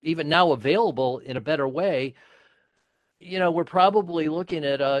are even now available in a better way, we're probably looking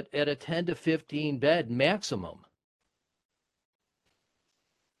at a 10 to 15 bed maximum.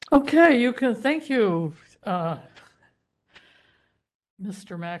 Okay, thank you, Mr.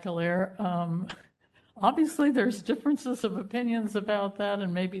 McAleer. Obviously, there's differences of opinions about that,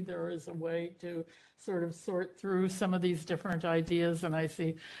 and maybe there is a way to sort of sort through some of these different ideas. And I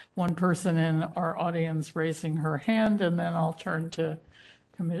see one person in our audience raising her hand, and then I'll turn to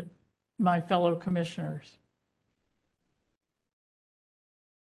my fellow commissioners.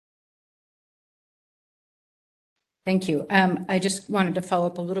 Thank you. I just wanted to follow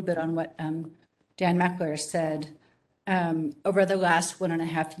up a little bit on what Dan McAleer said. Over the last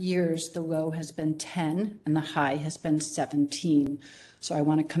 1.5 years, the low has been 10 and the high has been 17. So I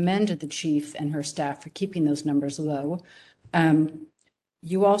want to commend the chief and her staff for keeping those numbers low.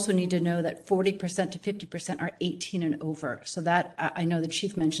 You also need to know that 40% to 50% are 18 and over. So that I know the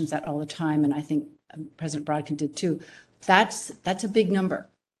chief mentions that all the time, and I think President Brodkin did too. That's a big number.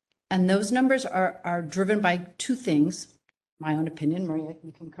 And those numbers are driven by two things, my own opinion. Maria,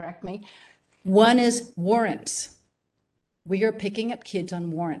 you can correct me. One is warrants. We are picking up kids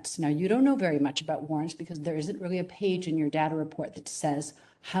on warrants. Now, you don't know very much about warrants because there isn't really a page in your data report that says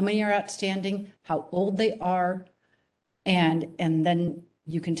how many are outstanding, how old they are, and then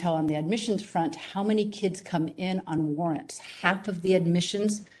you can tell on the admissions front how many kids come in on warrants. Half of the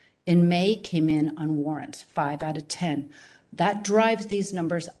admissions in May came in on warrants, 5 out of 10. That drives these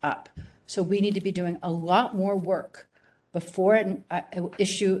numbers up. So we need to be doing a lot more work before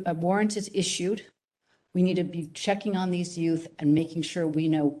a warrant is issued. We need to be checking on these youth and making sure we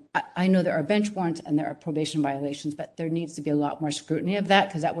know. I know there are bench warrants and there are probation violations, but there needs to be a lot more scrutiny of that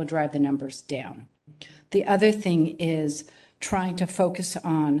because that will drive the numbers down. The other thing is trying to focus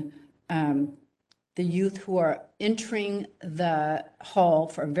on the youth who are entering the hall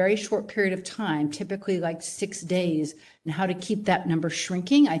for a very short period of time, typically like 6 days, and how to keep that number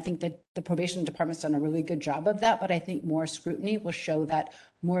shrinking. I think that the probation department's done a really good job of that, but I think more scrutiny will show that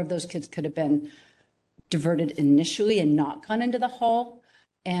more of those kids could have been diverted initially and not gone into the hall.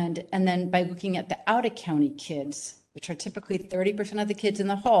 And then by looking at the out-of-county kids, which are typically 30% of the kids in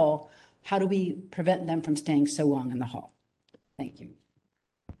the hall, how do we prevent them from staying so long in the hall? Thank you.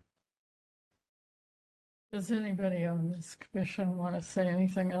 Does anybody on this commission want to say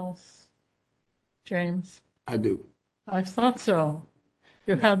anything else? James? I do. I thought so.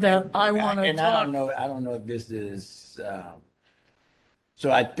 You had that, I want to And talk. I don't know if this is,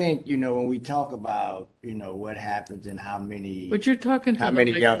 so I think, when we talk about, what happens and how many. But you're talking to How the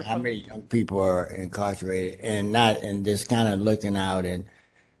many microphone. young people are incarcerated and just kind of looking out and,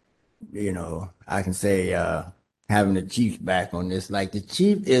 I can say, having the chief back on this, like the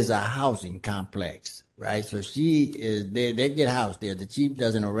chief is a housing complex, right? So they get housed there. The chief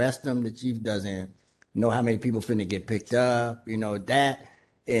doesn't arrest them. The chief doesn't know how many people finna get picked up, that.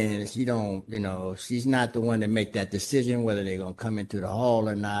 And she don't, she's not the one to make that decision whether they're going to come into the hall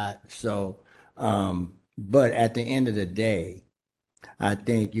or not. So, but at the end of the day, I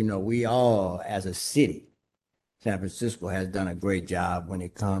think, we all as a city, San Francisco has done a great job when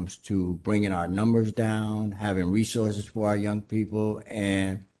it comes to bringing our numbers down, having resources for our young people.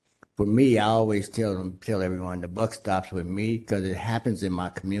 And for me, I always tell everyone the buck stops with me because it happens in my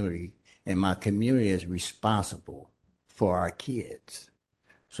community, and my community is responsible for our kids.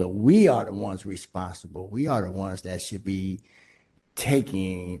 So we are the ones responsible. We are the ones that should be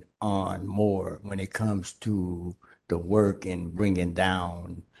taking on more when it comes to the work and bringing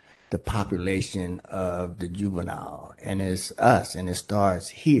down the population of the juvenile. And it's us, and it starts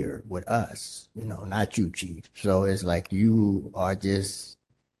here with us, not you, chief. So it's like you are just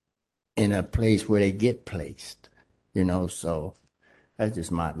in a place where they get placed, so that's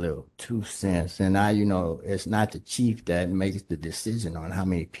just my little 2 cents. And it's not the chief that makes the decision on how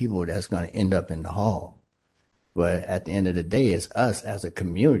many people that's going to end up in the hall. But at the end of the day, it's us as a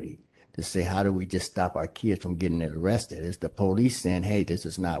community to say, how do we just stop our kids from getting arrested? It's the police saying, hey, this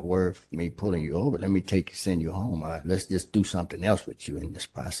is not worth me pulling you over. Let me send you home. Let's just do something else with you in this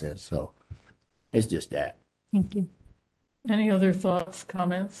process. So it's just that. Thank you. Any other thoughts,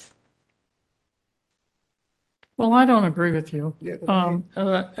 comments? Well, I don't agree with you. Yeah,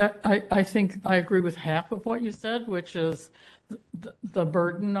 I think I agree with half of what you said, which is the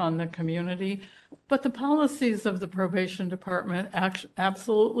burden on the community. But the policies of the probation department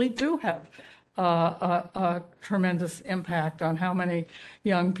absolutely do have a tremendous impact on how many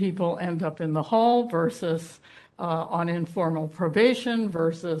young people end up in the hall versus on informal probation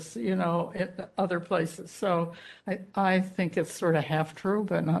versus, other places. So I think it's sort of half true,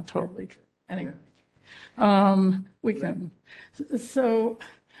 but not totally true. Anyway. We can. So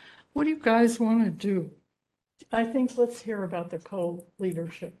what do you guys want to do? I think let's hear about the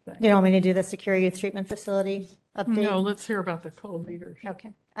co-leadership thing. You want me to do the secure youth treatment facility update? No, let's hear about the co-leadership.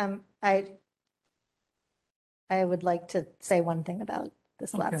 Okay. I would like to say one thing about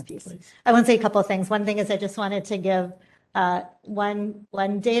this last Okay, piece. please. I want to say a couple of things. One thing is I just wanted to give one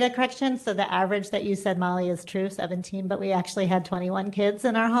data correction. So the average that you said, Molly, is true, 17, but we actually had 21 kids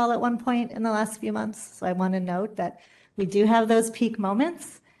in our hall at one point in the last few months. So I want to note that we do have those peak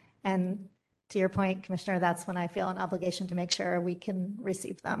moments. And to your point, Commissioner, that's when I feel an obligation to make sure we can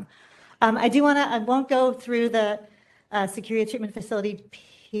receive them. I won't go through the security treatment facility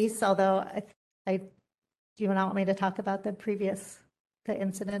piece, although do you not want me to talk about the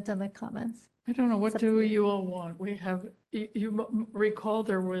incident and the comments? I don't know, what do you all want? We have, you recall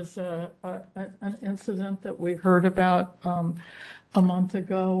there was an incident that we heard about a month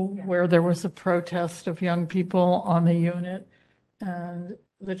ago where there was a protest of young people on the unit, and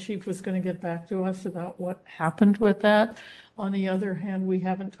the chief was going to get back to us about what happened with that. On the other hand, we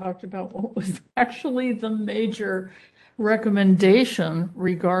haven't talked about what was actually the major recommendation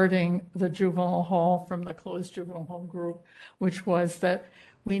regarding the juvenile hall from the closed juvenile hall group, which was that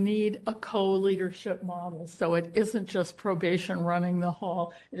we need a co-leadership model. So it isn't just probation running the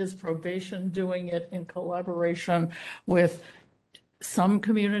hall, it is probation doing it in collaboration with some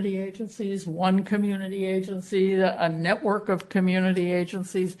community agencies, one community agency, a network of community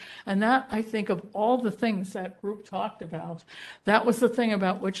agencies. And that, I think, of all the things that group talked about, that was the thing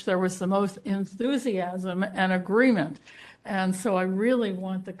about which there was the most enthusiasm and agreement. And so I really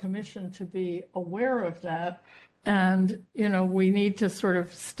want the commission to be aware of that. And, we need to sort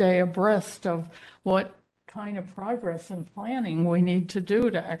of stay abreast of what kind of progress and planning we need to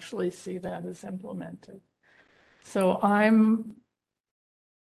do to actually see that as implemented. So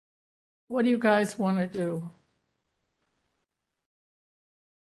what do you guys want to do?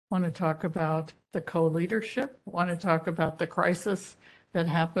 Want to talk about the co-leadership? Want to talk about the crisis that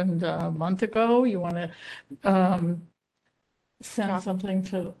happened a month ago? You want to send something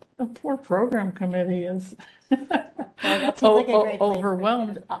to the poor program committee is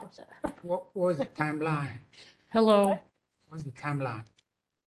overwhelmed. What was the timeline? Hello, What's the timeline?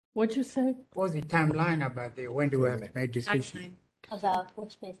 what'd you say? What's the timeline about when do we have to make decision? About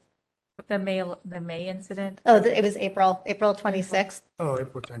which piece? The May incident. Oh, it was April 26th. Oh,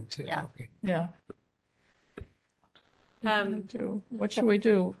 April 26th. Yeah. Okay. Yeah. What should we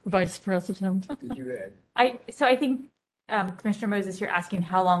do, Vice President? I think, Commissioner Moses, you're asking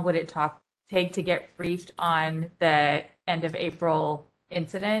how long would it take to get briefed on the end of April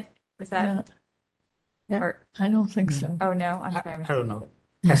incident? Was that? Yeah. Or, I don't think so. oh, no, I'm I sorry. don't know.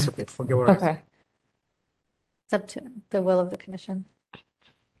 That's okay. Forget what I said. Okay. It's up to the will of the commission.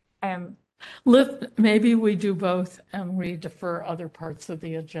 Maybe we do both and we defer other parts of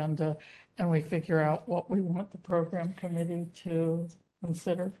the agenda and we figure out what we want the program committee to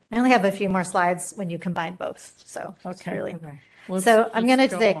consider. I only have a few more slides when you combine both, so it's Okay. really. Let's- So I'm going to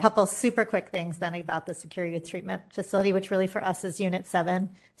let's go say a on. couple super quick things then about the secure youth treatment facility, which really for us is Unit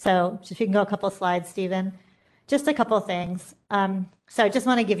 7. So if you can go a couple slides, Stephen. Just a couple things. So I just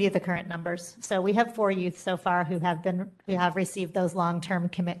want to give you the current numbers. So we have 4 youth so far who have received those long-term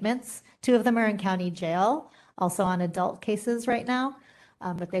commitments. 2 of them are in county jail, also on adult cases right now,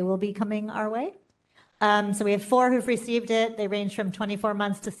 but they will be coming our way. So we have 4 who've received it. They range from 24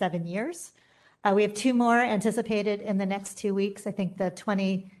 months to 7 years. We have 2 more anticipated in the next 2 weeks. I think the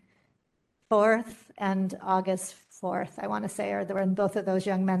 24th and August 4th, I want to say, are in both of those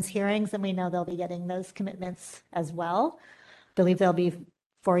young men's hearings, and we know they'll be getting those commitments as well. I believe they'll be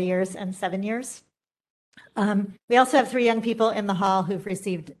 4 years and 7 years. We also have 3 young people in the hall who've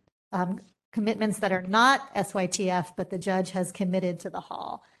received commitments that are not SYTF, but the judge has committed to the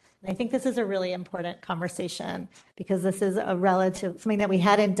hall. And I think this is a really important conversation because this is something that we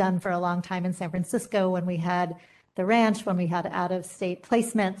hadn't done for a long time in San Francisco when we had the ranch, when we had out-of-state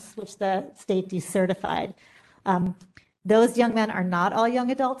placements, which the state decertified. Those young men are not all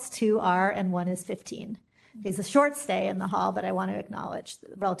young adults. 2 are, and 1 is 15. He's a short stay in the hall, but I want to acknowledge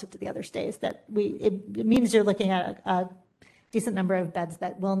relative to the other stays that it means you're looking at a decent number of beds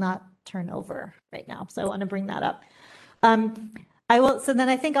that will not turn over right now. So I want to bring that up. So then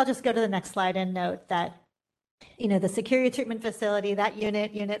I think I'll just go to the next slide and note that, the security treatment facility, that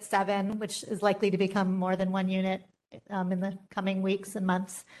unit 7, which is likely to become more than one unit in the coming weeks and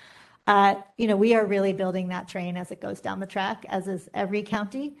months, we are really building that train as it goes down the track, as is every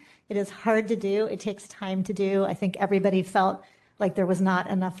county. It is hard to do. It takes time to do. I think everybody felt like there was not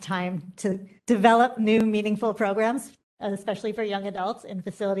enough time to develop new meaningful programs, especially for young adults in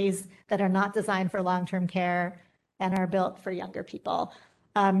facilities that are not designed for long-term care and are built for younger people.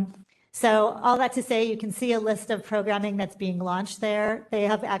 So all that to say, you can see a list of programming that's being launched there. They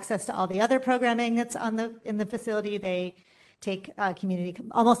have access to all the other programming that's in the facility. They take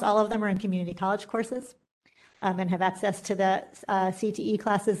almost all of them are in community college courses, and have access to the CTE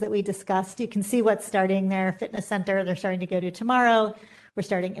classes that we discussed. You can see what's starting there. Fitness center, they're starting to go to tomorrow. We're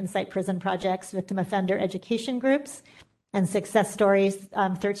starting Insight Prison Projects, victim offender education groups, and success stories,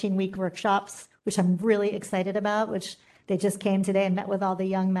 13-week workshops, which I'm really excited about, which they just came today and met with all the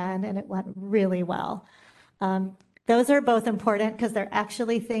young men, and it went really well. Those are both important because they're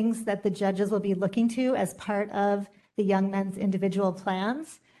actually things that the judges will be looking to as part of the young men's individual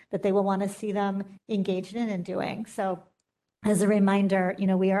plans that they will want to see them engaged in and doing. So as a reminder,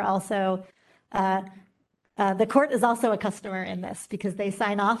 we are also, the court is also a customer in this because they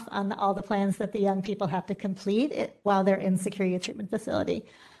sign off on all the plans that the young people have to complete while they're in security treatment facility.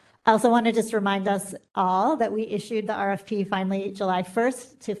 I also want to just remind us all that we issued the RFP finally July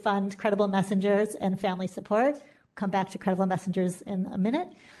 1st to fund Credible Messengers and family support. We'll come back to Credible Messengers in a minute.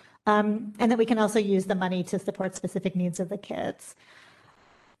 And that we can also use the money to support specific needs of the kids.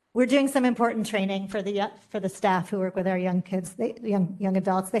 We're doing some important training for the staff who work with our young kids, young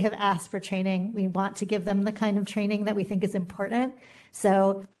adults. They have asked for training. We want to give them the kind of training that we think is important.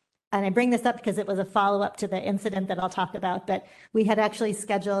 So, and I bring this up because it was a follow-up to the incident that I'll talk about, but we had actually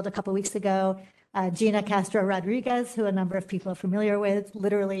scheduled a couple weeks ago, Gina Castro Rodriguez, who a number of people are familiar with,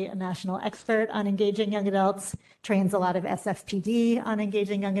 literally a national expert on engaging young adults, trains a lot of SFPD on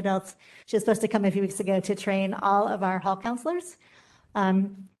engaging young adults. She was supposed to come a few weeks ago to train all of our hall counselors.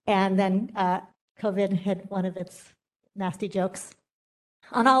 And then COVID hit one of its nasty jokes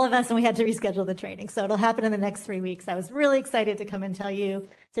on all of us, and we had to reschedule the training. So it'll happen in the next 3 weeks. I was really excited to come and tell you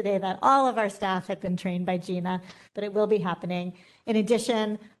today that all of our staff had been trained by Gina, but it will be happening. In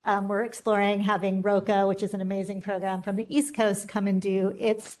addition, we're exploring having ROCA, which is an amazing program from the East Coast, come and do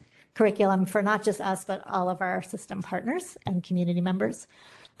its curriculum for not just us, but all of our system partners and community members,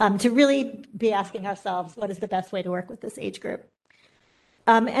 to really be asking ourselves, what is the best way to work with this age group?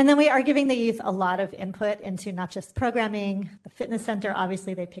 And then we are giving the youth a lot of input into not just programming, the fitness center,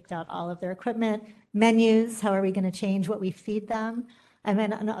 obviously they picked out all of their equipment, menus, how are we going to change what we feed them, and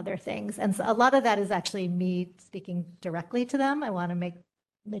then other things. And so a lot of that is actually me speaking directly to them. I want to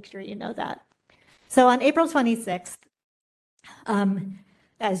make sure you know that. So on April 26th,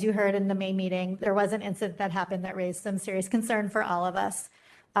 as you heard in the May meeting, there was an incident that happened that raised some serious concern for all of us.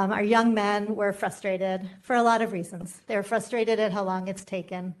 Our young men were frustrated for a lot of reasons. They were frustrated at how long it's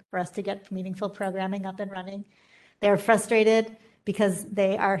taken for us to get meaningful programming up and running. They were frustrated because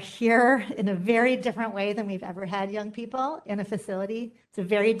they are here in a very different way than we've ever had young people in a facility. It's a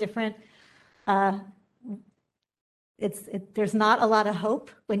very different, there's not a lot of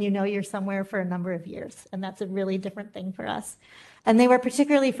hope when you know you're somewhere for a number of years, and that's a really different thing for us. And they were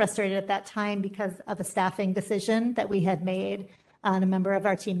particularly frustrated at that time because of a staffing decision that we had made on a member of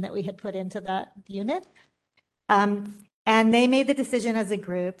our team that we had put into that unit. And they made the decision as a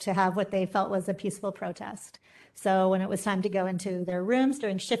group to have what they felt was a peaceful protest. So when it was time to go into their rooms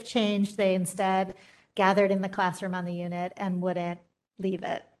during shift change, they instead gathered in the classroom on the unit and wouldn't leave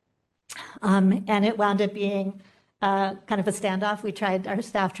it. And it wound up being kind of a standoff. Our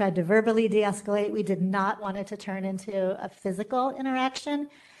staff tried to verbally de-escalate. We did not want it to turn into a physical interaction.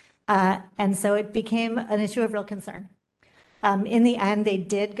 And so it became an issue of real concern. In the end, they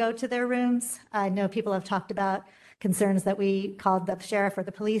did go to their rooms. I know people have talked about concerns that we called the sheriff or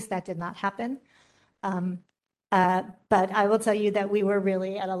the police. That did not happen. But I will tell you that we were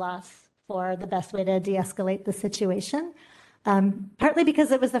really at a loss for the best way to de-escalate the situation, partly because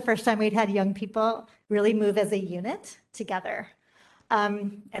it was the first time we'd had young people really move as a unit together.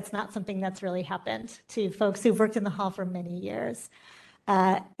 It's not something that's really happened to folks who've worked in the hall for many years.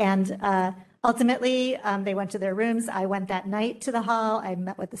 Ultimately, they went to their rooms. I went that night to the hall. I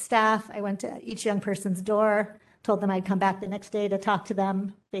met with the staff. I went to each young person's door, told them I'd come back the next day to talk to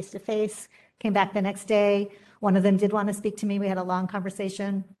them face to face, came back the next day. One of them did want to speak to me. We had a long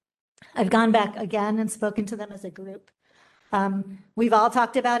conversation. I've gone back again and spoken to them as a group. We've all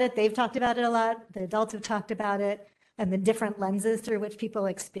talked about it. They've talked about it a lot. The adults have talked about it. and the different lenses through which people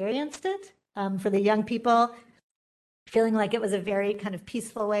experienced it. For the young people, feeling like it was a very kind of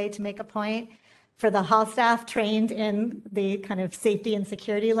peaceful way to make a point. For the hall staff trained in the kind of safety and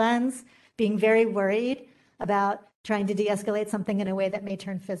security lens, being very worried about trying to de-escalate something in a way that may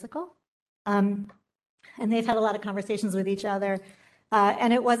turn physical. And they've had a lot of conversations with each other.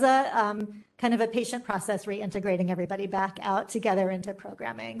 And it was a kind of a patient process reintegrating everybody back out together into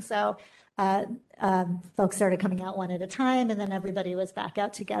programming. So folks started coming out one at a time, and then everybody was back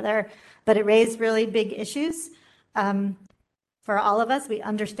out together. But it raised really big issues. For all of us, we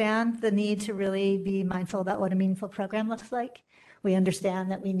understand the need to really be mindful about what a meaningful program looks like. We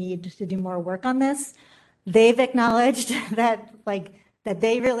understand that we need to do more work on this. They've acknowledged that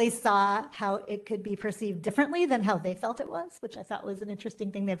they really saw how it could be perceived differently than how they felt it was, which I thought was an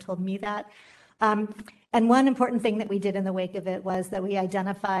interesting thing. They've told me that. And one important thing that we did in the wake of it was that we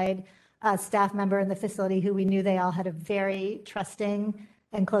identified a staff member in the facility who we knew they all had a very trusting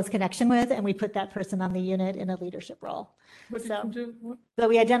and close connection with, and we put that person on the unit in a leadership role. What did you do? So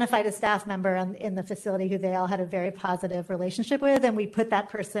we identified a staff member in the facility who they all had a very positive relationship with, and we put that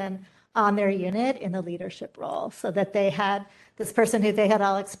person on their unit in a leadership role so that they had this person who they had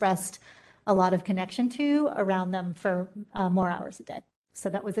all expressed a lot of connection to around them for more hours a day. So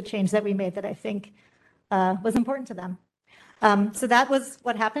that was a change that we made that I think was important to them. So that was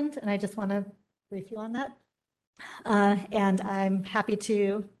what happened, and I just want to brief you on that. And I'm happy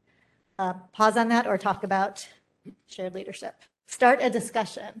to pause on that or talk about shared leadership. Start a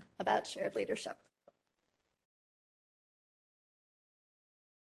discussion about shared leadership.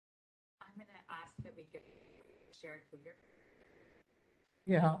 I'm going to ask that we get shared leadership.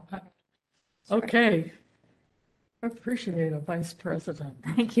 Yeah. Okay. I appreciate a vice president.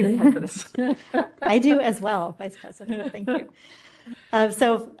 Thank you for this. I do as well, Vice President. Thank you.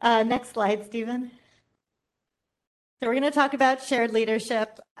 So next slide, Stephen. So we're going to talk about shared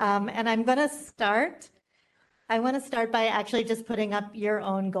leadership, and I want to start by actually just putting up your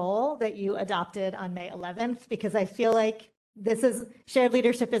own goal that you adopted on May 11th, because I feel like shared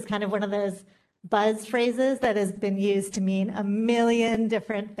leadership is kind of one of those buzz phrases that has been used to mean a million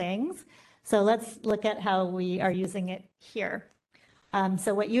different things. So let's look at how we are using it here.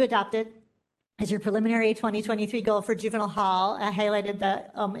 So what you adopted is your preliminary 2023 goal for juvenile hall. I highlighted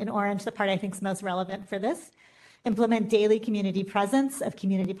in orange the part I think is most relevant for this. Implement daily community presence of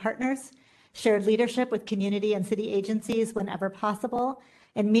community partners, shared leadership with community and city agencies whenever possible,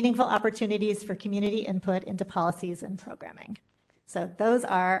 and meaningful opportunities for community input into policies and programming. So those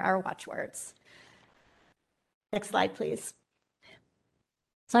are our watchwords. Next slide, please.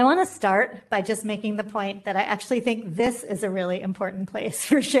 So I want to start by just making the point that I actually think this is a really important place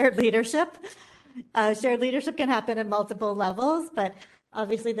for shared leadership. Shared leadership can happen at multiple levels, but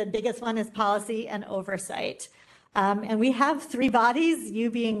obviously the biggest one is policy and oversight. And we have 3 bodies,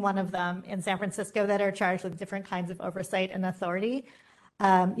 you being one of them, in San Francisco that are charged with different kinds of oversight and authority.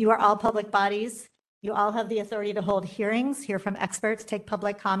 You are all public bodies. You all have the authority to hold hearings, hear from experts, take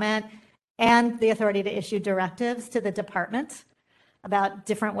public comment, and the authority to issue directives to the department about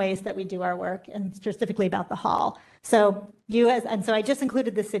different ways that we do our work, and specifically about the hall. So so I just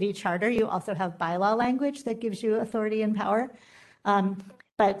included the city charter. You also have bylaw language that gives you authority and power.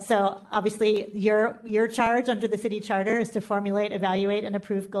 But so obviously your charge under the city charter is to formulate, evaluate, and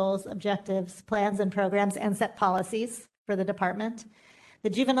approve goals, objectives, plans, and programs, and set policies for the department. The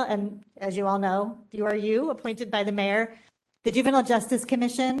juvenile, and as you all know, you appointed by the mayor. The Juvenile Justice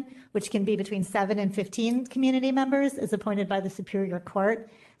Commission, which can be between 7 and 15 community members, is appointed by the Superior Court.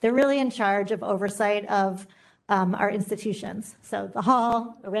 They're really in charge of oversight of our institutions. So the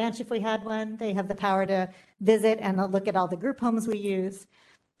hall, a ranch if we had one, they have the power to visit and look at all the group homes we use.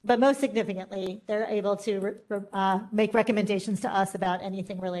 But most significantly, they're able to make recommendations to us about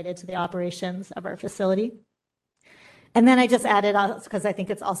anything related to the operations of our facility. And then I just added, because I think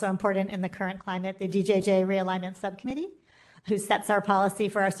it's also important in the current climate, the DJJ Realignment Subcommittee, who sets our policy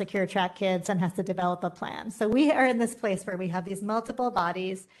for our secure track kids and has to develop a plan. So we are in this place where we have these multiple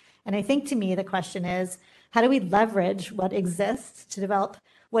bodies. And I think to me, the question is, how do we leverage what exists to develop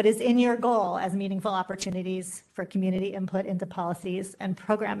what is in your goal as meaningful opportunities for community input into policies and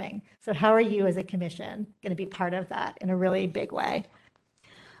programming? So how are you as a commission going to be part of that in a really big way?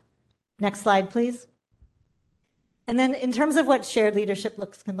 Next slide, please. And then in terms of what shared leadership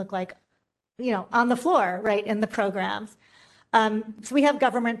can look like, on the floor, right, in the programs. So we have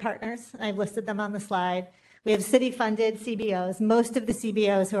government partners. I've listed them on the slide. We have city-funded CBOs. Most of the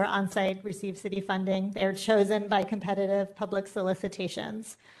CBOs who are on site receive city funding. They're chosen by competitive public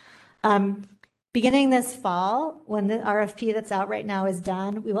solicitations. Beginning this fall, when the RFP that's out right now is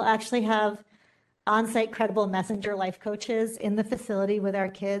done, we will actually have on-site credible messenger life coaches in the facility with our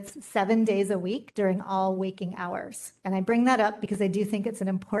kids 7 days a week during all waking hours. And I bring that up because I do think it's an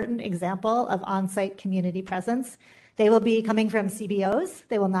important example of on-site community presence. They will be coming from CBOs.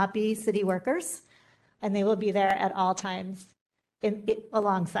 They will not be city workers, and they will be there at all times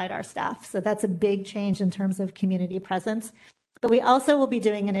alongside our staff. So that's a big change in terms of community presence. But we also will be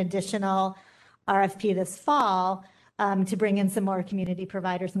doing an additional RFP this fall to bring in some more community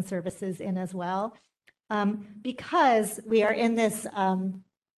providers and services in as well. Because we are in this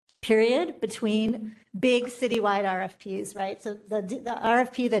period between big citywide RFPs, right? So the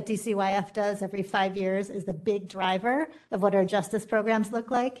RFP that DCYF does every 5 years is the big driver of what our justice programs look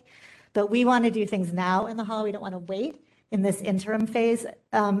like. But we want to do things now in the hall. We don't want to wait in this interim phase,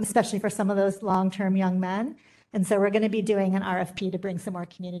 especially for some of those long-term young men. And so we're going to be doing an RFP to bring some more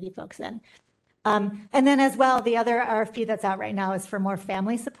community folks in. And then as well, the other RFP that's out right now is for more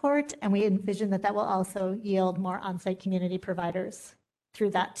family support. And we envision that that will also yield more on-site community providers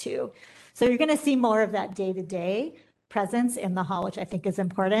through that too. So you're going to see more of that day-to-day presence in the hall, which I think is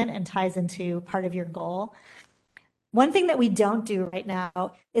important and ties into part of your goal. One thing that we don't do right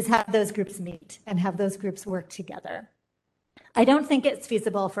now is have those groups meet and have those groups work together. I don't think it's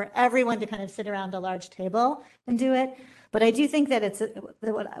feasible for everyone to kind of sit around a large table and do it, but I do think that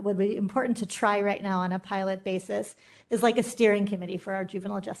what would be important to try right now on a pilot basis is like a steering committee for our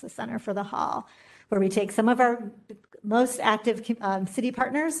Juvenile Justice Center for the hall, where we take some of our most active city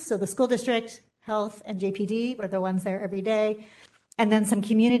partners, so the school district, health, and JPD, we're the ones there every day, and then some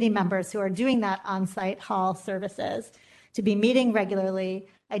community members who are doing that on-site hall services to be meeting regularly,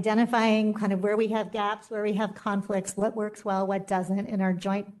 identifying kind of where we have gaps, where we have conflicts, what works well, what doesn't in our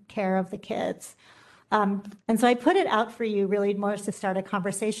joint care of the kids. And so I put it out for you really more to start a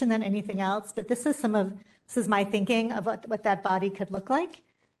conversation than anything else, but this is my thinking of what that body could look like.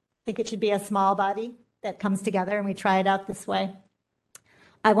 I think it should be a small body that comes together and we try it out this way.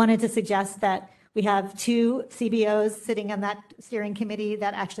 I wanted to suggest that we have 2 CBOs sitting on that steering committee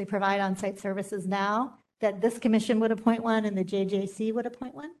that actually provide on-site services now, that this commission would appoint one and the JJC would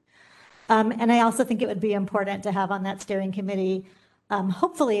appoint one. And I also think it would be important to have on that steering committee,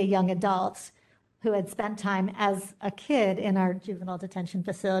 hopefully a young adult who had spent time as a kid in our juvenile detention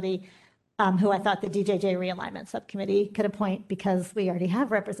facility, who I thought the DJJ realignment subcommittee could appoint because we already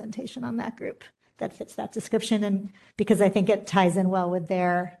have representation on that group that fits that description, and because I think it ties in well with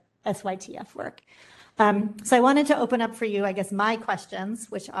their SYTF work. So I wanted to open up for you, I guess, my questions,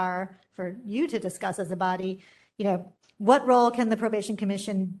 which are for you to discuss as a body. What role can the Probation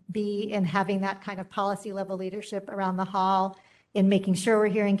Commission be in having that kind of policy level leadership around the hall, in making sure we're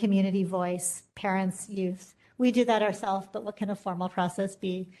hearing community voice, parents, youth? We do that ourselves, but what can a formal process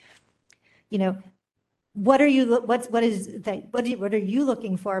be? What are you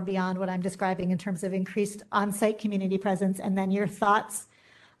looking for beyond what I'm describing in terms of increased on-site community presence? And then your thoughts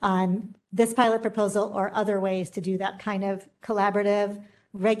on this pilot proposal or other ways to do that kind of collaborative,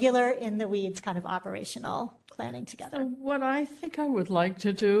 regular, in the weeds kind of operational planning together. So what I think I would like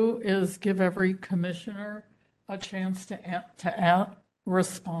to do is give every commissioner a chance to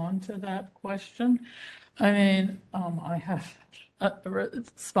respond to that question. I mean, I have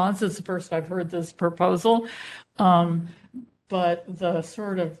responses first. I've heard this proposal, but the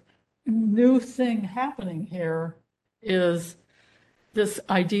sort of new thing happening here is this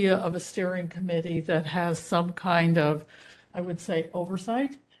idea of a steering committee that has some kind of, I would say,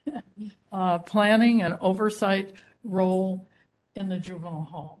 oversight, planning and oversight role in the juvenile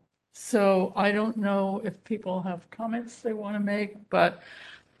hall. So I don't know if people have comments they want to make, but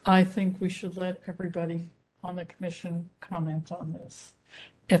I think we should let everybody on the commission comment on this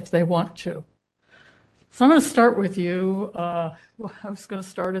if they want to. So I'm going to start with you. I was going to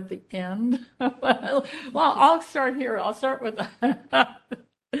start at the end. Well, I'll start here. I'll start with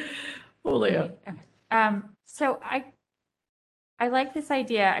Julia. So I like this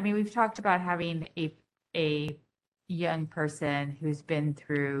idea. I mean, we've talked about having a young person who's been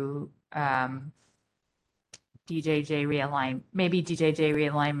through DJJ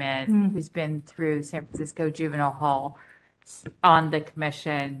realignment, who's been through San Francisco Juvenile Hall on the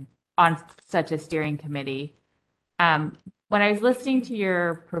commission on such a steering committee. When I was listening to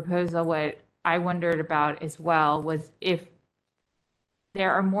your proposal, what I wondered about as well was if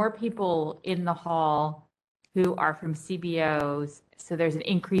there are more people in the hall who are from CBOs, so there's an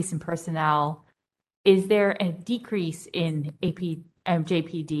increase in personnel. Is there a decrease in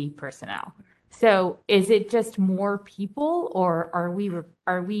JPD personnel? So is it just more people, or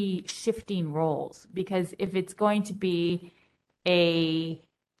are we shifting roles? Because if it's going to be a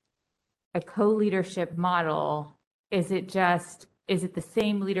co-leadership model, is is it the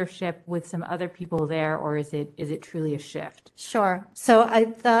same leadership with some other people there, or is it truly a shift? Sure. So I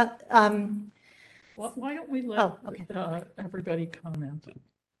thought, Why don't we let oh, okay. everybody comment?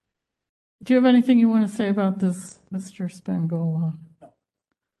 Do you have anything you want to say about this, Mr. Spangola? No.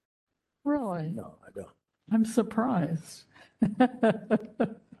 Really? No, I don't. I'm surprised.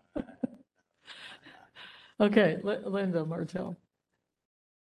 Okay, Linda Martell.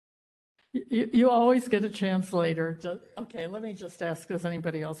 You always get a chance later. Okay, let me just ask, does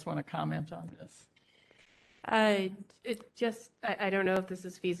anybody else want to comment on this? I don't know if this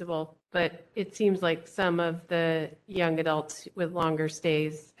is feasible, but it seems like some of the young adults with longer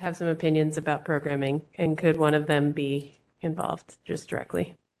stays have some opinions about programming, and could one of them be involved just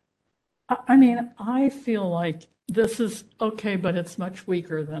directly? I mean, I feel like this is okay, but it's much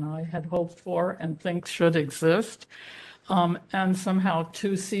weaker than I had hoped for and think should exist. And somehow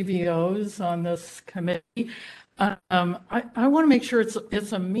two CBOs on this committee. I want to make sure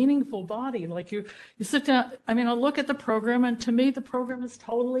it's a meaningful body. Like you sit down, I mean, I look at the program, and to me, the program is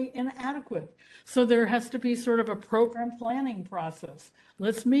totally inadequate. So there has to be sort of a program planning process.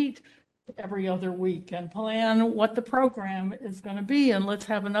 Let's meet every other week and plan what the program is going to be, and let's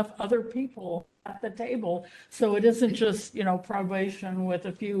have enough other people at the table so it isn't just probation with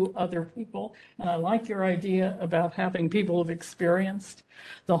a few other people. And I like your idea about having people who've experienced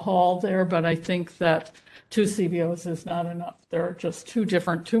the hall there, but I think that two CBOs is not enough. There are just too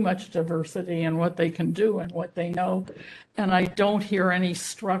much diversity in what they can do and what they know. And I don't hear any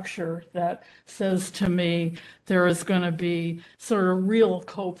structure that says to me there is going to be sort of real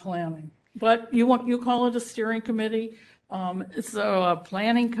co-planning. But you call it a steering committee, so a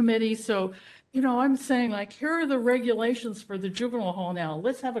planning committee. So, I'm saying, like, here are the regulations for the juvenile hall now.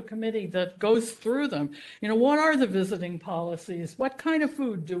 Let's have a committee that goes through them. What are the visiting policies? What kind of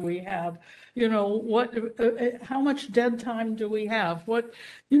food do we have? How much dead time do we have? What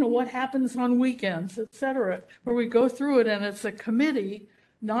happens on weekends, et cetera, where we go through it, and it's a committee,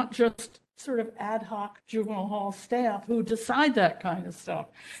 not just sort of ad hoc juvenile hall staff who decide that kind of stuff,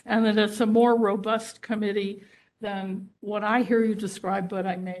 and that it's a more robust committee than what I hear you describe, but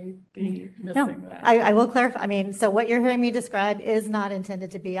I may be missing that. I will clarify. I mean, so what you're hearing me describe is not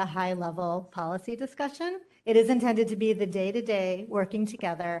intended to be a high-level policy discussion. It is intended to be the day-to-day working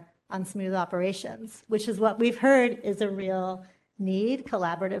together on smooth operations, which is what we've heard is a real need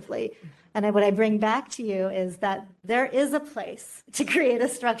collaboratively. And what I bring back to you is that there is a place to create a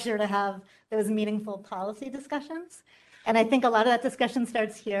structure to have those meaningful policy discussions. And I think a lot of that discussion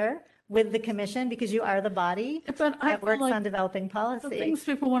starts here with the commission, because you are the body that works on developing policy. The things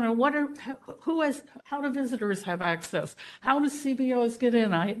people want to, how do visitors have access? How do CBOs get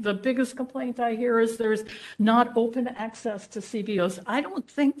in? The biggest complaint I hear is there's not open access to CBOs. I don't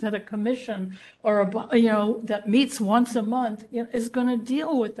think that a commission or that meets once a month is going to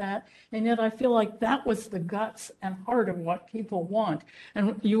deal with that. And yet I feel like that was the guts and heart of what people want.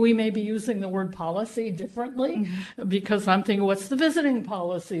 And we may be using the word policy differently, because I'm thinking, what's the visiting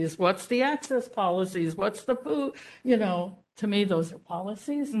policies? What's the access policies? What's the food? To me, those are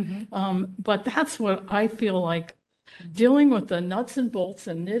policies. But that's what I feel like, dealing with the nuts and bolts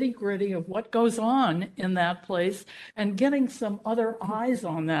and nitty gritty of what goes on in that place, and getting some other eyes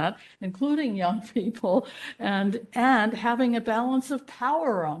on that, including young people, and having a balance of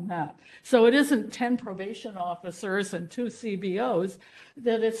power on that. So it isn't 10 probation officers and 2 CBOs,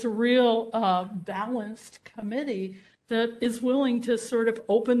 that it's a real balanced committee that is willing to sort of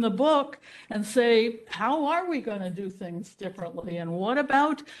open the book and say, how are we going to do things differently? And what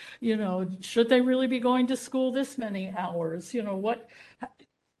about, should they really be going to school this many hours? You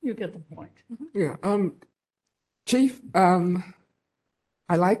get the point. Yeah. Chief,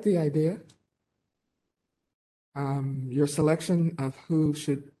 I like the idea. Your selection of who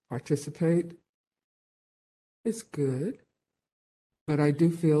should participate is good, but I do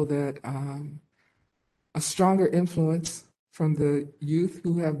feel that a stronger influence from the youth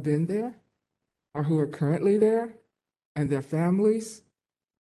who have been there or who are currently there and their families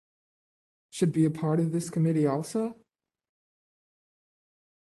should be a part of this committee also.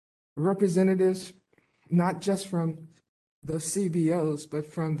 Representatives, not just from the CBOs, but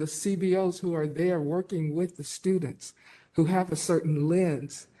from the CBOs who are there working with the students, who have a certain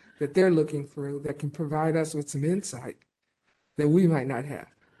lens that they're looking through that can provide us with some insight that we might not have.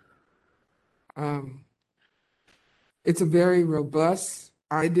 It's a very robust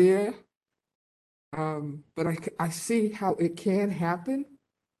idea, but I see how it can happen.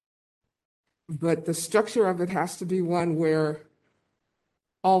 But the structure of it has to be one where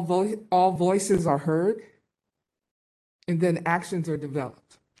all voices are heard, and then actions are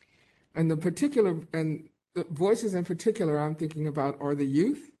developed. And the voices in particular I'm thinking about are the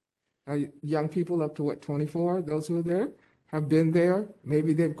youth, young people up to what, 24, those who are there, have been there,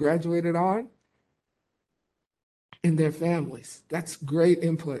 maybe they've graduated on, and their families. That's great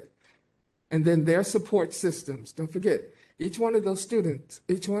input. And then their support systems. Don't forget, each one of those students,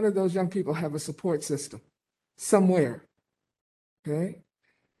 each one of those young people have a support system somewhere, okay?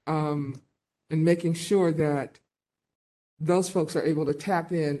 And making sure that those folks are able to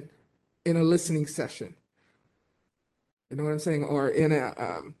tap in a listening session. You know what I'm saying? Or in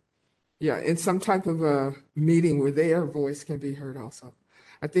in some type of a meeting where their voice can be heard also.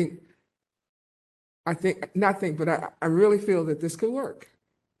 But I really feel that this could work.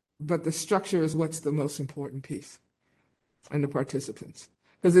 But the structure is what's the most important piece, and the participants.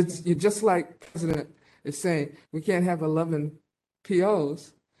 Because it's just like the president is saying, we can't have 11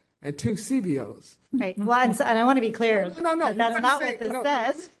 POs and 2 CBOs. Right. Well, and I want to be clear. No. That's not what this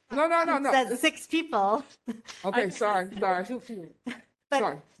says. No. It says 6 people. Okay, sorry.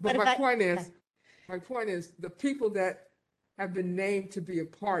 But my point is, the people that have been named to be a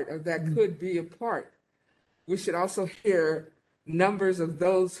part of that could be a part. We should also hear numbers of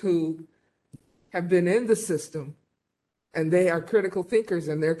those who have been in the system and they are critical thinkers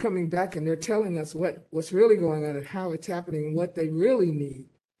and they're coming back and they're telling us what's really going on and how it's happening and what they really need.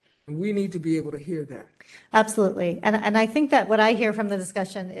 And we need to be able to hear that. Absolutely. And I think that what I hear from the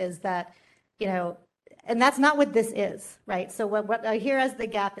discussion is that, and that's not what this is, right? So what I hear as the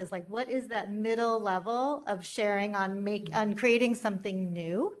gap is like, what is that middle level of sharing on creating something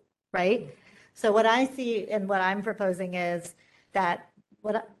new, right? So what I see and what I'm proposing is that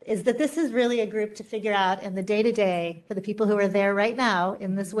this is really a group to figure out in the day-to-day for the people who are there right now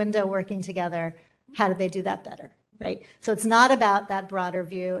in this window working together, how do they do that better, right? So it's not about that broader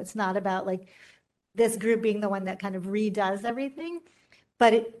view. It's not about like this group being the one that kind of redoes everything,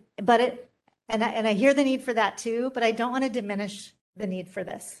 and I hear the need for that too, but I don't want to diminish the need for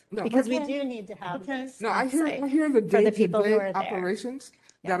this because we do need to have this. No, I hear the day-to-day operations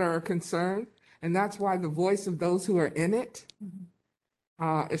that are a concern, and that's why the voice of those who are in it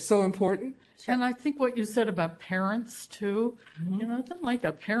is so important. And I think what you said about parents too, it's not like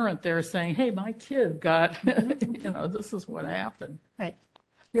a parent there saying, hey, my kid got, this is what happened. Right.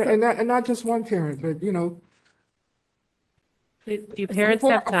 Yeah, and not just one parent, but do parents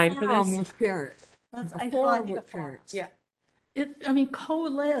have time for this? With parents. A forum with parents. Yeah.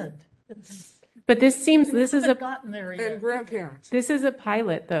 Co-led. But this is a gotten there yet. And grandparents. This is a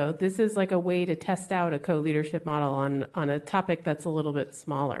pilot, though. This is like a way to test out a co-leadership model on a topic that's a little bit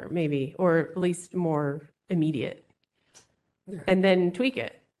smaller, maybe, or at least more immediate, and then tweak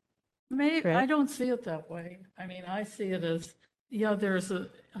it. Maybe Correct? I don't see it that way. I mean, I see it as, there's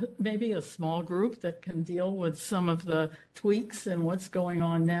maybe a small group that can deal with some of the tweaks and what's going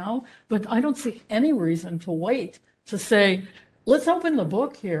on now, but I don't see any reason to wait to say, let's open the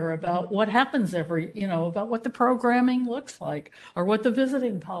book here about what happens about what the programming looks like, or what the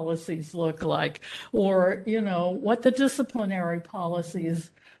visiting policies look like, or, what the disciplinary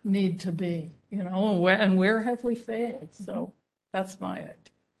policies need to be, and where have we failed? So that's my idea.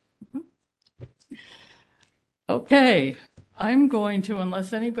 Okay, I'm going to,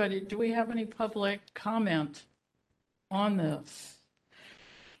 unless do we have any public comment on this?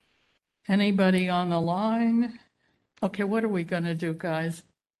 Anybody on the line? Okay, what are we going to do, guys?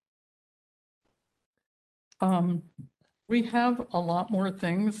 We have a lot more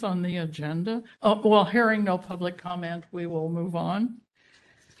things on the agenda. Hearing no public comment, we will move on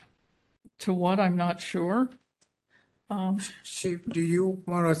to what I'm not sure. Chief, do you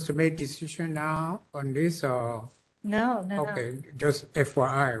want us to make decision now on this or? No. Okay, just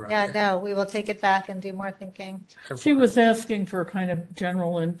FYI, right? Yeah, no, we will take it back and do more thinking. She was asking for kind of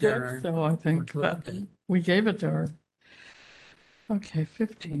general input, General so I think that we gave it to her. Okay,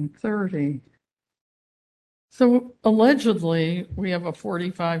 15:30. So allegedly, we have a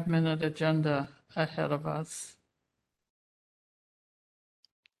 45-minute agenda ahead of us.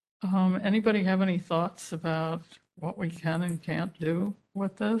 Anybody have any thoughts about what we can and can't do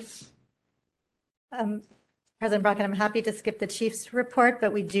with this? President Brockett, I'm happy to skip the chief's report,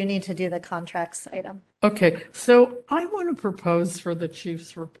 but we do need to do the contracts item. Okay, so I want to propose for the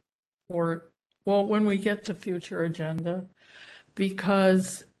chief's report, when we get to future agenda,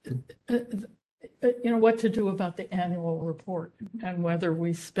 because what to do about the annual report and whether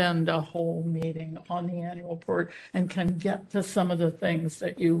we spend a whole meeting on the annual report and can get to some of the things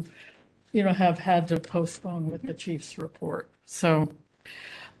that you have had to postpone with the chief's report. So,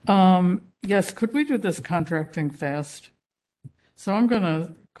 yes, could we do this contracting fast? So I'm going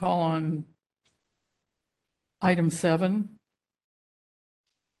to call on item 7.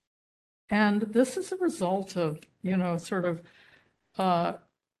 And this is a result of, sort of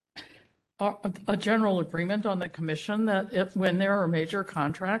a general agreement on the commission that when there are major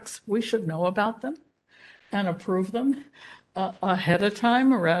contracts, we should know about them and approve them ahead of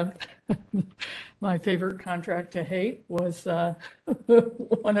time. Around my favorite contract to hate was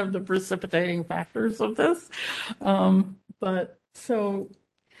one of the precipitating factors of this. But so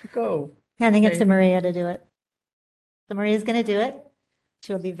go. Handing it to Kate. Maria to do it. So Maria's going to do it.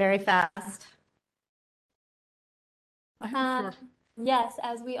 She will be very fast. Yes,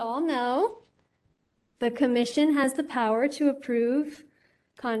 as we all know, the commission has the power to approve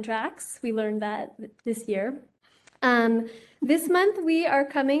contracts. We learned that this year. This month, we are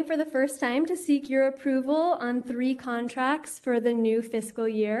coming for the first time to seek your approval on 3 contracts for the new fiscal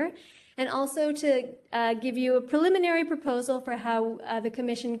year, and also to give you a preliminary proposal for how the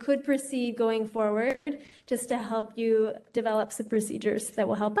commission could proceed going forward, just to help you develop some procedures that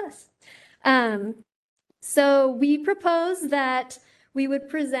will help us. So we propose that we would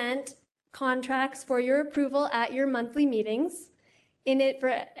present contracts for your approval at your monthly meetings. In it, for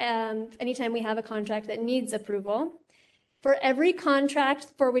anytime we have a contract that needs approval. For every contract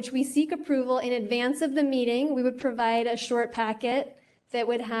for which we seek approval in advance of the meeting, we would provide a short packet that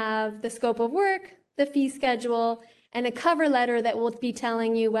would have the scope of work, the fee schedule, and a cover letter that will be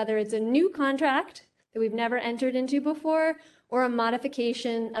telling you whether it's a new contract that we've never entered into before or a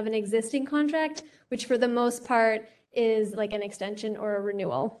modification of an existing contract, which for the most part is like an extension or a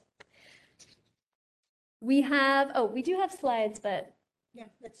renewal. We do have slides, but Yeah,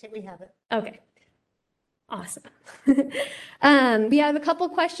 let's say we have it. okay. Awesome. We have a couple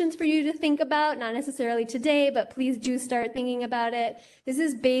questions for you to think about, not necessarily today, but please do start thinking about it. This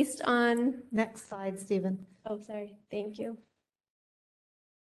is based on... Next slide, Stephen. Oh, sorry. Thank you.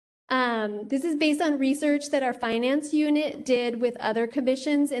 This is based on research that our finance unit did with other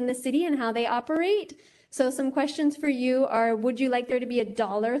commissions in the city and how they operate. So some questions for you are, would you like there to be a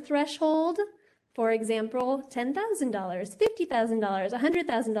dollar threshold? For example, $10,000, $50,000,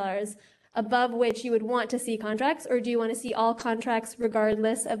 $100,000, above which you would want to see contracts, or do you want to see all contracts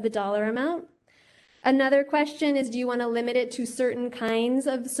regardless of the dollar amount? Another question is, do you want to limit it to certain kinds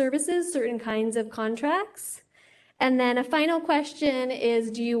of services, certain kinds of contracts? And then a final question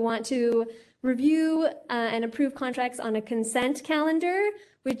is, do you want to review and approve contracts on a consent calendar,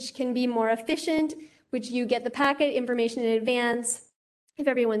 which can be more efficient, which you get the packet information in advance. If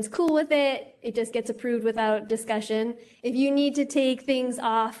everyone's cool with it, it just gets approved without discussion. If you need to take things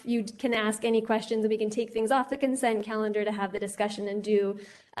off, you can ask any questions and we can take things off the consent calendar to have the discussion and do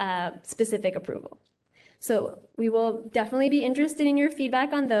specific approval. So we will definitely be interested in your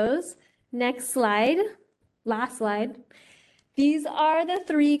feedback on those. Next slide, last slide. These are the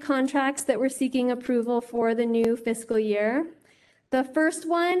 3 contracts that we're seeking approval for the new fiscal year. The first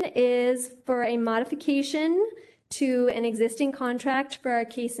one is for a modification to an existing contract for our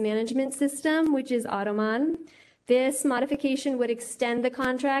case management system, which is Automon. This modification would extend the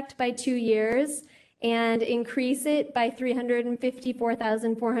contract by 2 years and increase it by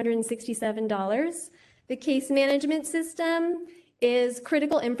 $354,467. The case management system is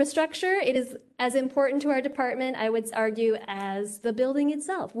critical infrastructure. It is as important to our department, I would argue, as the building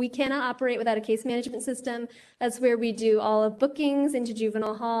itself. We cannot operate without a case management system. That's where we do all of bookings into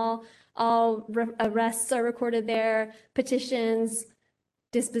Juvenile Hall. All arrests are recorded there, petitions,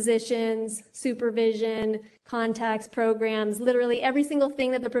 dispositions, supervision, contacts, programs, literally every single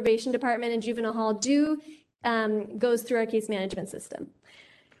thing that the probation department and Juvenile Hall do goes through our case management system.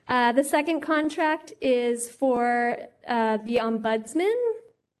 The second contract is for the ombudsman,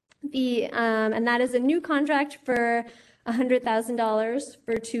 and that is a new contract for $100,000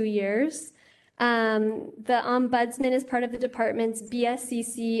 for 2 years. The ombudsman is part of the department's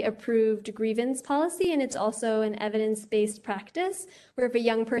BSCC approved grievance policy, and it's also an evidence-based practice where if a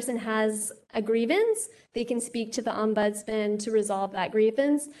young person has a grievance, they can speak to the ombudsman to resolve that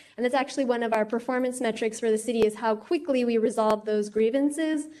grievance. And that's actually one of our performance metrics for the city, is how quickly we resolve those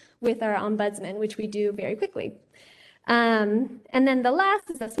grievances with our ombudsman, which we do very quickly. And then the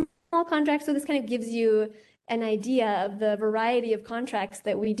last is a small contract. So this kind of gives you an idea of the variety of contracts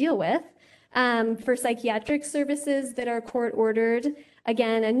that we deal with. For psychiatric services that are court ordered,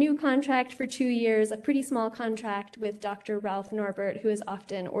 again, a new contract for 2 years, a pretty small contract with Dr. Ralph Norbert, who is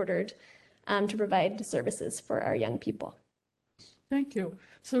often ordered to provide services for our young people. Thank you.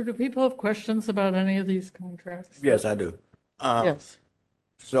 So do people have questions about any of these contracts? Yes, I do. Yes.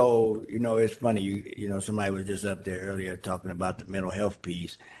 So, it's funny, somebody was just up there earlier talking about the mental health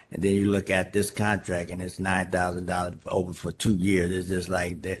piece. And then you look at this contract and it's $9,000 over for 2 years. It's just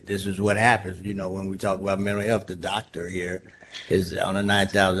like, this is what happens, when we talk about mental health, the doctor here is on a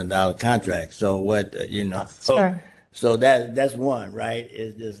 $9,000 contract. So what, Sure. so that's one, right?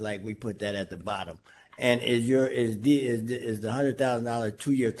 It's just like we put that at the bottom. And is the $100,000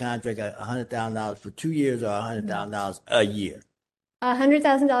 2-year contract $100,000 for 2 years or $100,000 a year?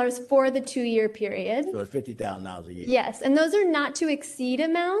 $100,000 for the 2-year period. So it's $50,000 a year. Yes, and those are not to exceed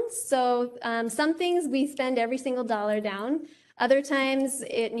amounts. So some things we spend every single dollar down. Other times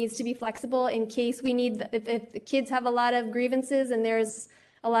it needs to be flexible in case we need, if the kids have a lot of grievances and there's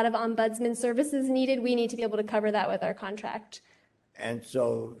a lot of ombudsman services needed, we need to be able to cover that with our contract. And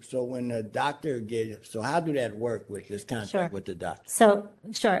so when the doctor so how do that work with this contract Sure. with the doctor? So,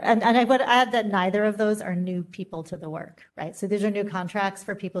 sure. And I would add that neither of those are new people to the work, right? So these are new contracts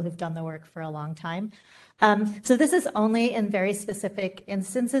for people who've done the work for a long time. So this is only in very specific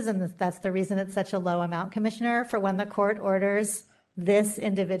instances, and that's the reason it's such a low amount, Commissioner, for when the court orders this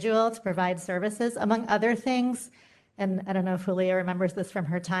individual to provide services, among other things. And I don't know if Julia remembers this from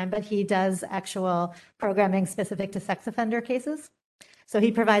her time, but he does actual programming specific to sex offender cases. So he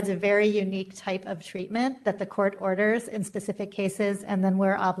provides a very unique type of treatment that the court orders in specific cases, and then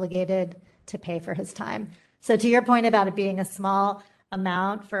we're obligated to pay for his time. So to your point about it being a small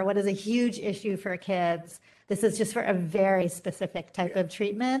amount for what is a huge issue for kids, this is just for a very specific type of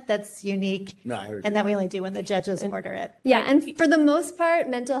treatment that's unique, No, I heard and that we only do when the judges order it. Yeah, and for the most part,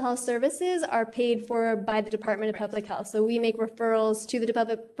 mental health services are paid for by the Department of Public Health. So we make referrals to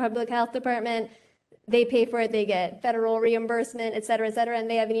the Public Health Department. They pay for it, they get federal reimbursement, et cetera, and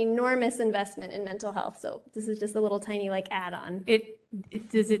they have an enormous investment in mental health. So this is just a little tiny add-on.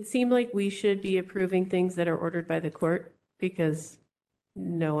 Does it seem like we should be approving things that are ordered by the court? Because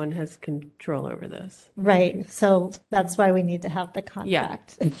no one has control over this. Right, so that's why we need to have the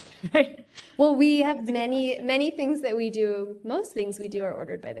contract. Well, we have many things that we do, most things we do are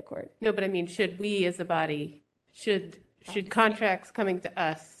ordered by the court. No, but I mean, should we as a body, should contracts coming to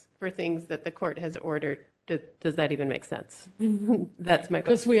us for things that the court has ordered, does that even make sense? That's my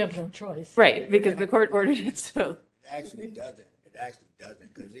Because question. we have no choice. Right, because the court ordered it, so. It actually doesn't,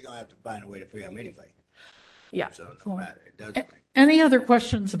 because you're going to have to find a way to pay them anyway. Yeah. So no matter, it doesn't. Any other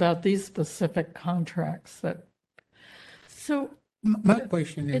questions about these specific contracts so My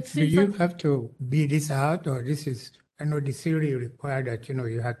question It is, do seems you like- have to bid this out, or this is, I know the theory require that,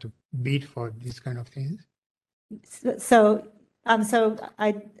 you have to bid for these kind of things? So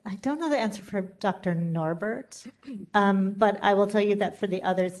I don't know the answer for Dr. Norbert, but I will tell you that for the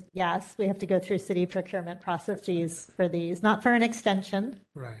others, yes, we have to go through city procurement processes for these, not for an extension,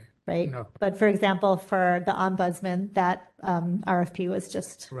 Right. right? No. But for example, for the ombudsman, that RFP was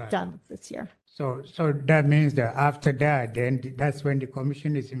just Right. done this year. So that means that after that, then that's when the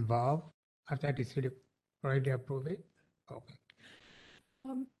commission is involved, after the city already approve it? Okay.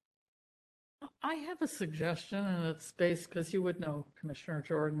 I have a suggestion, and it's based, because you would know, Commissioner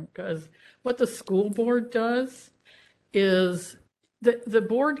Jordan, because what the school board does is the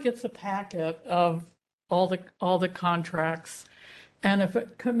board gets a packet of all the contracts. And if a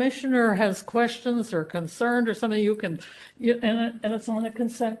commissioner has questions or concerned or something, and it's on a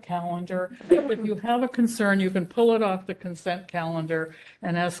consent calendar. If you have a concern, you can pull it off the consent calendar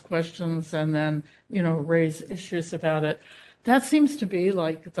and ask questions and then, raise issues about it. That seems to be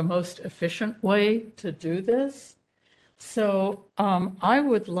like the most efficient way to do this. So I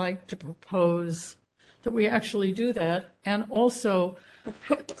would like to propose that we actually do that, and also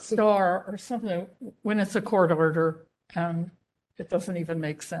put star or something when it's a court order. It doesn't even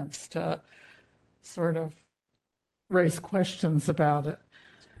make sense to sort of raise questions about it.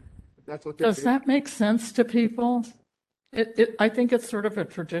 That's what Does that make sense to people? I think it's sort of a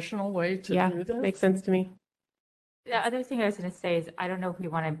traditional way to Yeah, do this. makes sense to me. The other thing I was going to say is I don't know if we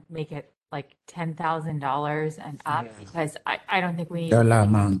want to make it like $10,000 and up because I don't think we need. Dollar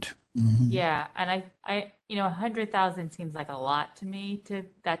amount. Yeah, and I 100,000 seems like a lot to me.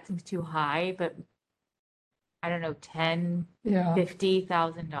 That seems too high, but I don't know,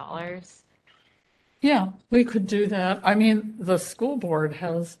 $50,000. Yeah, we could do that. I mean, the school board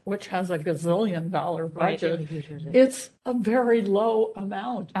which has a gazillion-dollar budget. It's a very low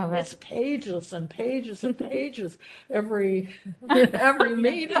amount. Oh, right. It's pages and pages and pages every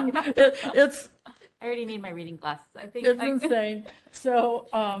meeting. It's I already need my reading glasses. I think it's insane. So,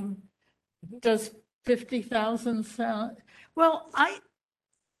 does 50,000 sound? Well, I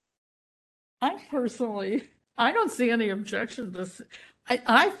personally, I don't see any objection to this.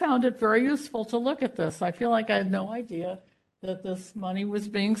 I found it very useful to look at this. I feel like I had no idea that this money was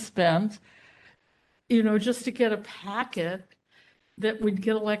being spent, you know, just to get a packet that we'd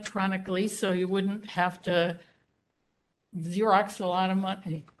get electronically so you wouldn't have to Xerox a lot of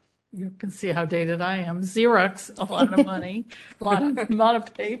money. You can see how dated I am. Xerox a lot of money, a lot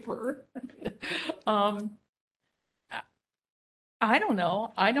of paper. I don't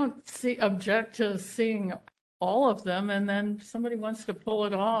know. I don't object to seeing all of them, and then somebody wants to pull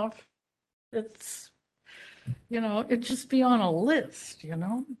it off. It's, you know, it'd just be on a list, you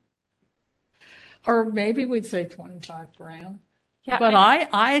know? Or maybe we'd say 25 grand. Yeah, But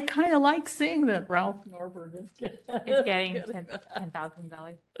I kind of like seeing that Ralph Norbert is getting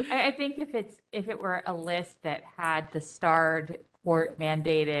 $10,000. I think if it were a list that had the starred court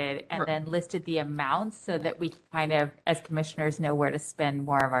mandated and then listed the amounts so that we kind of, as commissioners, know where to spend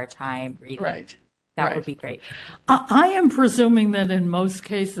more of our time reading. Right. That would be great. I am presuming that in most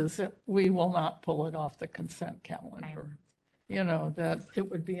cases, we will not pull it off the consent calendar. You know, that it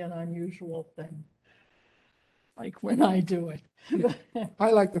would be an unusual thing, like when I do it.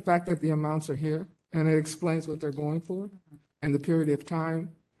 I like the fact that the amounts are here and it explains what they're going for and the period of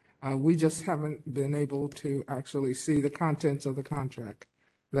time. We just haven't been able to actually see the contents of the contract.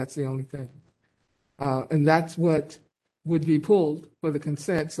 That's the only thing. And that's what would be pulled for the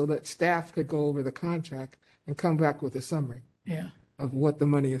consent so that staff could go over the contract and come back with a summary of what the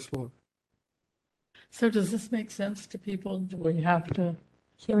money is for. So does this make sense to people? Do we have to?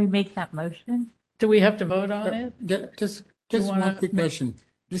 Can we make that motion? Do we have to vote on it? Just wanna one quick question.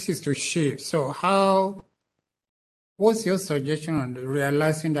 This is to Chief. So what's your suggestion on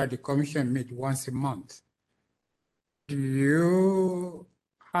realizing that the commission meet once a month?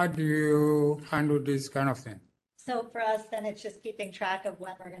 How do you handle this kind of thing? So for us, then it's just keeping track of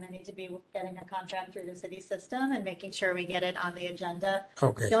when we're going to need to be getting a contract through the city system and making sure we get it on the agenda.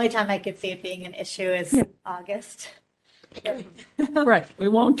 Okay. The only time I could see it being an issue is August. Right, we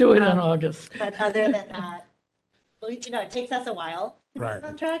won't do it in August. But other than that, well, you know, it takes us a while to Right. get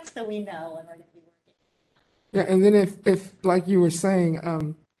contracts, so we know when we're going to be working. Yeah, and then if like you were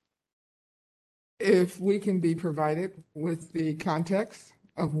saying, if we can be provided with the context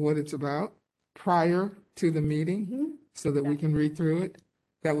of what it's about prior to the meeting so that we can read through it,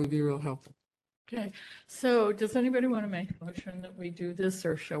 that would be real helpful. Okay, so does anybody want to make a motion that we do this,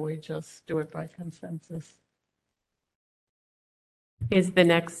 or shall we just do it by consensus? Is the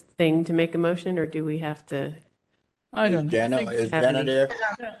next thing to make a motion, or do we have to? I don't know. Is Jenna there?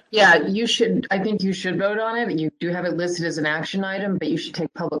 Yeah, you should, I think you should vote on it. You do have it listed as an action item, but you should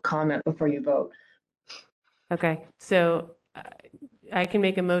take public comment before you vote. Okay, so I can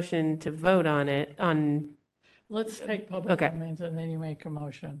make a motion to vote on it Let's take public comments and then you make a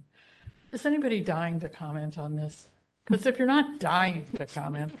motion. Is anybody dying to comment on this? Because if you're not dying to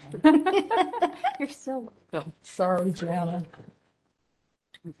comment, You're so welcome. sorry, Jana.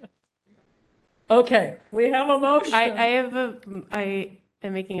 Okay, we have a motion. I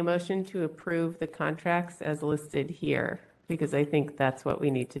am making a motion to approve the contracts as listed here, because I think that's what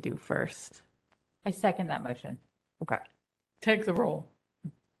we need to do first. I second that motion. Okay. Take the roll.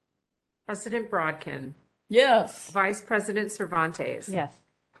 President Brodkin, Yes. Vice President Cervantes. Yes.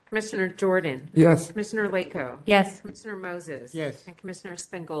 Commissioner Jordan. Yes. Commissioner Lako. Yes. Commissioner Moses. Yes. And Commissioner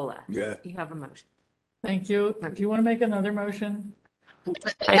Spangola. Yeah. You have a motion. Thank you. Do you want to make another motion?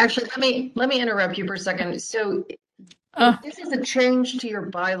 Actually, let me interrupt you for a second. So if this is a change to your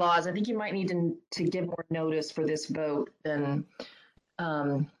bylaws, I think you might need to give more notice for this vote than,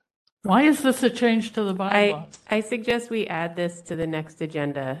 Why is this a change to the bylaws? I suggest we add this to the next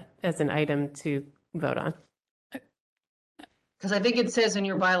agenda as an item to vote on. because I think it says in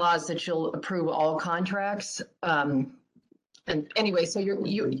your bylaws that you'll approve all contracts. And anyway, so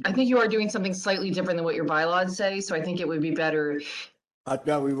I think you are doing something slightly different than what your bylaws say. So I think it would be better. I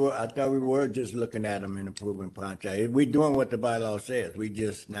thought we were just looking at them and approving contract. We're doing what the bylaw says. We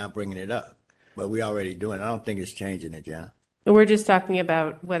just now bringing it up, but we already doing it. I don't think it's changing it, John. We're just talking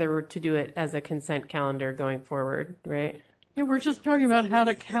about whether we're to do it as a consent calendar going forward, right? Yeah, we're just talking about how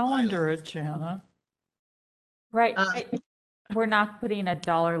to calendar it, Jana. Right. We're not putting a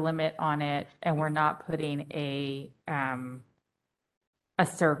dollar limit on it, and we're not putting a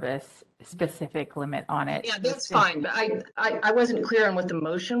service specific limit on it. Yeah, that's fine. But I wasn't clear on what the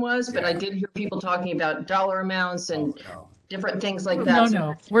motion was, but I did hear people talking about dollar amounts and different things like that.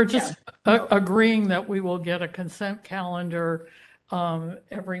 No, we're just agreeing that we will get a consent calendar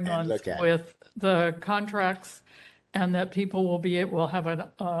every month with the contracts, and that people will have an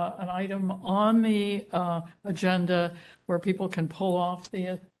item on the agenda where people can pull off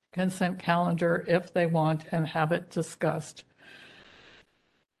the consent calendar if they want and have it discussed.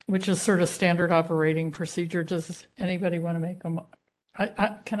 which is sort of standard operating procedure. Does anybody want to make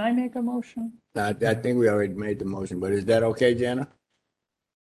can I make a motion? I think we already made the motion, but is that okay, Jana?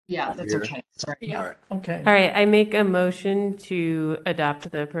 Yeah, that's Here. okay. Sorry. All Yeah, right. okay. All right, I make a motion to adopt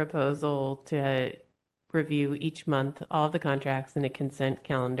the proposal to review each month all of the contracts in a consent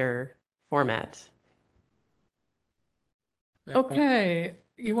calendar format. Okay,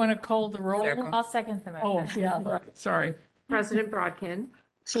 you want to call the roll? I'll second the Oh, motion. yeah, right, sorry. President Brodkin.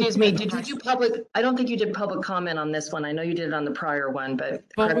 Excuse me, did you do public? I don't think you did public comment on this one. I know you did it on the prior one, but.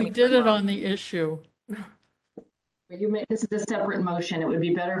 But correct we me if did I'm it wrong. on the issue. This is a separate motion. It would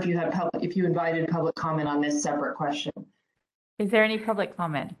be better if you had if you invited public comment on this separate question. Is there any public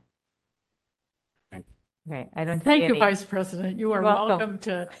comment? Okay, I don't see Thank you, any. Vice President. You are Welcome. welcome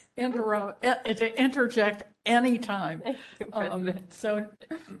to interject anytime. Thank you, President. So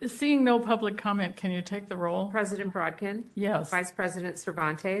seeing no public comment, can you take the roll? President Brodkin. Yes. Vice President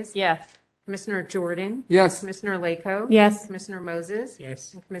Cervantes. Yes. Commissioner Jordan. Yes. Commissioner Lako. Yes. Commissioner Moses.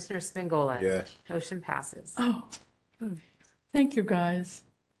 Yes. And Commissioner Spingola. Yes. Motion passes. Oh, good. Thank you, guys.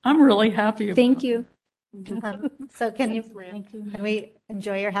 I'm really happy. Thank you. So can you, Thank you. can we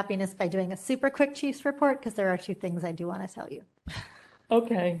enjoy your happiness by doing a super quick chief's report? Because there are two things I do want to tell you.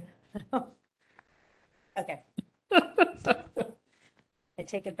 Okay. Okay. I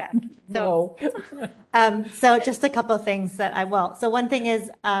take it back. No. So just a couple of things that I will. So one thing is,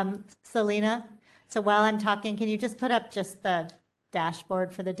 Selena, so while I'm talking, can you just put up just the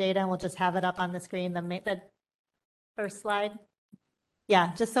dashboard for the data and we'll just have it up on the screen, the first slide?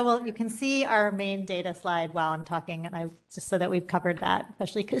 Yeah, just so you can see our main data slide while I'm talking, and just so that we've covered that,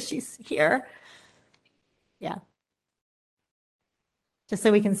 especially because she's here. Yeah. Just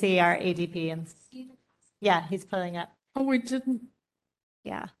so we can see our ADP and, yeah, he's pulling up. Oh, we didn't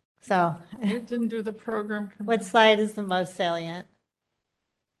Yeah, so do the program. what slide is the most salient?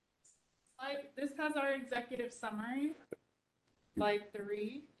 This has our executive summary, slide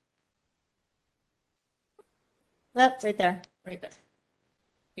 3. That's right there. Right there.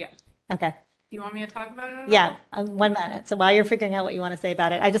 Yeah. Okay. Do you want me to talk about it? at all? Yeah, 1 minute. So while you're figuring out what you want to say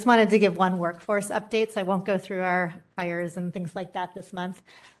about it, I just wanted to give one workforce update. So I won't go through our hires and things like that this month.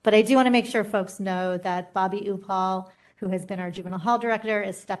 But I do want to make sure folks know that Bobby Upal, who has been our juvenile hall director,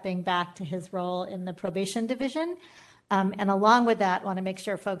 is stepping back to his role in the probation division. And along with that, want to make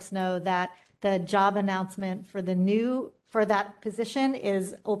sure folks know that the job announcement for that position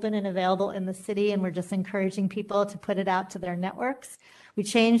is open and available in the city, and we're just encouraging people to put it out to their networks. We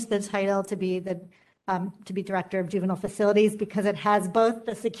changed the title to be Director of Juvenile Facilities because it has both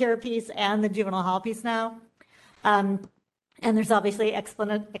the secure piece and the juvenile hall piece now. And there's obviously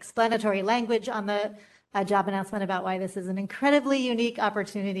explanatory language on the job announcement about why this is an incredibly unique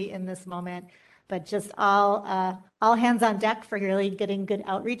opportunity in this moment. But just all hands on deck for really getting good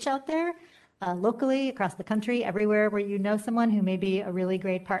outreach out there. Locally, across the country, everywhere where you know someone who may be a really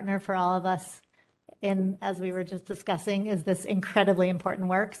great partner for all of us in, as we were just discussing, is this incredibly important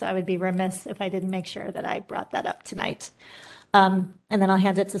work. So I would be remiss if I didn't make sure that I brought that up tonight. And then I'll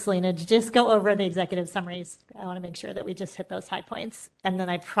hand it to Selena to just go over the executive summaries. I want to make sure that we just hit those high points. And then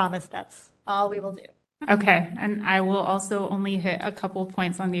I promise that's all we will do. Okay, and I will also only hit a couple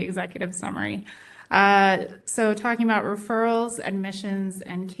points on the executive summary. So talking about referrals, admissions,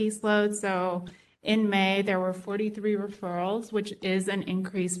 and caseload. So in May, there were 43 referrals, which is an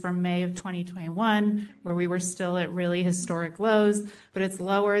increase from May of 2021, where we were still at really historic lows, but it's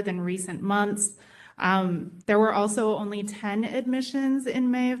lower than recent months. There were also only 10 admissions in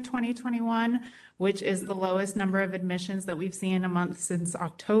May of 2021, which is the lowest number of admissions that we've seen in a month since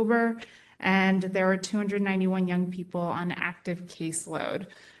October. And there were 291 young people on active caseload.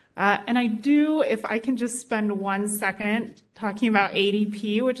 And if I can just spend 1 second talking about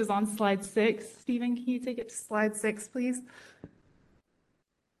ADP, which is on slide 6. Stephen, can you take it to slide 6, please?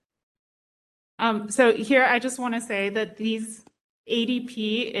 So here, I just want to say that these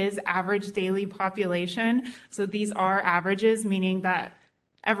ADP is average daily population. So these are averages, meaning that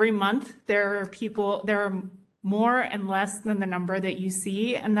every month there are more and less than the number that you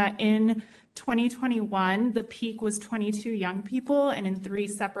see, and that in 2021, the peak was 22 young people, and in 3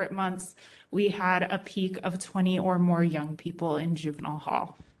 separate months, we had a peak of 20 or more young people in juvenile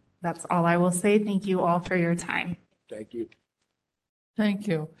hall. That's all I will say. Thank you all for your time. Thank you. Thank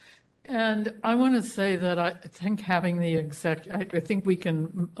you. And I want to say that I think having the I think we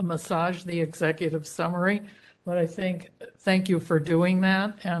can massage the executive summary, but thank you for doing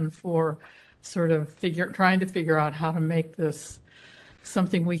that and for sort of trying to figure out how to make this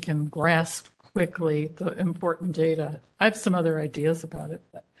something we can grasp quickly, the important data. I have some other ideas about it,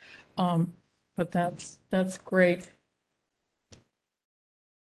 but that's great.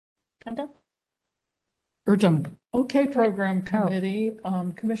 We're done. Okay, program committee,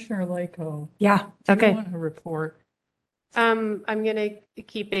 Commissioner Lako. Yeah, Do okay. you want to report? I'm going to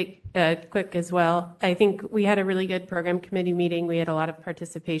keep it quick as well. I think we had a really good program committee meeting. We had a lot of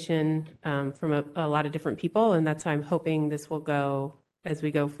participation from a lot of different people, and that's how I'm hoping this will go as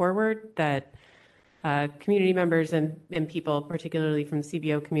we go forward, that community members and people, particularly from the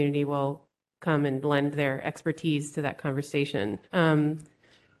CBO community, will come and lend their expertise to that conversation.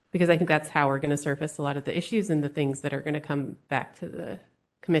 Because I think that's how we're going to surface a lot of the issues and the things that are going to come back to the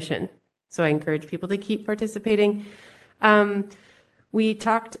commission. So I encourage people to keep participating. We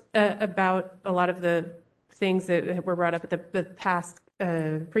talked about a lot of the things that were brought up at the past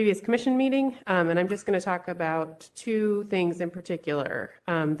previous commission meeting, and I'm just going to talk about two things in particular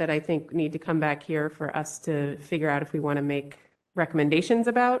that I think need to come back here for us to figure out if we want to make recommendations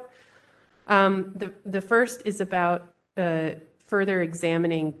about. The first is about further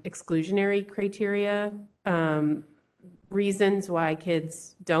examining exclusionary criteria, reasons why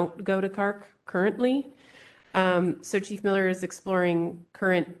kids don't go to CARC currently. So Chief Miller is exploring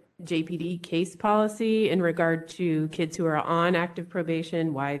current JPD case policy in regard to kids who are on active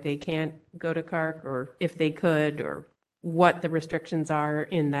probation, why they can't go to CARC, or if they could, or what the restrictions are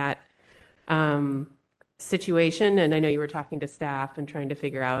in that situation. And I know you were talking to staff and trying to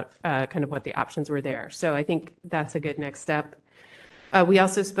figure out kind of what the options were there. So I think that's a good next step. We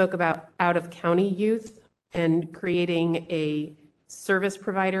also spoke about out-of-county youth and creating a service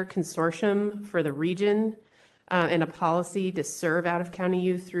provider consortium for the region and a policy to serve out-of-county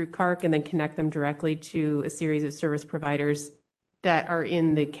youth through CARC and then connect them directly to a series of service providers that are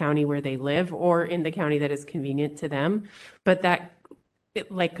in the county where they live or in the county that is convenient to them. But that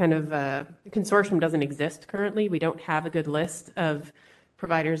consortium doesn't exist currently. We don't have a good list of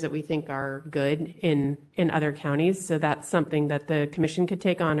providers that we think are good in other counties. So that's something that the commission could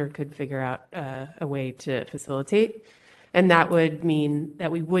take on or could figure out a way to facilitate. And that would mean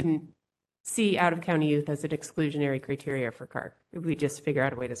that we wouldn't see out-of-county youth as an exclusionary criteria for CARC if we just figure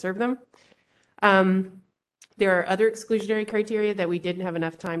out a way to serve them. There are other exclusionary criteria that we didn't have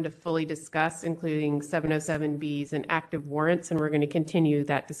enough time to fully discuss, including 707Bs and active warrants, and we're going to continue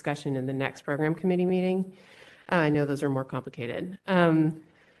that discussion in the next program committee meeting. I know those are more complicated. And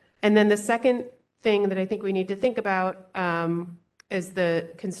then the second thing that I think we need to think about is the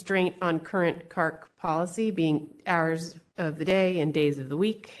constraint on current CARC policy being hours of the day and days of the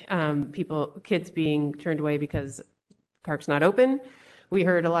week. Kids being turned away because CARC's not open. We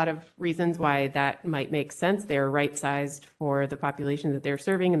heard a lot of reasons why that might make sense. They're right-sized for the population that they're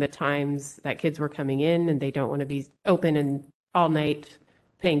serving and the times that kids were coming in, and they don't want to be open and all night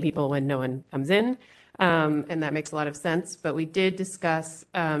paying people when no one comes in. And that makes a lot of sense. But we did discuss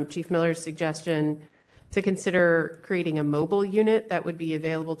Chief Miller's suggestion to consider creating a mobile unit that would be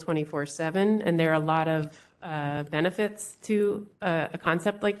available 24/7. And there are a lot of benefits to a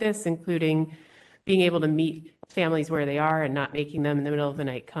concept like this, including being able to meet families where they are and not making them in the middle of the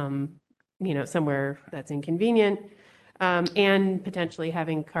night come, somewhere that's inconvenient. And potentially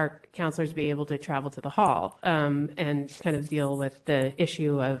having CARC counselors be able to travel to the hall and kind of deal with the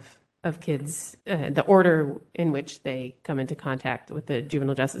issue of kids, the order in which they come into contact with the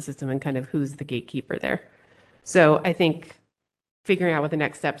juvenile justice system and kind of who's the gatekeeper there. So I think figuring out what the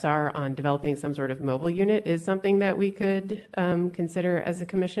next steps are on developing some sort of mobile unit is something that we could consider as a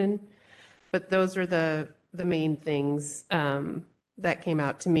commission. But those are the main things that came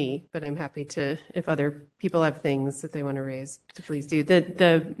out to me, but I'm happy to, if other people have things that they want to raise, to please do.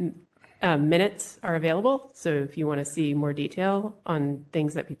 The minutes are available, so if you want to see more detail on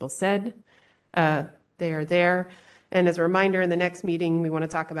things that people said, they are there. And as a reminder, in the next meeting, we want to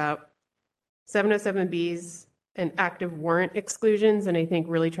talk about 707Bs and active warrant exclusions, and I think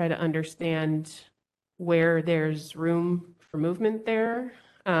really try to understand where there's room for movement there.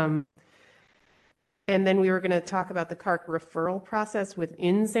 And then we were going to talk about the CARC referral process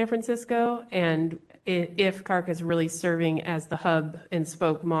within San Francisco and if CARC is really serving as the hub and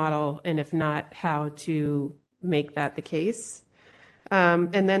spoke model, and if not, how to make that the case.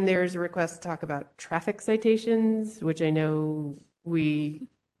 And then there's a request to talk about traffic citations, which I know we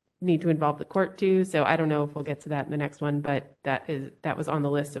need to involve the court too. So I don't know if we'll get to that in the next one, but that was on the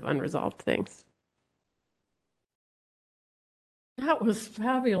list of unresolved things. That was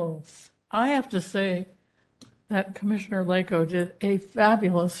fabulous. I have to say that Commissioner Lako did a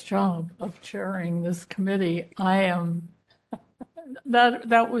fabulous job of chairing this committee.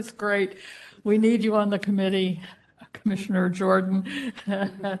 That was great. We need you on the committee, Commissioner Jordan.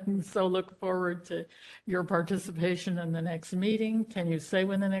 And so look forward to your participation in the next meeting. Can you say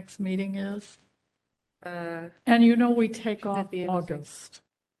when the next meeting is? And we take off August.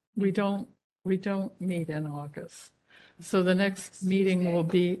 we don't meet in August. So the next meeting will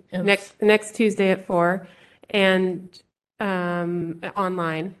be in Next Tuesday at 4 and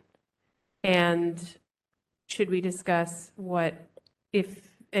online. And should we discuss if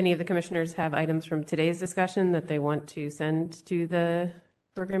any of the commissioners have items from today's discussion that they want to send to the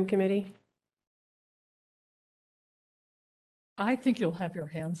program committee? I think you'll have your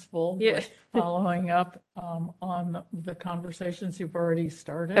hands full Yeah. with following up on the conversations you've already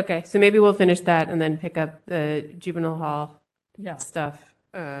started. Okay, so maybe we'll finish that and then pick up the juvenile hall Yeah. stuff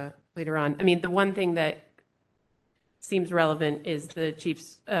later on. I mean, the one thing that seems relevant is the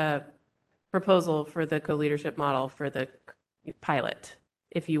chief's proposal for the co-leadership model for the pilot.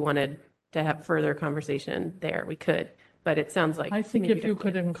 If you wanted to have further conversation there, we could, but it sounds like. I think maybe if you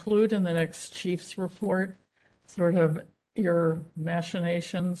could include in the next chief's report, sort of your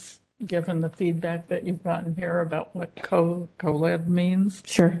machinations, given the feedback that you've gotten here about what co-led means.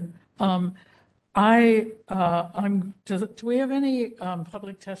 Sure. Do we have any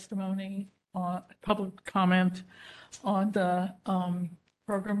public testimony, public comment on the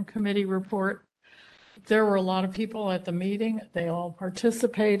program committee report? There were a lot of people at the meeting. They all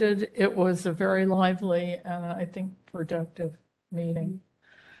participated. It was a very lively and I think productive meeting.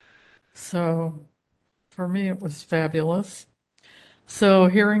 So for me, it was fabulous. So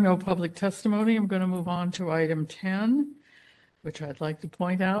hearing no public testimony, I'm going to move on to item 10, which I'd like to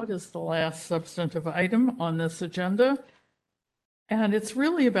point out is the last substantive item on this agenda. And it's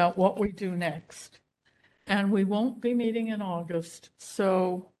really about what we do next. And we won't be meeting in August,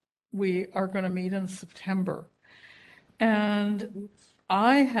 so we are going to meet in September. And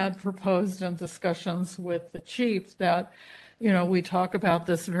I had proposed in discussions with the chief that, we talk about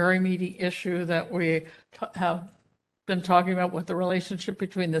this very meaty issue that we have been talking about with the relationship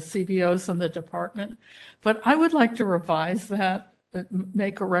between the CBOs and the department. But I would like to revise that,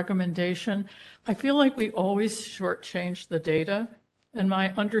 make a recommendation. I feel like we always shortchange the data. And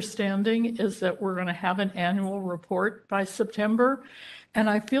my understanding is that we're going to have an annual report by September.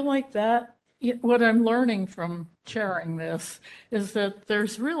 And I feel like that, what I'm learning from chairing this is that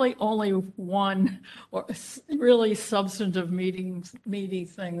there's really only one or really substantive meaty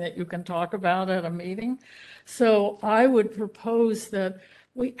thing that you can talk about at a meeting. So I would propose that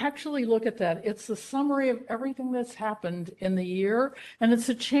we actually look at that. It's a summary of everything that's happened in the year, and it's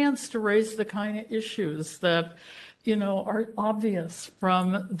a chance to raise the kind of issues that are obvious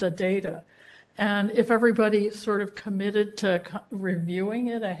from the data. And if everybody sort of committed to reviewing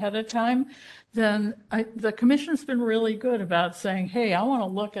it ahead of time, then the commission's been really good about saying, hey, I want to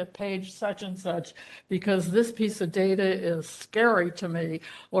look at page such and such because this piece of data is scary to me,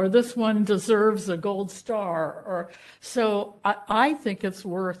 or this one deserves a gold star. So I think it's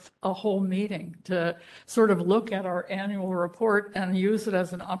worth a whole meeting to sort of look at our annual report and use it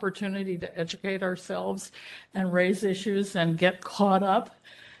as an opportunity to educate ourselves and raise issues and get caught up.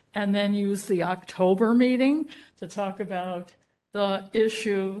 And then use the October meeting to talk about the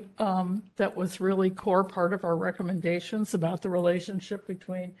issue that was really core part of our recommendations about the relationship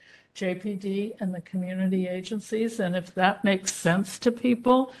between JPD and the community agencies. And if that makes sense to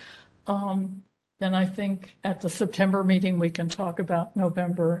people, then I think at the September meeting, we can talk about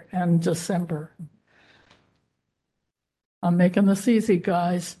November and December. I'm making this easy,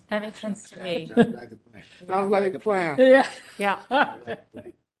 guys. That makes sense to me. Sounds like a plan. Yeah. Yeah.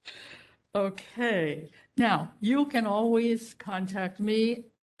 Okay, now you can always contact me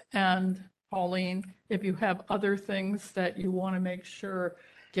and Pauline if you have other things that you want to make sure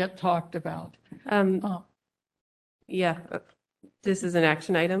get talked about. Yeah, this is an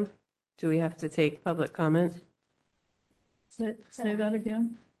action item. Do we have to take public comment? Say that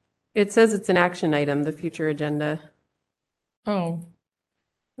again? It says it's an action item, the future agenda. Oh,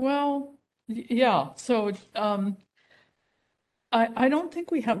 well, yeah, so I don't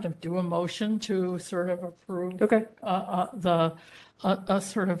think we have to do a motion to sort of approve Okay. a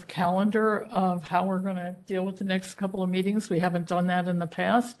sort of calendar of how we're going to deal with the next couple of meetings. We haven't done that in the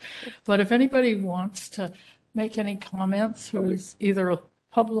past. But if anybody wants to make any comments, who's either a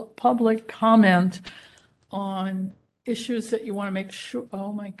public comment on issues that you want to make sure,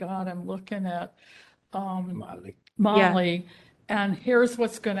 oh my God, I'm looking at Molly. And here's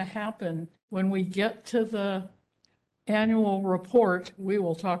what's going to happen when we get to the annual report. We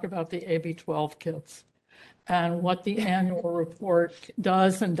will talk about the AB12 kids and what the annual report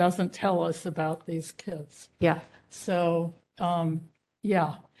does and doesn't tell us about these kids. Yeah. So,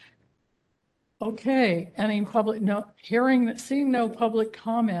 yeah. Okay, any public, seeing no public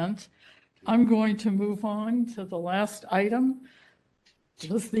comment, I'm going to move on to the last item.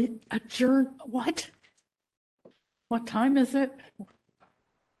 Does the adjourn, what time is it?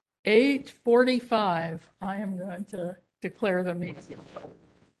 8:45, I am going to declare the meeting.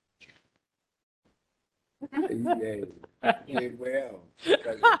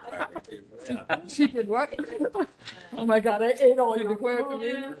 She did what? Oh my God, I ate all You your declared the food.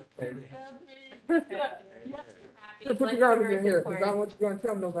 meeting? So put the garbage in here, because I don't want you going to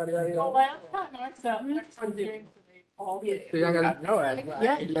tell nobody. Well, last time I sat next to you, all the. See, I gotta- know that's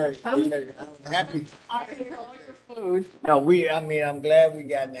right. I'm happy. I ate all your food. No, I'm glad we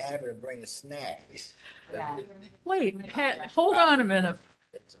got in the habit of bringing snacks. Wait, hold on a minute.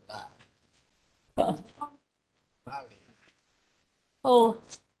 It's a lot. Oh,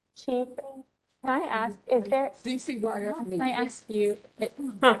 Chief, can I ask, is there, CCYF can I meeting. ask you,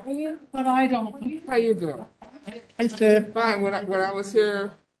 But I don't. How you doing? I said. Fine, when I was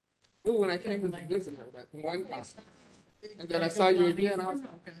here, when I came to visit her, that one time. And then I saw you again, I was.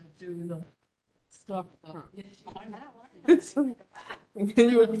 Do the stuff.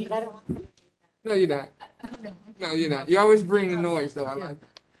 No, you're not. No, you're not. You always bring the noise, though. I like it.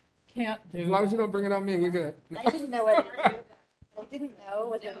 Can't As do. long as you don't bring it on me, we're good. I didn't know whether, I didn't know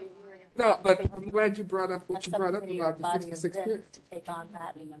whether you were. No, but I'm glad you brought up what you brought up Subcommittee about the body of 66 this kids. To take on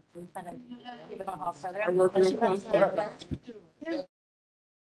that, we kind of give it a haul further. I work real close.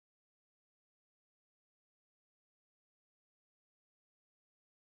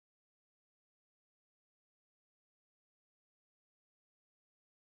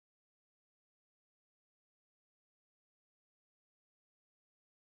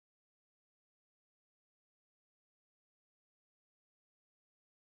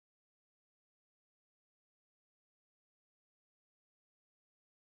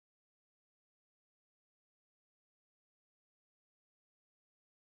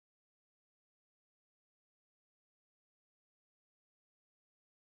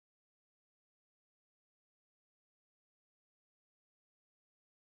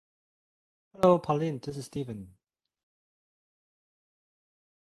 Hello, Pauline. This is Stephen.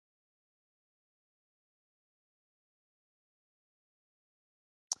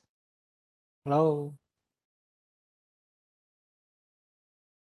 Hello.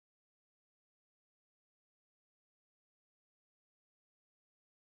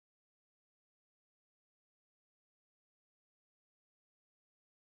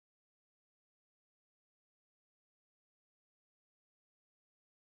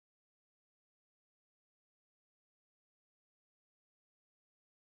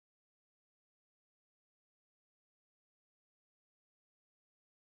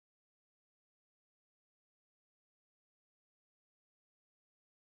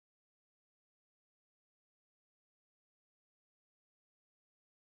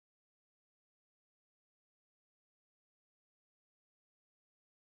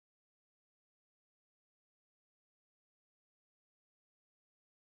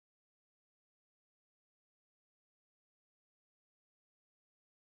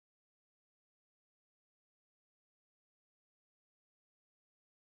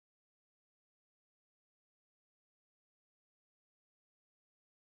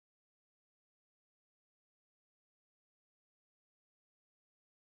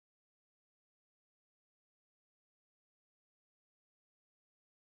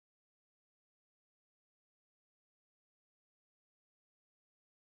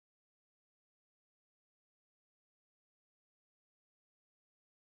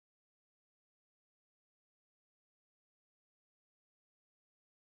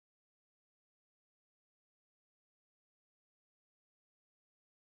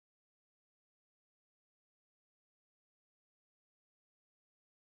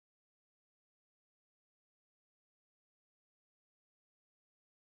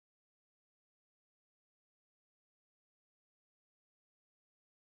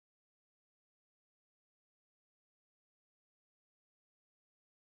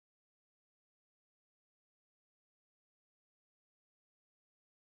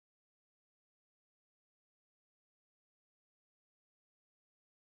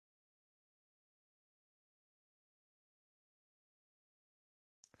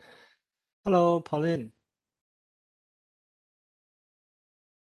 Hello, Pauline.